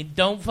 I mean,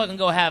 don't fucking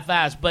go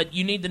half-assed. But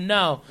you need to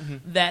know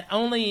that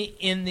only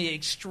in the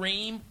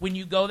extreme, when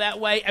you go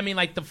that way, I mean,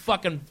 like the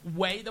fucking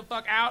way the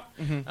fuck out,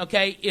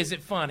 okay, is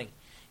it funny.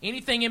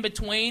 Anything in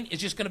between is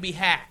just going to be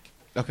hack.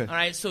 Okay. All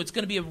right? So it's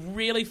going to be a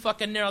really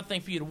fucking narrow thing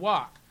for you to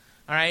walk.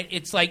 All right,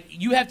 it's like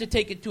you have to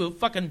take it to a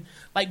fucking,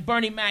 like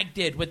Bernie Mac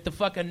did with the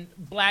fucking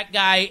black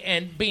guy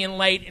and being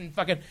late and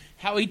fucking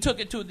how he took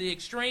it to the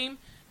extreme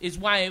is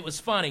why it was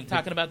funny,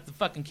 talking about the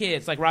fucking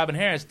kids like Robin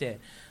Harris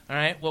did. All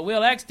right, what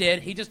Will X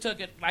did, he just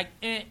took it like,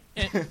 Yeah,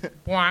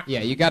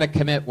 you got to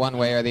commit one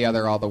way or the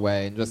other all the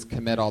way, and just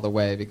commit all the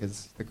way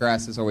because the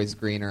grass is always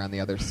greener on the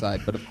other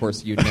side. But of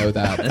course, you know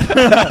that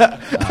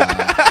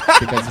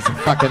because he's a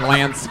fucking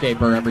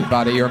landscaper.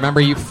 Everybody, you remember,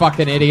 you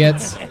fucking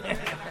idiots.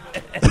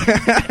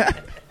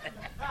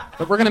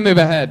 But we're going to move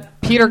ahead.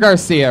 Peter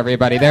Garcia,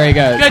 everybody. There he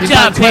goes. Good He's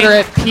job, on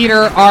Twitter Pete.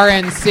 at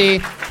PeterRNC.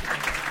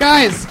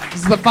 Guys, this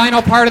is the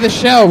final part of the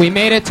show. We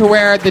made it to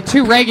where the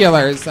 2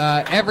 regulars,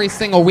 every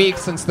single week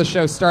since the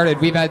show started,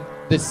 we've had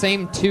the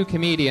same 2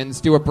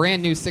 comedians do a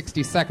brand new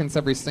 60 seconds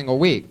every single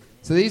week.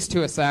 So these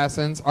 2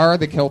 assassins are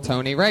the Kill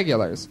Tony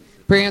regulars.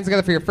 Put your hands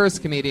together for your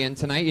first comedian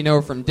tonight. You know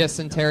her from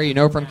Dysentery. You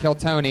know her from Kill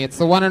Tony. It's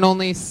the one and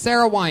only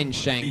Sarah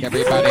Wineshank,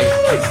 everybody.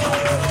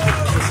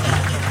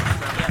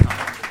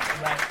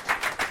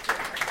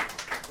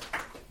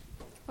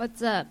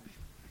 What's up?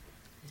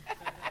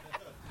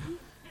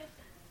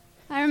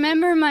 I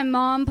remember my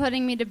mom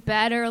putting me to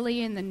bed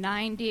early in the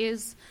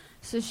 90s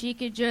so she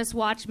could just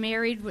watch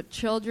Married with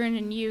Children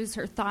and use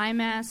her Thigh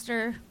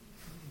Master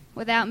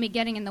without me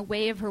getting in the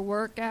way of her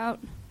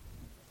workout.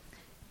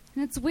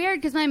 And it's weird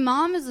because my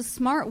mom is a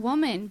smart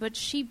woman, but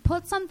she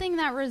put something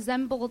that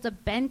resembled a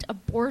bent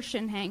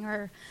abortion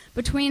hanger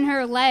between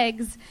her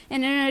legs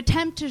in an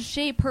attempt to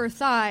shape her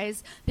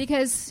thighs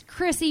because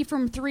Chrissy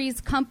from Three's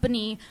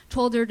Company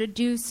told her to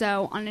do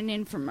so on an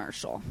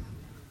infomercial.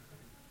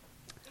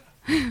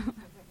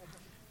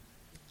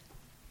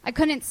 I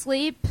couldn't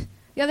sleep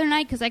the other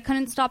night because I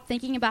couldn't stop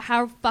thinking about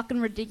how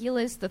fucking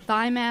ridiculous the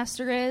Thigh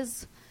Master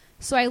is.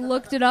 So I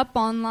looked it up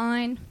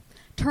online.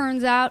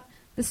 Turns out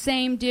the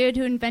same dude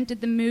who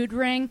invented the mood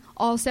ring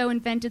also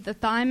invented the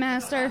Thigh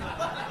Master.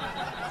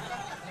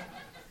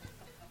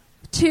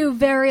 Two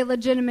very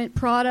legitimate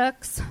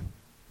products.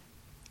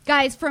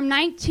 Guys, from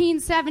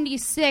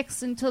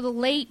 1976 until the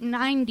late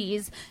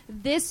 90s,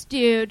 this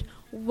dude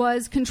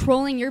was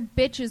controlling your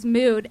bitch's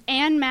mood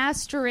and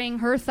mastering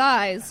her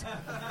thighs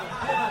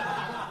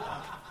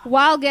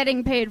while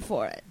getting paid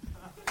for it.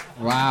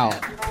 Wow.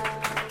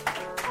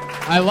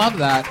 I love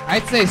that.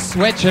 I'd say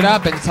switch it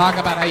up and talk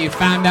about how you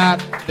found out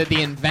that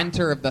the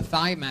inventor of the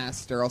Thigh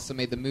Master also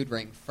made the mood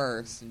ring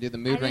first and do the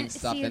mood ring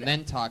stuff and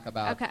then talk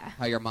about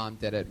how your mom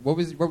did it. What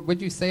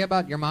would you say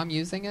about your mom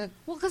using it?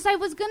 Well, because I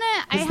was gonna...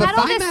 I Is had the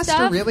all Thigh this Master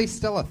stuff. really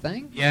still a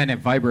thing? Yeah, and it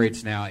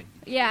vibrates now.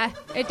 Yeah,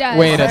 it does.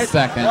 Wait a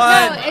second.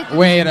 No,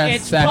 Wait a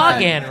It's second.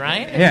 plug-in,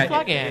 right? It's Yeah,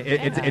 plug-in.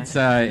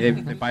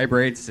 it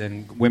vibrates,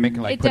 and women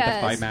can It put the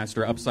does. Thigh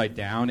Master upside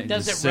down and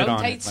Does just it sit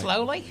on rotate it.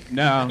 slowly?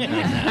 No.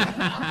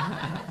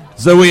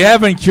 So we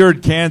haven't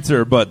cured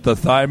cancer, but the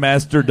Thigh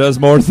Master does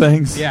more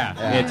things? Yeah.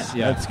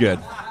 That's good.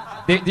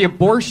 The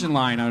abortion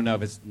line, I don't know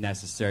if it's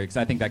necessary, because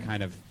I think that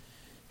kind of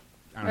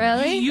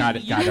Really? got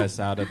us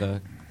out of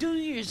the... Do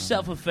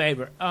yourself a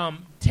favor.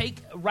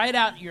 Write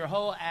out your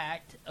whole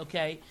act,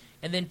 okay,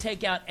 and then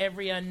take out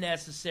every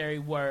unnecessary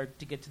word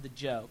to get to the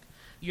joke.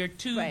 You're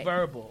too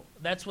verbal.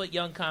 That's what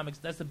young comics.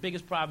 That's the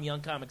biggest problem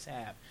young comics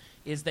have,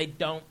 is they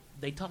talk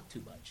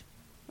too much.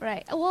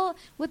 Right. Well,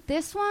 with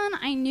this one,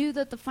 I knew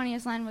that the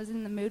funniest line was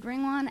in the mood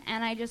ring one,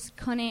 and I just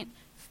couldn't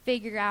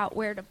figure out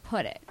where to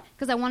put it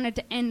because I wanted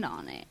to end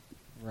on it.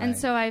 Right. And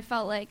so I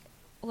felt like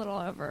a little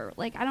over.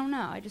 Like, I don't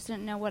know. I just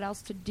didn't know what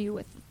else to do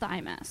with the Thigh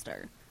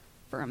Master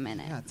for a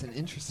minute. Yeah, it's an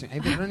interesting... I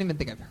don't even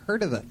think I've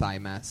heard of the Thigh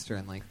Master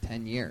in like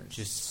 10 years.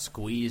 Just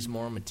squeeze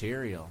more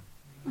material.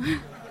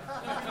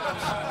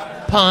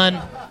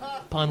 Pun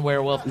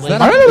werewolf. Is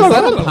that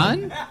a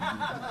pun?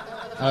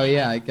 Oh,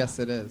 yeah, I guess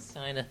it is.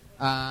 Kind of.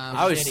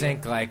 I always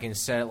think, like,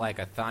 instead of, like,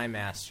 a Thigh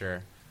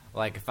Master,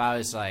 like, if I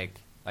was, like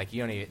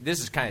you don't even...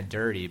 This is kind of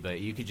dirty, but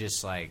you could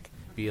just, like,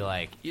 be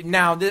like...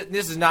 Now,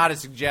 this is not a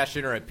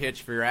suggestion or a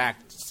pitch for your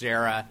act,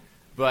 Sarah,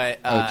 but...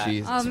 oh,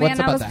 Jesus. Oh, What's man, I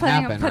about was to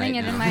planning happen on putting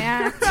right it in now? my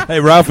act.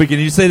 Hey, Ralphie, can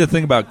you say the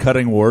thing about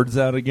cutting words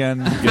out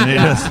again? Can you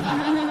just...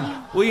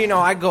 Well, you know,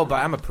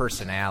 I'm a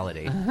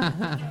personality.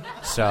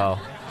 So...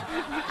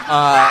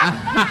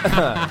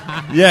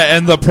 yeah,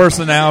 and the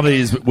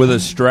personalities with a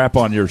strap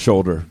on your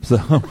shoulder. So,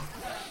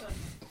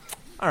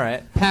 all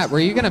right, Pat, were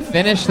you going to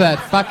finish that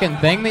fucking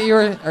thing that you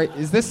were...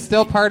 is this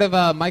still part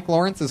of Mike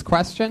Lawrence's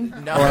question?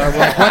 No. Or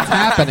what's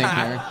happening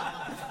here?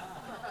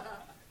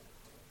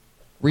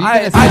 Were you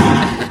going to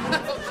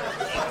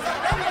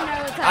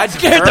I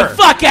scared the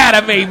fuck out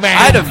of me, man.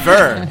 I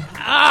defer.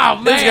 Oh,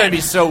 man. This is going to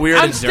be so weird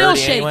I'm and still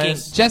dirty shaking.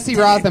 anyways. Jesse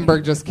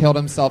Rothenberg just killed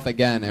himself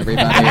again,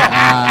 everybody.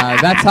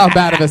 That's how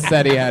bad of a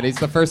set he had. He's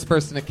the first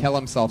person to kill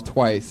himself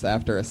twice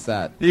after a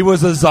set. he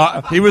was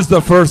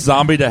the first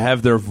zombie to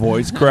have their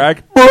voice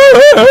crack.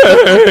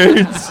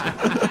 Brains!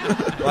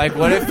 Like,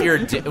 what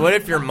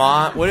if your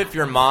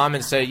mom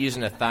instead of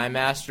using a Thigh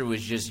Master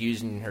was just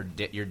using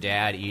your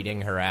dad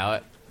eating her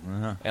out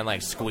and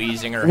like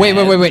squeezing her?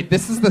 Wait!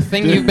 This is the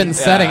thing you've been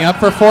setting up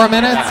for 4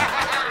 minutes.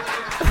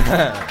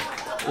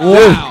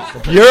 Wow,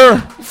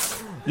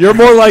 you're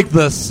more like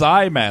the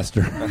Psy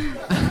Master.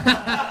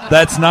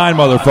 That's 9,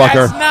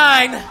 motherfucker.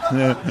 That's 9.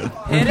 Yeah.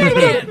 Hit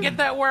it. Get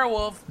that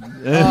werewolf.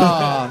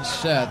 Oh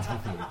shit.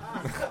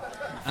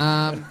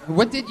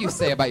 What did you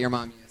say about your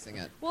mom using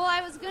it? Well, I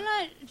was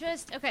gonna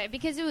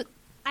because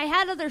I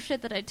had other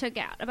shit that I took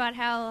out about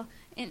how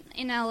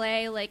in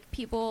LA, like,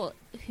 people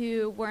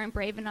who weren't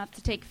brave enough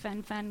to take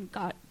Fen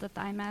got the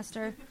Thigh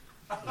Master.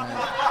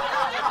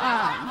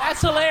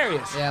 That's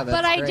hilarious. Yeah, that's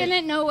but I great.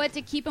 didn't know what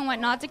to keep and what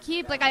not to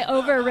keep. Like, I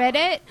overwrote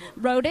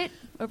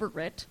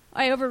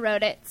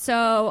it,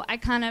 so I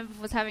kind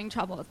of was having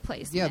trouble with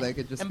placement. Yeah, they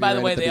could just. And be by the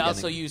right way, at they beginning.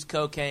 also use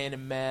cocaine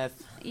and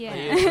meth. Yeah.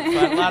 They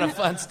use a lot of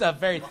fun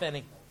stuff. Very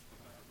thinning.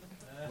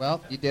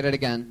 Well, you did it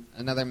again.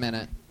 Another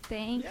minute.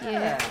 Thank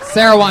you.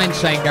 Sarah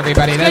Weinshank,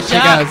 everybody. There Good she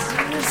job. goes.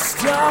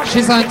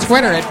 She's on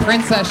Twitter at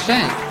Princess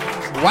Shank.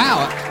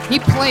 Wow, he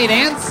played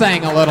and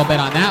sang a little bit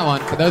on that one,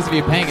 for those of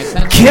you paying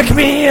attention. Kick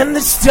me in the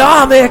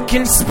stomach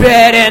and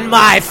spit in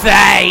my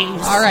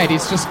face. All right,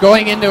 he's just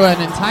going into an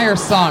entire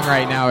song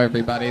right now,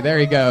 everybody. There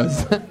he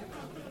goes.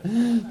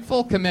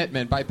 Full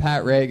Commitment by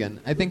Pat Reagan.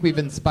 I think we've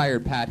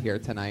inspired Pat here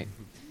tonight.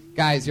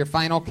 Guys, your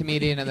final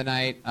comedian of the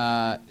night,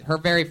 her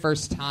very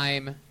first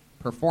time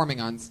performing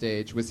on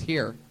stage was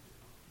here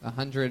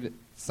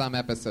 100-some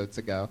episodes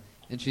ago,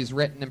 and she's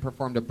written and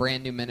performed a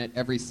brand new minute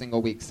every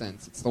single week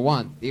since. It's the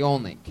one, the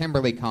only,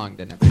 Kimberly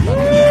Congdon,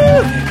 everybody.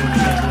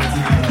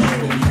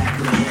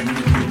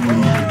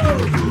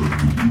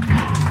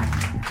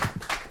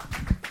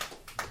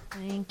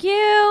 Thank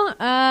you.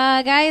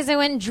 Guys, I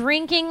went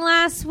drinking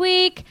last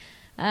week,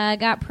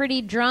 got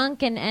pretty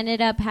drunk, and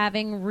ended up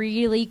having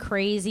really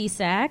crazy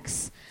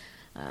sex.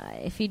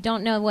 If you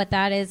don't know what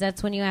that is,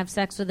 that's when you have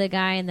sex with a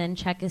guy and then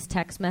check his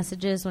text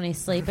messages when he's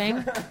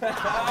sleeping.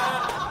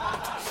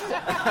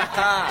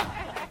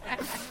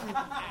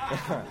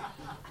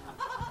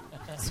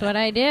 That's what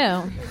I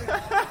do.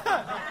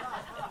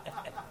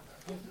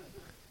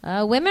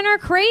 Women are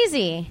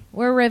crazy.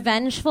 We're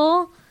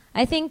revengeful.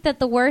 I think that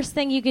the worst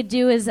thing you could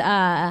do is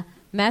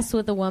mess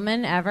with a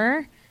woman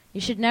ever. You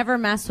should never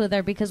mess with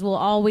her because we'll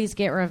always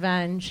get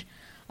revenge.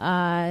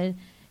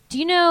 Do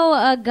you know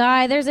a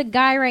guy? There's a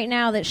guy right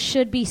now that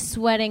should be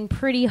sweating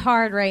pretty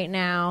hard right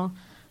now,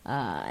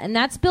 and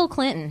that's Bill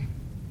Clinton.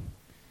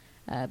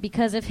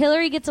 Because if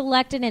Hillary gets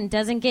elected and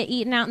doesn't get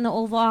eaten out in the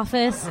Oval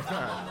Office,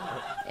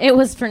 it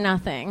was for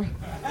nothing.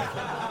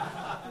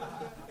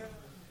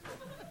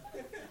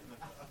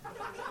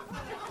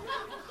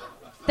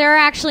 There are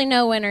actually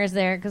no winners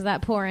there because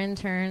that poor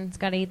intern's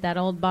got to eat that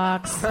old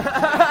box. There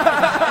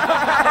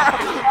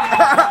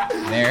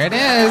it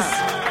is.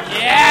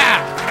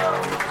 Yeah!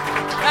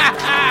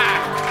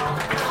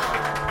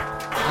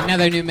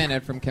 Another new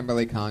minute from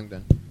Kimberly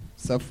Congdon.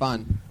 So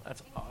fun.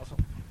 That's awesome.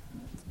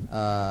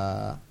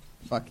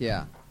 Fuck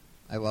yeah.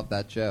 I love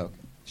that joke.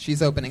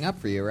 She's opening up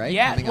for you, right?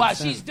 Yeah, Coming up well,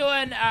 soon. she's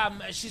doing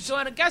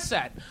a guest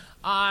set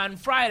on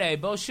Friday,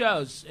 both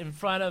shows, in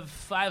front of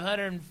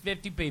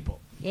 550 people.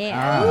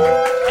 Yeah.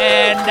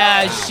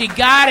 And she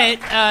got it,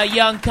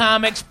 young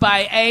comics,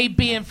 by A,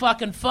 being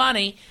fucking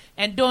funny,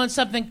 and doing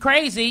something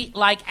crazy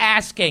like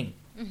asking.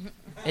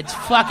 It's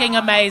fucking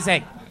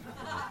amazing.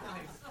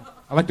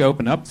 I'd like to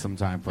open up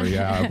sometime for you,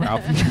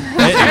 Ralph.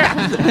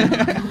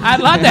 I'd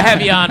love to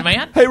have you on,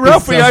 man. Hey,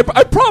 Ralphie,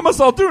 I promise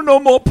I'll do no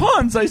more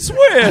puns, I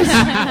swear.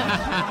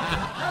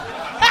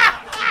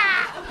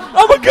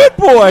 I'm a good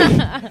boy.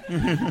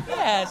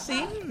 Yeah,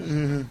 see?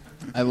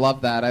 I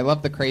love that. I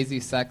love the crazy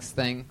sex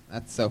thing.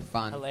 That's so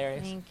fun.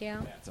 Hilarious. Thank you.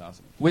 That's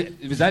awesome. Wait,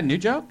 was that a new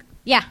joke?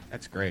 Yeah.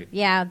 That's great.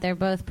 Yeah, they're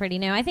both pretty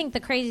new. I think the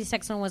crazy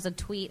sex one was a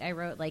tweet I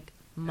wrote like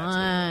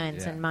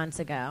months and months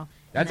ago.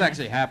 That's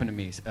actually happened to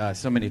me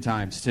so many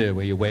times, too,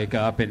 where you wake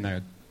up and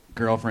the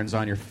girlfriend's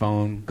on your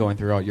phone, going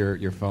through all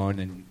your phone,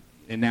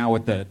 and now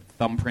with the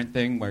thumbprint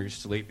thing where you're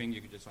sleeping,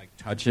 you can just, like,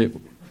 touch it.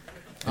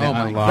 Oh,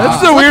 my God.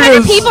 That's the What weirdest. kind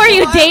of people are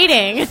you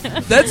dating?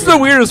 That's the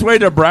weirdest way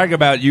to brag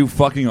about you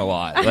fucking a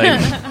lot. Like,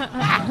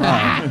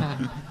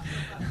 yeah,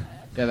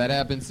 that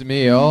happens to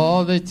me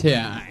all the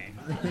time.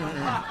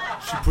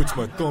 She puts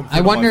my thumb.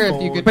 I wonder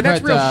if you could. But put,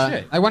 that's real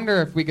shit. I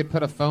wonder if we could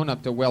put a phone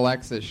up to Will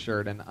X's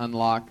shirt and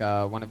unlock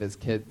one of his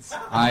kids'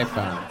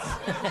 iPhones.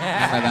 Remember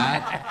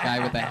that guy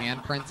with the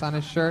handprints on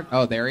his shirt?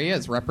 Oh, there he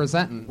is,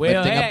 representing, Will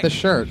lifting up X. the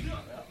shirt.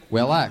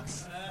 Will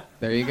X.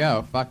 There you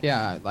go. Fuck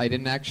yeah! I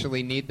didn't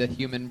actually need the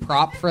human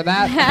prop for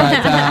that,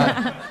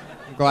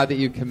 but I'm glad that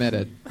you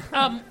committed.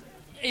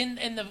 In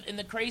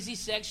the crazy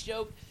sex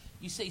joke,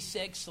 you say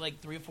sex like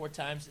 3 or 4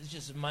 times. It's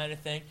just a minor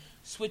thing.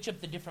 Switch up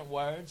the different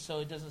words so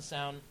it doesn't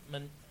sound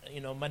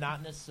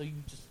monotonous. So you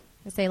just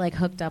I say like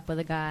hooked up with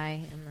a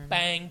guy and then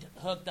banged,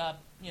 hooked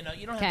up. You don't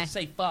have Okay. to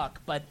say fuck,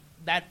 but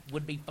that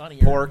would be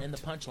funnier Porked. in the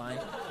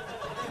punchline.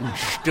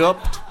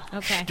 Stooped.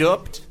 Okay.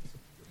 Stooped.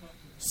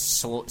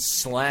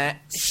 Slammed.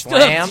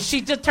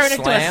 She just turned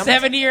into a Slammed.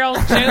 7-year-old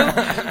Jew. What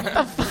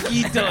the fuck are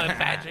you doing,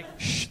 Patrick?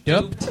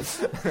 Stooped.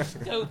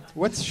 Stooped.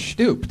 What's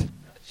stooped?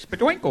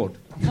 Spitwinkled.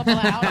 Couple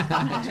of hours.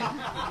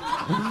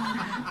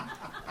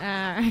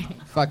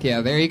 Fuck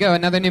yeah! There you go.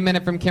 Another new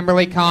minute from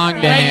Kimberly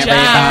Congdon, Great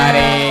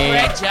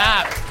everybody.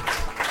 job. Great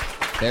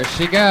job. There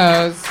she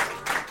goes,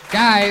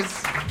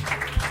 guys.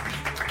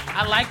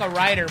 I like a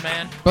writer,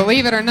 man.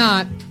 Believe it or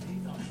not,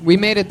 we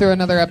made it through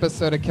another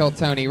episode of Kill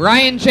Tony.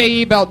 Ryan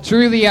J. Ebelt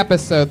drew the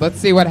episode. Let's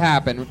see what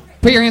happened.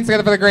 Put your hands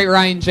together for the great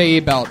Ryan J.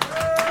 Ebelt.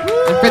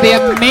 And for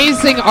the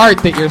amazing art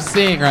that you're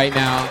seeing right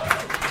now.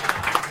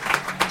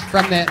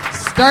 From the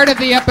start of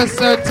the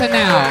episode to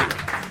now.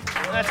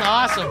 That's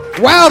awesome.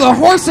 Wow, the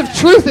Horse of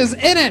Truth is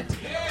in it.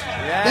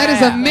 That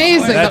is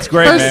amazing. That's the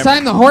great, first man.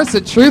 time the Horse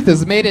of Truth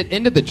has made it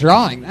into the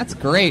drawing. That's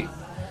great.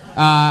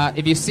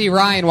 If you see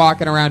Ryan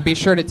walking around, be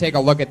sure to take a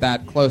look at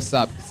that close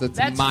up because it's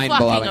That's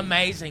mind-blowing. fucking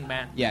amazing,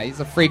 man. Yeah, he's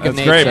a freak of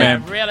That's nature. great,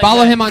 man. Really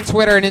Follow good. him on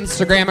Twitter and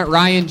Instagram at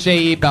Ryan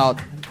J. Ebelt.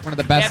 One of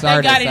the best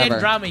Yeah, thank artists God he ever. didn't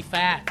draw me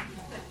fat.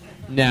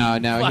 No,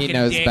 he Fucking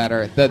knows dick.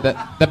 better.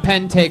 The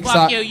pen takes Fuck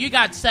off. you. You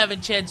got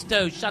 7 chins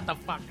too. Shut the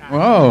fuck up.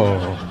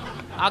 Whoa.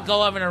 I'll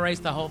go over and erase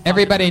the whole.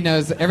 Everybody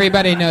knows that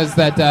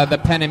the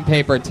pen and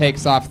paper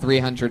takes off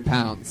 300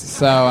 pounds.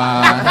 So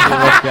you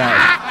look good.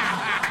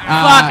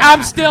 Fuck,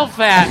 I'm still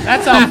fat.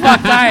 That's how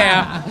fucked I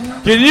am.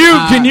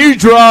 Can you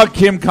draw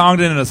Kim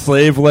Congdon in a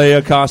slave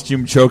Leia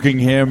costume choking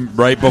him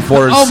right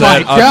before his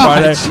set on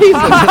Friday? Jesus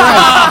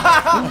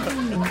Christ.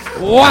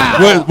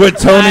 Wow. With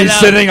Tony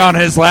sitting on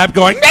his lap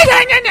going,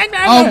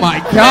 oh my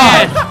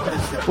God.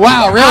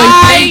 Wow, really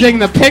painting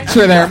the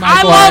picture there,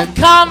 Mike I Lawrence. love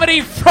comedy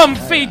from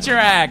feature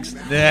acts.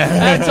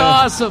 That's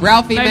awesome.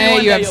 Ralphie Maybe May,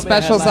 one you day have you'll be a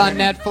specials on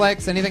headliner.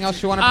 Netflix. Anything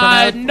else you want to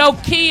promote?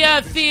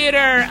 Nokia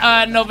Theater,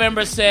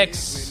 November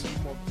 6th.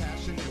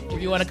 If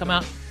you want to come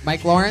out.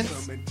 Mike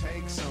Lawrence?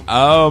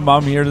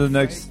 I'm here the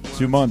next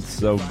 2 months,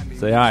 so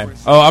say hi.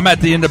 Oh, I'm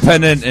at the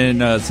Independent in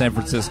San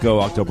Francisco,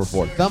 October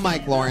 4th. The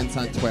Mike Lawrence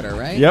on Twitter,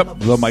 right? Yep,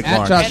 the Mike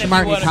At Lawrence. Josh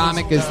Martin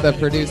Comic is the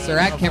producer.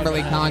 At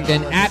Kimberly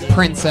Congdon. At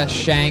Princess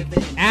Shank.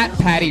 At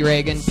Patty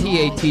Reagan.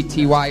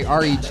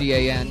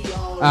 PattyRegan.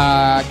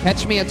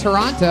 Catch me at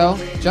Toronto,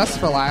 Just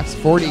for Laughs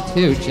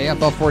 42,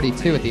 JFL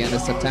 42 at the end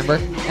of September.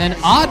 And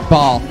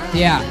Oddball,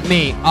 yeah,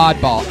 me,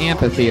 Oddball,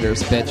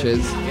 amphitheaters,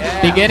 bitches.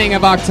 Beginning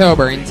of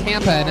October in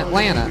Tampa and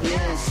Atlanta.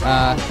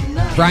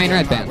 Brian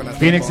Red Band.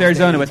 Phoenix,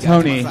 Arizona with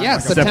Tony. Yeah,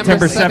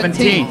 September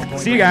 17th.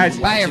 See you guys.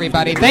 Bye,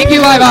 everybody. Thank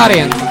you, live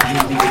audience.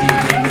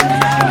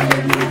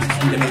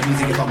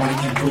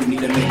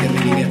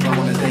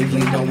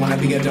 Don't wanna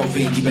be a dope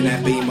fiend, keeping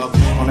that beam up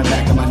on the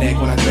back of my neck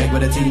when I drag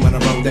with a team on the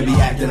road that be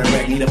acting a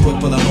wreck. Need a foot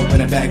full of hope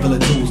and a bag full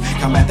of tools.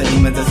 Combat the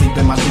demons that sleep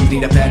in my shoes.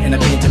 Need a pad and a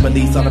pen to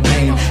release all the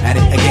pain. At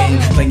it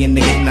again, playing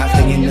the game, not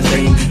staying the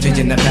same.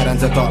 Changing the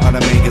patterns of thought on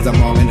the main, cause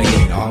I'm all in the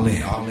game. All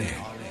in, all in.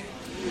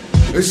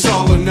 It's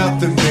all or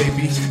nothing,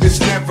 baby. It's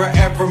never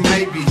ever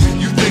maybe.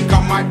 You think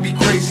I might be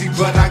crazy,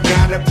 but I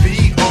gotta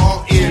be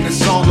all in.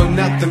 It's all or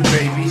nothing,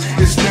 baby.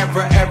 It's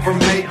never ever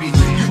maybe.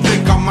 You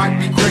think I might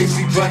be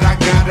crazy, but I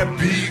gotta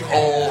be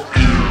all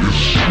in.